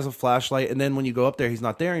creepy. And he has a flashlight, and then when you go up there, he's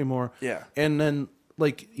not there anymore. Yeah, and then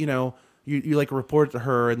like You like report to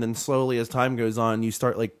her, and then slowly as time goes on, you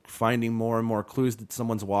start like finding more and more clues that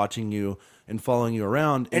someone's watching you and following you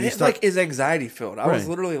around. And it like is anxiety filled. I was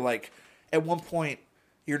literally like, at one point,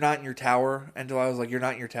 you're not in your tower, and Delilah was like, "You're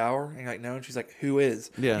not in your tower," and you're like, "No," and she's like, "Who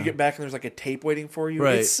is?" Yeah. You get back and there's like a tape waiting for you.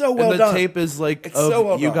 Right. It's so well done. done. The tape is like it's of so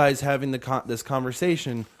well you done. guys having this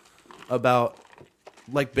conversation about,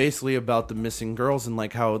 like, basically about the missing girls and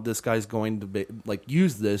like how this guy's going to like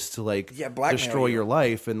use this to like destroy your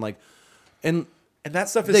life and like and that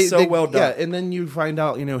stuff is well done. Yeah, and then you find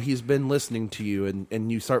out, he's been listening to you,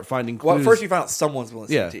 and you start finding clues. Well, first you find out someone's been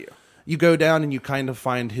listening to you. You go down and you kind of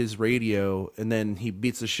find his radio, and then he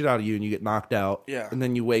beats the shit out of you, and you get knocked out. Yeah. And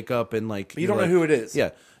then you wake up and like... But you don't know who it is. Yeah.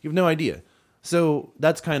 You have no idea. So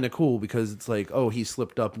that's kind of cool because it's like, oh, he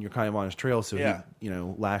slipped up and you're kind of on his trail, so he,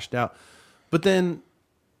 lashed out. But then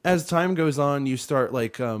as time goes on, you start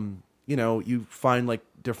like, you find like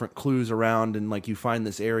different clues around, and like you find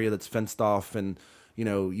this area that's fenced off, and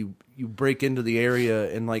you break into the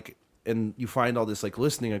area and you find all this like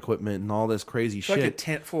listening equipment and all this crazy shit, like a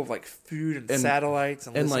tent full of like food and satellites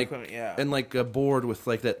and like equipment. Yeah, and like a board with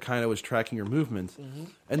like that kind of was tracking your movements.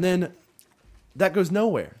 And then that goes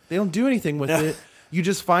nowhere. They don't do anything with it. you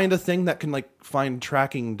just find a thing that can like find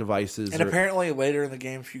tracking devices. And apparently later in the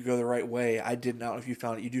game, if you go the right way, I did not know if you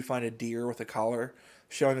found it. You do find a deer with a collar,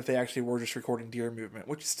 showing that they actually were just recording deer movement,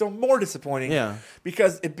 which is still more disappointing. Yeah.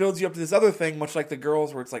 Because it builds you up to this other thing, much like the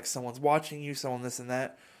girls, where it's like someone's watching you, someone this and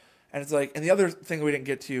that. And it's like, and the other thing we didn't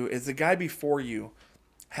get to is the guy before you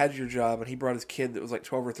had your job, and he brought his kid that was like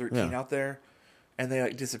 12 or 13 out there, and they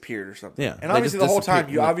like disappeared or something. Yeah, and they obviously just the whole time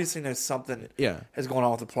disappeared. you obviously know something is going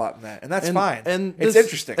on with the plot in that, and that's fine. And it's this-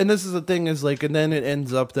 interesting. And this is the thing is like, and then it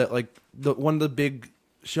ends up that like one of the big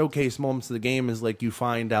showcase moments of the game is like you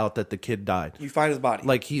find out that the kid died. You find his body,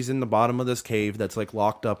 Like he's in the bottom of this cave that's like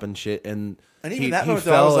locked up and shit, and even that moment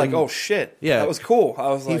though, I was like, oh shit, Yeah. that was cool. I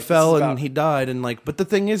was like, he this fell is and about- he died, and like, but the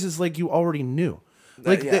thing is like you already knew,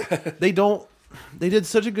 like yeah. they did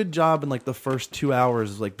such a good job in like the first 2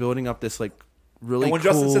 hours, like building up this like really And when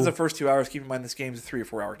cool. Justin says the first 2 hours, keep in mind this game's a 3 or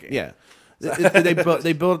 4 hour game. Yeah.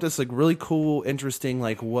 They built up this like really cool, interesting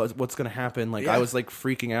like what's gonna happen. Like Yeah. I was like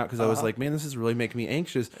freaking out because I was like, man, this is really making me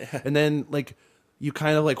anxious. And then like you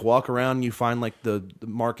kind of like walk around and you find like the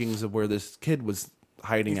markings of where this kid was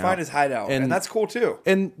hiding You out. find his hideout, and that's cool too.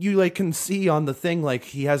 And you like can see on the thing like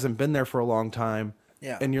he hasn't been there for a long time.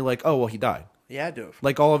 Yeah. And you're like, oh well, he died. Yeah, I do.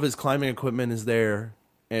 Like all of his climbing equipment is there,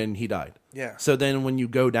 and he died. Yeah. So then when you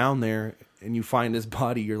go down there and you find his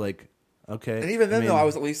body, you're like, okay. And even then, I though, mean- I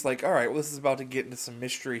was at least like, all right, well, this is about to get into some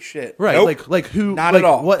mystery shit. Right, Nope. like who? Not like, at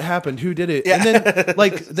all. What happened? Who did it? Yeah. And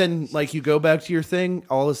then like you go back to your thing.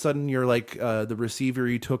 All of a sudden, you're like the receiver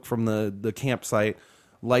you took from the campsite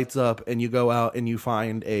lights up, and you go out and you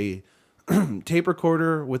find a tape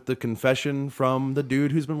recorder with the confession from the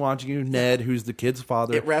dude who's been watching you, Ned, who's the kid's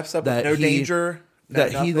father. It wraps up with that no he- danger.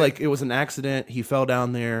 That he nothing. like it was an accident. He fell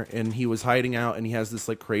down there and he was hiding out, and he has this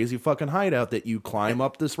like crazy fucking hideout that you climb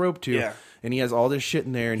up this rope to, Yeah. and he has all this shit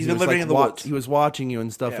in there. And He's he been was living like in the woods. he was watching you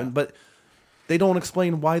and stuff, Yeah. and but they don't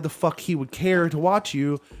explain why the fuck he would care to watch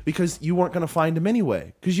you, because you weren't going to find him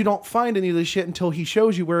anyway, because you don't find any of this shit until he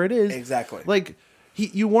shows you where it is. Exactly. Like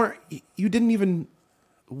you didn't even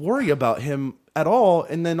worry about him at all,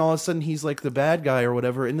 and then all of a sudden he's like the bad guy or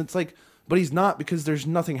whatever, and it's like, but he's not, because there's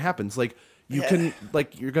nothing happens. Like you can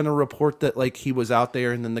like you're going to report that like he was out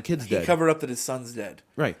there and then the kid's He dead. covered up that his son's dead.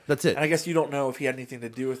 Right, that's it. And I guess you don't know if he had anything to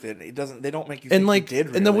do with it. It doesn't. They don't make you think And like he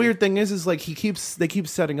did. and the really. weird thing is like they keep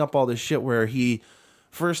setting up all this shit where he's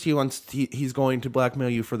going to blackmail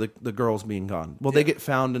you for the girls being gone. Well, they get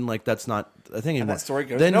found, and like that's not a thing anymore. that story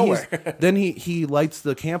goes then nowhere. Then he lights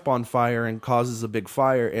the camp on fire and causes a big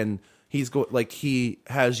fire, and he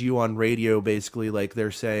has you on radio basically, like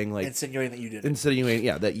they're saying like insinuating that you did it. insinuating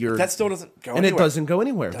that you're That still doesn't go and anywhere. it doesn't go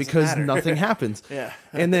anywhere because matter. nothing happens. Yeah.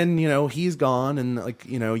 And then he's gone, and like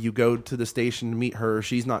you go to the station to meet her,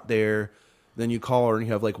 she's not there. Then you call her and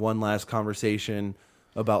you have like one last conversation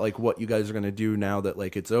about like what you guys are going to do now that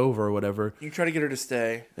like it's over or whatever. You try to get her to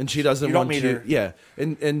stay. And she doesn't You don't want meet you. her. Yeah.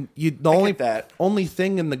 And you the I get that. only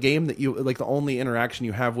thing in the game that you like, the only interaction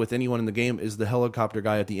you have with anyone in the game is the helicopter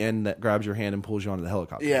guy at the end that grabs your hand and pulls you onto the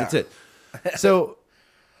helicopter. Yeah. That's it. So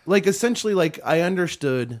like essentially like I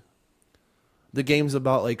understood the game's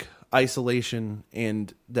about like isolation,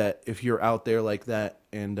 and that if you're out there like that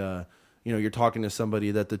and you're talking to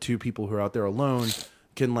somebody, that the two people who are out there alone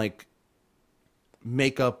can like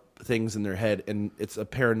make up things in their head, and it's a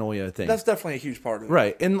paranoia thing. That's definitely a huge part of it.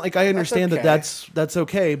 Right. And like I understand okay. that's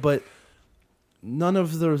okay, but none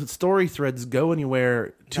of the story threads go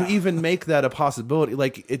anywhere to even make that a possibility.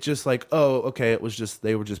 Like it's just like, oh, okay,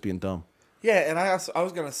 they were just being dumb. Yeah, and I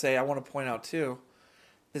was gonna say, I want to point out too,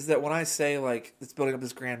 is that when I say like it's building up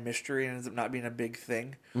this grand mystery and ends up not being a big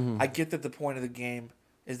thing, I get that the point of the game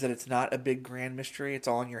is that it's not a big grand mystery. It's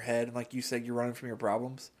all in your head, and like you said, you're running from your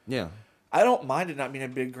problems. Yeah. I don't mind it not being a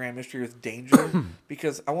big grand mystery with danger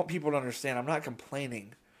because I want people to understand I'm not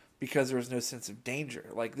complaining because there was no sense of danger.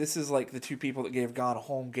 Like this is like the two people that gave Gone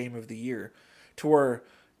Home Game of the Year, to where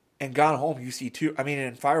in Gone Home you see two. I mean,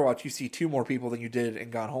 in Firewatch you see two more people than you did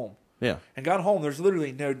in Gone Home. Yeah. And Gone Home, there's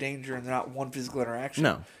literally no danger and not one physical interaction.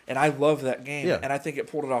 No. And I love that game, Yeah. and I think it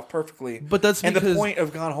pulled it off perfectly. But that's and the because- point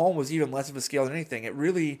of Gone Home was even less of a scale than anything. It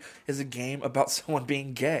really is a game about someone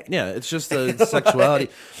being gay. Yeah, it's just the sexuality.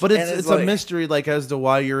 But And it's like- a mystery like as to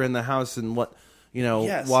why you're in the house and what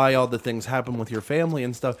Yes. why all the things happen with your family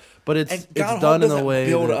and stuff. But And it's Gone Home done in a doesn't way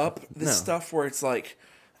build that- up this no. stuff where it's like,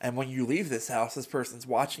 and when you leave this house, this person's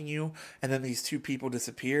watching you, and then these two people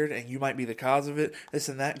disappeared, and you might be the cause of it. This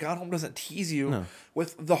and that. Gone Home doesn't tease you No.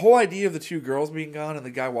 with the whole idea of the two girls being gone and the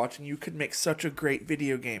guy watching you could make such a great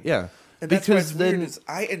video game. Yeah. And that's why Because it's weird then is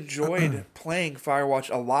I enjoyed playing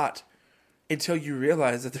Firewatch a lot until you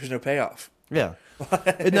realize that there's no payoff. Yeah.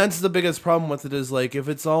 And that's the biggest problem with it is like if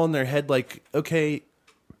it's all in their head, like, okay,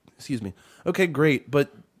 excuse me. Okay, great.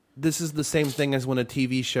 But this is the same thing as when a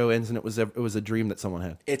TV show ends and it was a dream that someone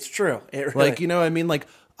had. It's true. It really, Like, you know what I mean? Like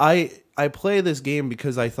I play this game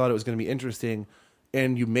because I thought it was going to be interesting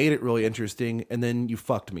and you made it really interesting and then you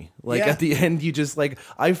fucked me. Like Yeah. at the end you just like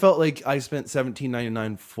I felt like I spent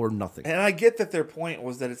 $17.99 for nothing. And I get that their point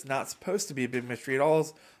was that it's not supposed to be a big mystery at all.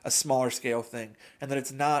 It's a smaller scale thing. And that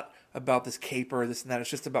it's not about this caper, this and that. It's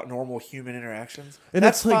just about normal human interactions. And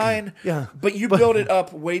that's it's like- fine. yeah. But you build it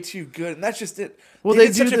up way too good. And that's just it. Well, they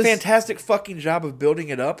they did such do a this- fantastic fucking job of building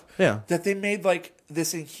it up Yeah. that they made like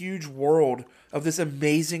this huge world of this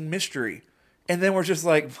amazing mystery. And then we're just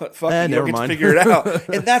like, fuck, you never don't get to mind. figure it out.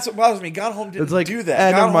 And that's what bothers me. Gone Home didn't It's like do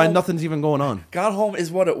that. never Gone mind, Home- nothing's even going on. Gone Home is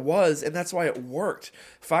what it was, and that's why it worked.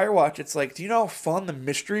 Firewatch, it's like, do you know how fun the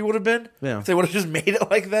mystery would have been? Yeah. If they would have just made it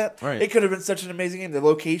like that? Right. It could have been such an amazing game. The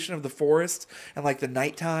location of the forest and like the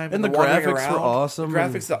nighttime And the wandering graphics were around. awesome The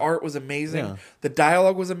and- graphics, the art was amazing. Yeah. The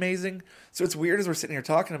dialogue was amazing. So it's weird as we're sitting here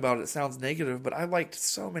talking about it, it sounds negative, but I liked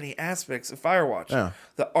so many aspects of Firewatch. Yeah.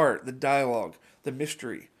 The art, the dialogue, the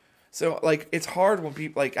mystery. So, like, it's hard when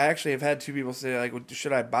people, like, I actually have had two people say, like, well,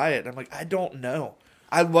 should I buy it? And I'm like, I don't know.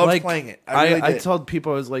 I loved Like, playing it. I really I did. told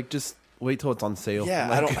people I was like, just wait till it's on sale. Yeah,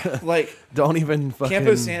 Like, I don't, like, don't even fucking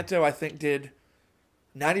Campo Santo, I think, did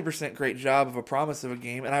 90% great job of a promise of a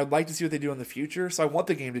game, and I would like to see what they do in the future, so I want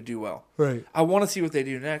the game to do well. Right. I want to see what they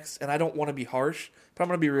do next, and I don't want to be harsh, but I'm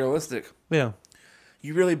going to be realistic. Yeah.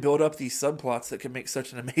 You really build up these subplots that can make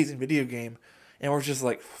such an amazing video game, and we're just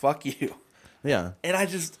like, fuck you. Yeah. And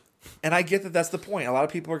I get that that's the point. A lot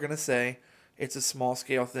of people are going to say it's a small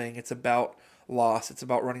scale thing. It's about loss. It's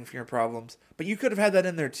about running from your problems. But you could have had that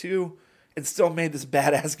in there too and still made this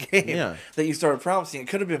badass game Yeah. that you started promising. It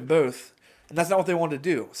could have been both. And that's not what they wanted to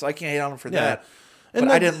do. So I can't hate on them for Yeah. that. And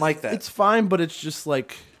But I that's- didn't like that. It's fine, but it's just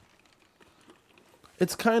like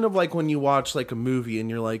it's kind of like when you watch like a movie and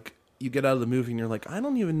you're like you get out of the movie and you're like, I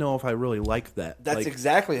don't even know if I really like that. That's Like,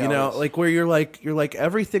 exactly how you know, it is. like where you're like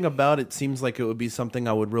everything about it seems like it would be something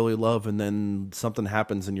I would really love, and then something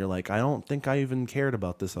happens and you're like, I don't think I even cared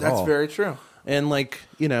about this at all. That's very true. And like,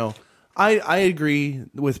 you know, I agree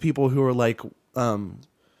with people who are like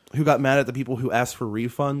who got mad at the people who asked for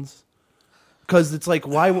refunds. Because it's like,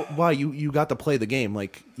 why you got to play the game?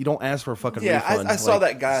 Like, you don't ask for a fucking Yeah, refund. I saw Like,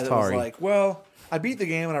 that guy that sorry. was like, well, I beat the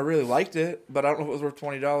game and I really liked it, but I don't know if it was worth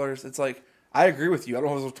 $20. It's like, I agree with you. I don't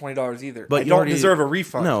know if it was worth $20 either. But I you don't already- deserve a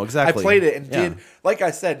refund. No, exactly. I played it and Yeah. did, like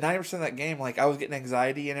I said, 90% of that game, like I was getting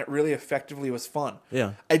anxiety and it really effectively was fun.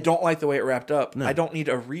 Yeah. I don't like the way it wrapped up. No. I don't need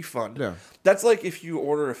a refund. No. That's like if you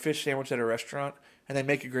order a fish sandwich at a restaurant and they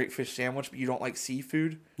make a great fish sandwich, but you don't like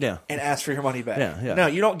seafood. Yeah. And ask for your money back. Yeah, yeah. No,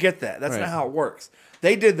 you don't get that. That's Right. not how it works.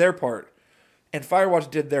 They did their part. And Firewatch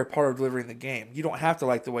did their part of delivering the game. You don't have to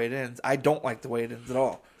like the way it ends. I don't like the way it ends at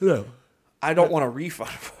all. No. I don't want a refund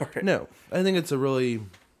for it. No. I think it's a really...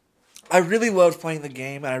 I really loved playing the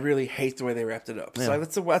game, and I really hate the way they wrapped it up. Yeah.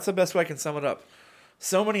 So that's the best way I can sum it up.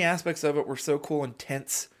 So many aspects of it were so cool and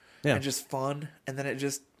tense Yeah. and just fun, and then it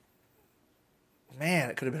just... Man,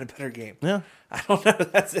 it could have been a better game. Yeah. I don't know.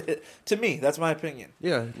 That's it. To me, that's my opinion.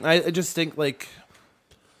 Yeah. I just think, like,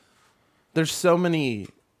 there's so many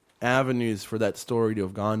avenues for that story to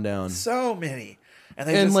have gone down. So many. And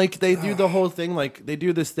they And just, like they do the whole thing, like they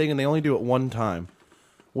do this thing and they only do it one time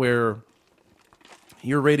where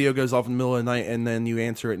your radio goes off in the middle of the night and then you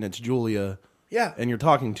answer it and it's Julia yeah. and you're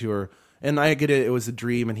talking to her. And I get it was a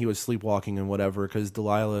dream and he was sleepwalking and whatever, because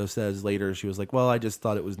Delilah says later, she was like, well, I just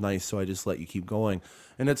thought it was nice, so I just let you keep going.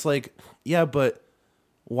 And it's like, yeah, but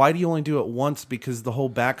why do you only do it once? Because the whole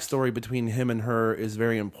backstory between him and her is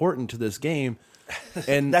very important to this game.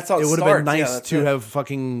 And That's how it would have starts. been Yeah, nice that's to it. have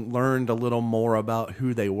fucking learned a little more about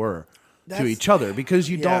who they were to That's- each other, because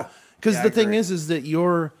you Yeah. don't. Because Yeah, the I thing agree. is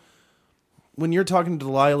that when you're talking to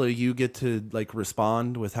Delilah, you get to like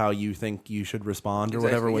respond with how you think you should respond or Exactly.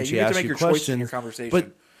 whatever when Yeah, she you get to asks make you your choice in questions. your conversation.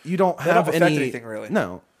 But you don't They have don't affect any anything, really.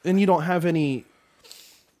 No, and you don't have any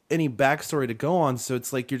backstory to go on. So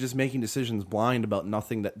it's like you're just making decisions blind about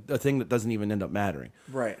nothing, that a thing that doesn't even end up mattering.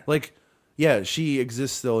 Right. Like, yeah, she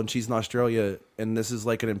exists still, and she's in Australia, and this is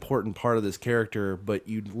like an important part of this character, but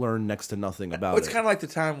you learn next to nothing about It's it. kind of like the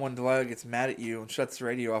time when Delilah gets mad at you and shuts the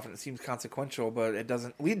radio off, and it seems consequential, but it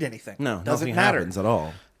doesn't lead to anything. No, It doesn't nothing matter. happens at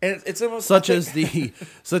all. And it's almost Such I as think-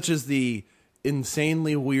 the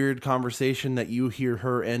insanely weird conversation that you hear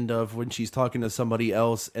her end of when she's talking to somebody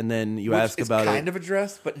else, and then you which ask is about kind it. of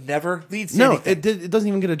addressed, but never leads to No, anything. it doesn't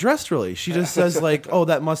even get addressed really. She just says like, "Oh,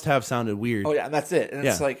 that must have sounded weird." Oh yeah, and that's it. And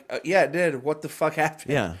it's Yeah. like, yeah, it did. What the fuck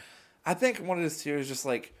happened? Yeah. I think what it is too is just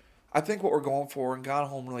like I think what we're going for, and Gone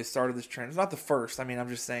Home really started this trend. It's not the first. I mean, I'm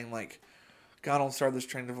just saying, like, Gone Home started this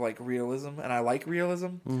trend of, like, realism, and I like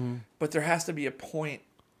realism, but there has to be a point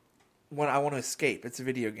when I want to escape. It's a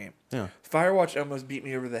video game. Yeah. Firewatch almost beat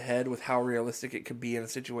me over the head with how realistic it could be in a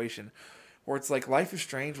situation where it's like Life is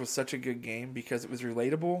Strange was such a good game because it was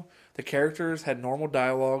relatable. The characters had normal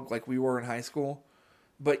dialogue like we were in high school.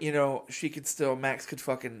 But, you know, Max could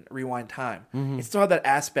fucking rewind time. It still had that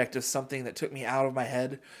aspect of something that took me out of my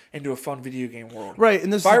head into a fun video game world. Right,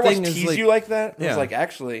 and this Firewatch thing is teased like, you like that? And Yeah. It was like,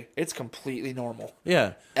 actually, it's completely normal.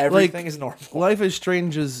 yeah, Everything like, is normal. Life is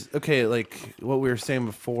Strange is okay. Like what we were saying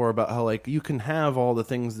before about how like you can have all the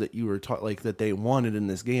things that you were taught like that they wanted in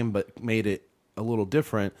this game, but made it a little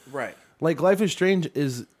different. Right. Like Life is Strange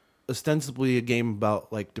is ostensibly a game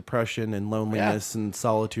about like depression and loneliness and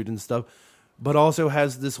solitude and stuff, but also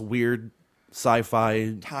has this weird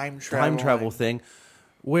sci-fi Time travel thing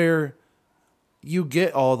where you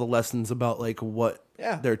get all the lessons about like what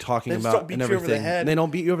they're talking They just about don't beat and you over the everything. head And they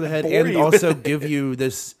don't beat you over the head bore and you. also give you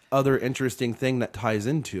this other interesting thing that ties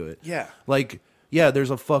into it. Yeah. Like, yeah, there's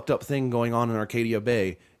a fucked up thing going on in Arcadia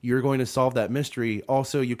Bay. You're going to solve that mystery.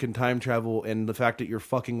 Also, you can time travel, and the fact that you're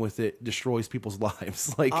fucking with it destroys people's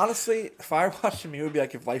lives. Like, Honestly, Firewatch to me would be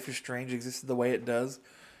like if Life is Strange existed the way it does,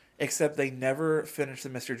 except they never finished the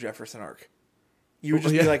Mr. Jefferson arc. You would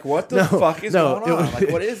just be like, what the fuck is going on? Like,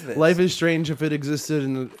 what is this? Life is Strange if it existed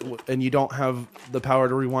and you don't have the power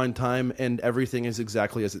to rewind time and everything is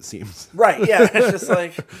exactly as it seems. Right, yeah. It's just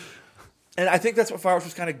like... And I think that's what Firewatch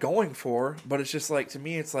was kind of going for, but it's just like, to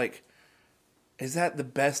me, it's like, is that the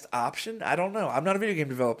best option? I don't know. I'm not a video game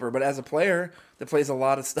developer, but as a player that plays a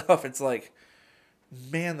lot of stuff, it's like,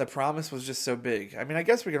 man, the promise was just so big. I mean, I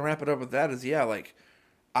guess we can wrap it up with that is, yeah, like,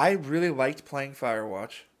 I really liked playing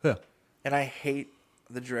Firewatch, Yeah. and I hate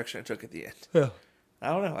the direction it took at the end. Yeah. I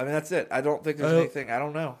don't know. I mean, that's it. I don't think there's anything. I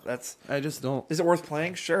don't know. I just don't. Is it worth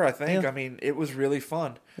playing? Sure, I think. Yeah. I mean, it was really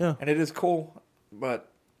fun. Yeah. And it is cool, but...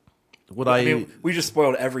 What I mean, we just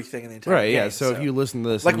spoiled everything in the entire game. yeah. So if you listen to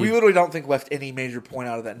this, like, and we you, literally don't think left any major point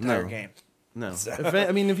out of that entire game. no. So-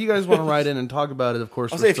 I mean, if you guys want to write in and talk about it, of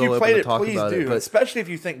course, I'll we're say if still you open played to it, talk please about do. it. But Especially if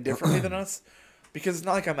you think differently than us, because it's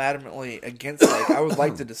not like I'm adamantly against it. Like, I would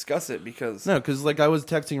like to discuss it because no, because like I was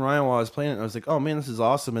texting Ryan while I was playing it, and I was like, "Oh man, this is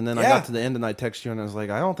awesome!" And then I Yeah. got to the end, and I texted you, and I was like,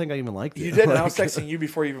 "I don't think I even liked it." you did. And I Like, was texting you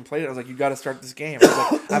before you even played it. I was like, you got to start this game. I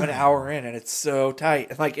was like, I'm an hour in, and it's so tight.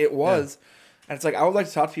 And like, it was. And it's like, I would like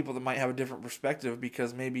to talk to people that might have a different perspective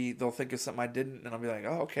because maybe they'll think of something I didn't, and I'll be like,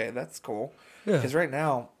 oh, okay, that's cool. Yeah. Because right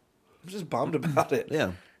now, I'm just bummed about it.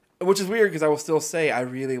 Yeah. Which is weird because I will still say I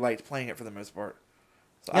really liked playing it for the most part.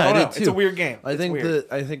 So, Yeah, I don't I know. did It's too. a weird game. I It's think weird.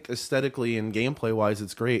 I think aesthetically and gameplay wise,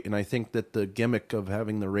 it's great, and I think that the gimmick of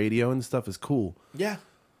having the radio and stuff is cool. Yeah.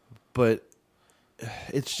 But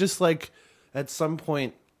it's just like at some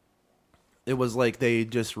point, it was like they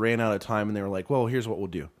just ran out of time, and they were like, "Well, here's what we'll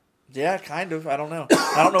do." Yeah, kind of. I don't know.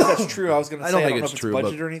 I don't know if that's true. I was going to say I don't I think don't know it's if it's true,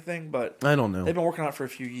 budget but- or anything, but I don't know. they've been working on it for a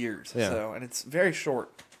few years. Yeah. So, and it's very short.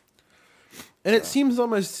 And it seems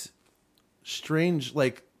almost strange,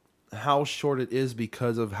 like how short it is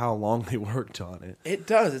because of how long they worked on it. It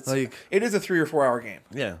does. It's Like- it is a 3 or 4 hour game.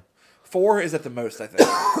 Yeah, 4 is at the most, I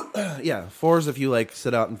think. yeah. 4 is if you like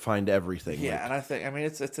sit out and find everything. Yeah, Like, and I mean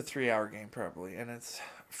it's a 3 hour game probably, and it's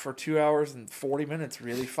for 2 hours and 40 minutes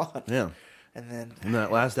really fun. yeah. And then And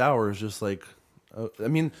that last hour is just like, I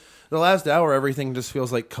mean, the last hour everything just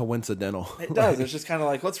feels like coincidental. it does. It's just kind of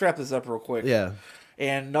like, let's wrap this up real quick. Yeah,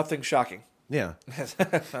 And nothing shocking. yeah,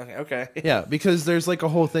 Okay. yeah. Because there's like a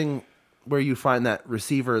whole thing where you find that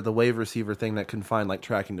receiver, the wave receiver thing that can find like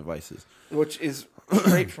tracking devices. Which is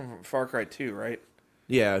straight from Far Cry 2, right?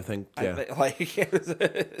 Yeah, I think. Yeah. Like,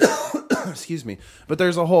 Excuse me. But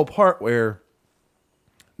there's a whole part where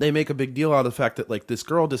they make a big deal out of the fact that like this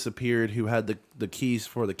girl disappeared who had the keys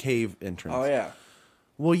for the cave entrance. oh yeah,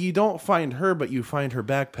 Well, you don't find her, but you find her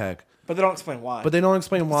backpack. but they don't explain why. But they don't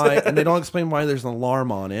explain why, and they don't explain why there's an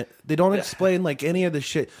alarm on it. They don't explain like any of the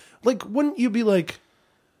shit. Like, wouldn't you be like,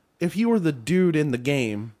 if you were the dude in the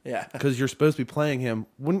game, Yeah. because you're supposed to be playing him,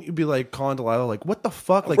 wouldn't you be like calling Delilah, like, what the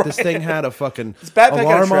fuck? Like, this thing had a fucking his backpack had a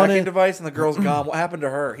alarm on tracking it. device, and the girl's gone. What happened to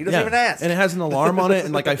her? He doesn't even ask. And it has an alarm on it,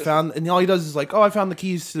 and like I found, and all he does is like, oh, I found the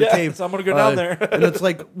keys to the Yeah, cave. so I'm gonna go down there. And it's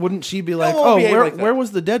like, wouldn't she be like, one would oh, behave where like that. where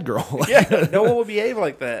was the dead girl? Like, Yeah, no one will behave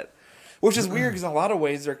like that. Which is weird because in a lot of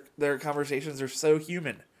ways their conversations are so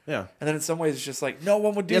human. yeah. And then in some ways it's just like no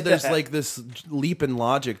one would do Yeah, that. there's like this leap in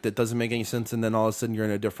logic that doesn't make any sense, and then all of a sudden you're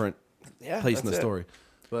in a different place in the that's it. story.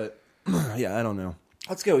 But yeah, I don't know.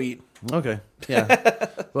 Let's go eat. Okay, yeah.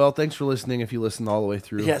 Well, thanks for listening. If you listened all the way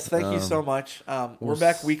through, Yes, thank you so much. We're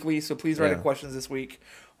back weekly, so please write in yeah. questions this week.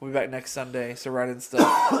 We'll be back next Sunday, so write in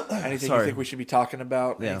stuff. Anything you Sorry. think we should be talking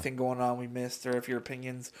about, Yeah. anything going on we missed, or if your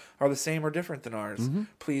opinions are the same or different than ours,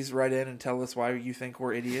 please write in and tell us why you think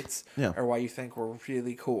we're idiots Yeah. or why you think we're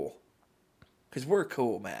really cool. Because we're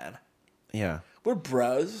cool, man. Yeah. We're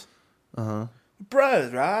bros. Uh-huh.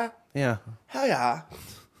 Bros, right? Yeah. Hell yeah.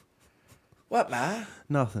 What, man?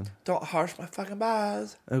 Nothing. Don't harsh my fucking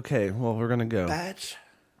bars, Okay, well, we're going to go. bitch.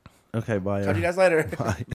 Okay, bye. Talk to you guys later. Bye.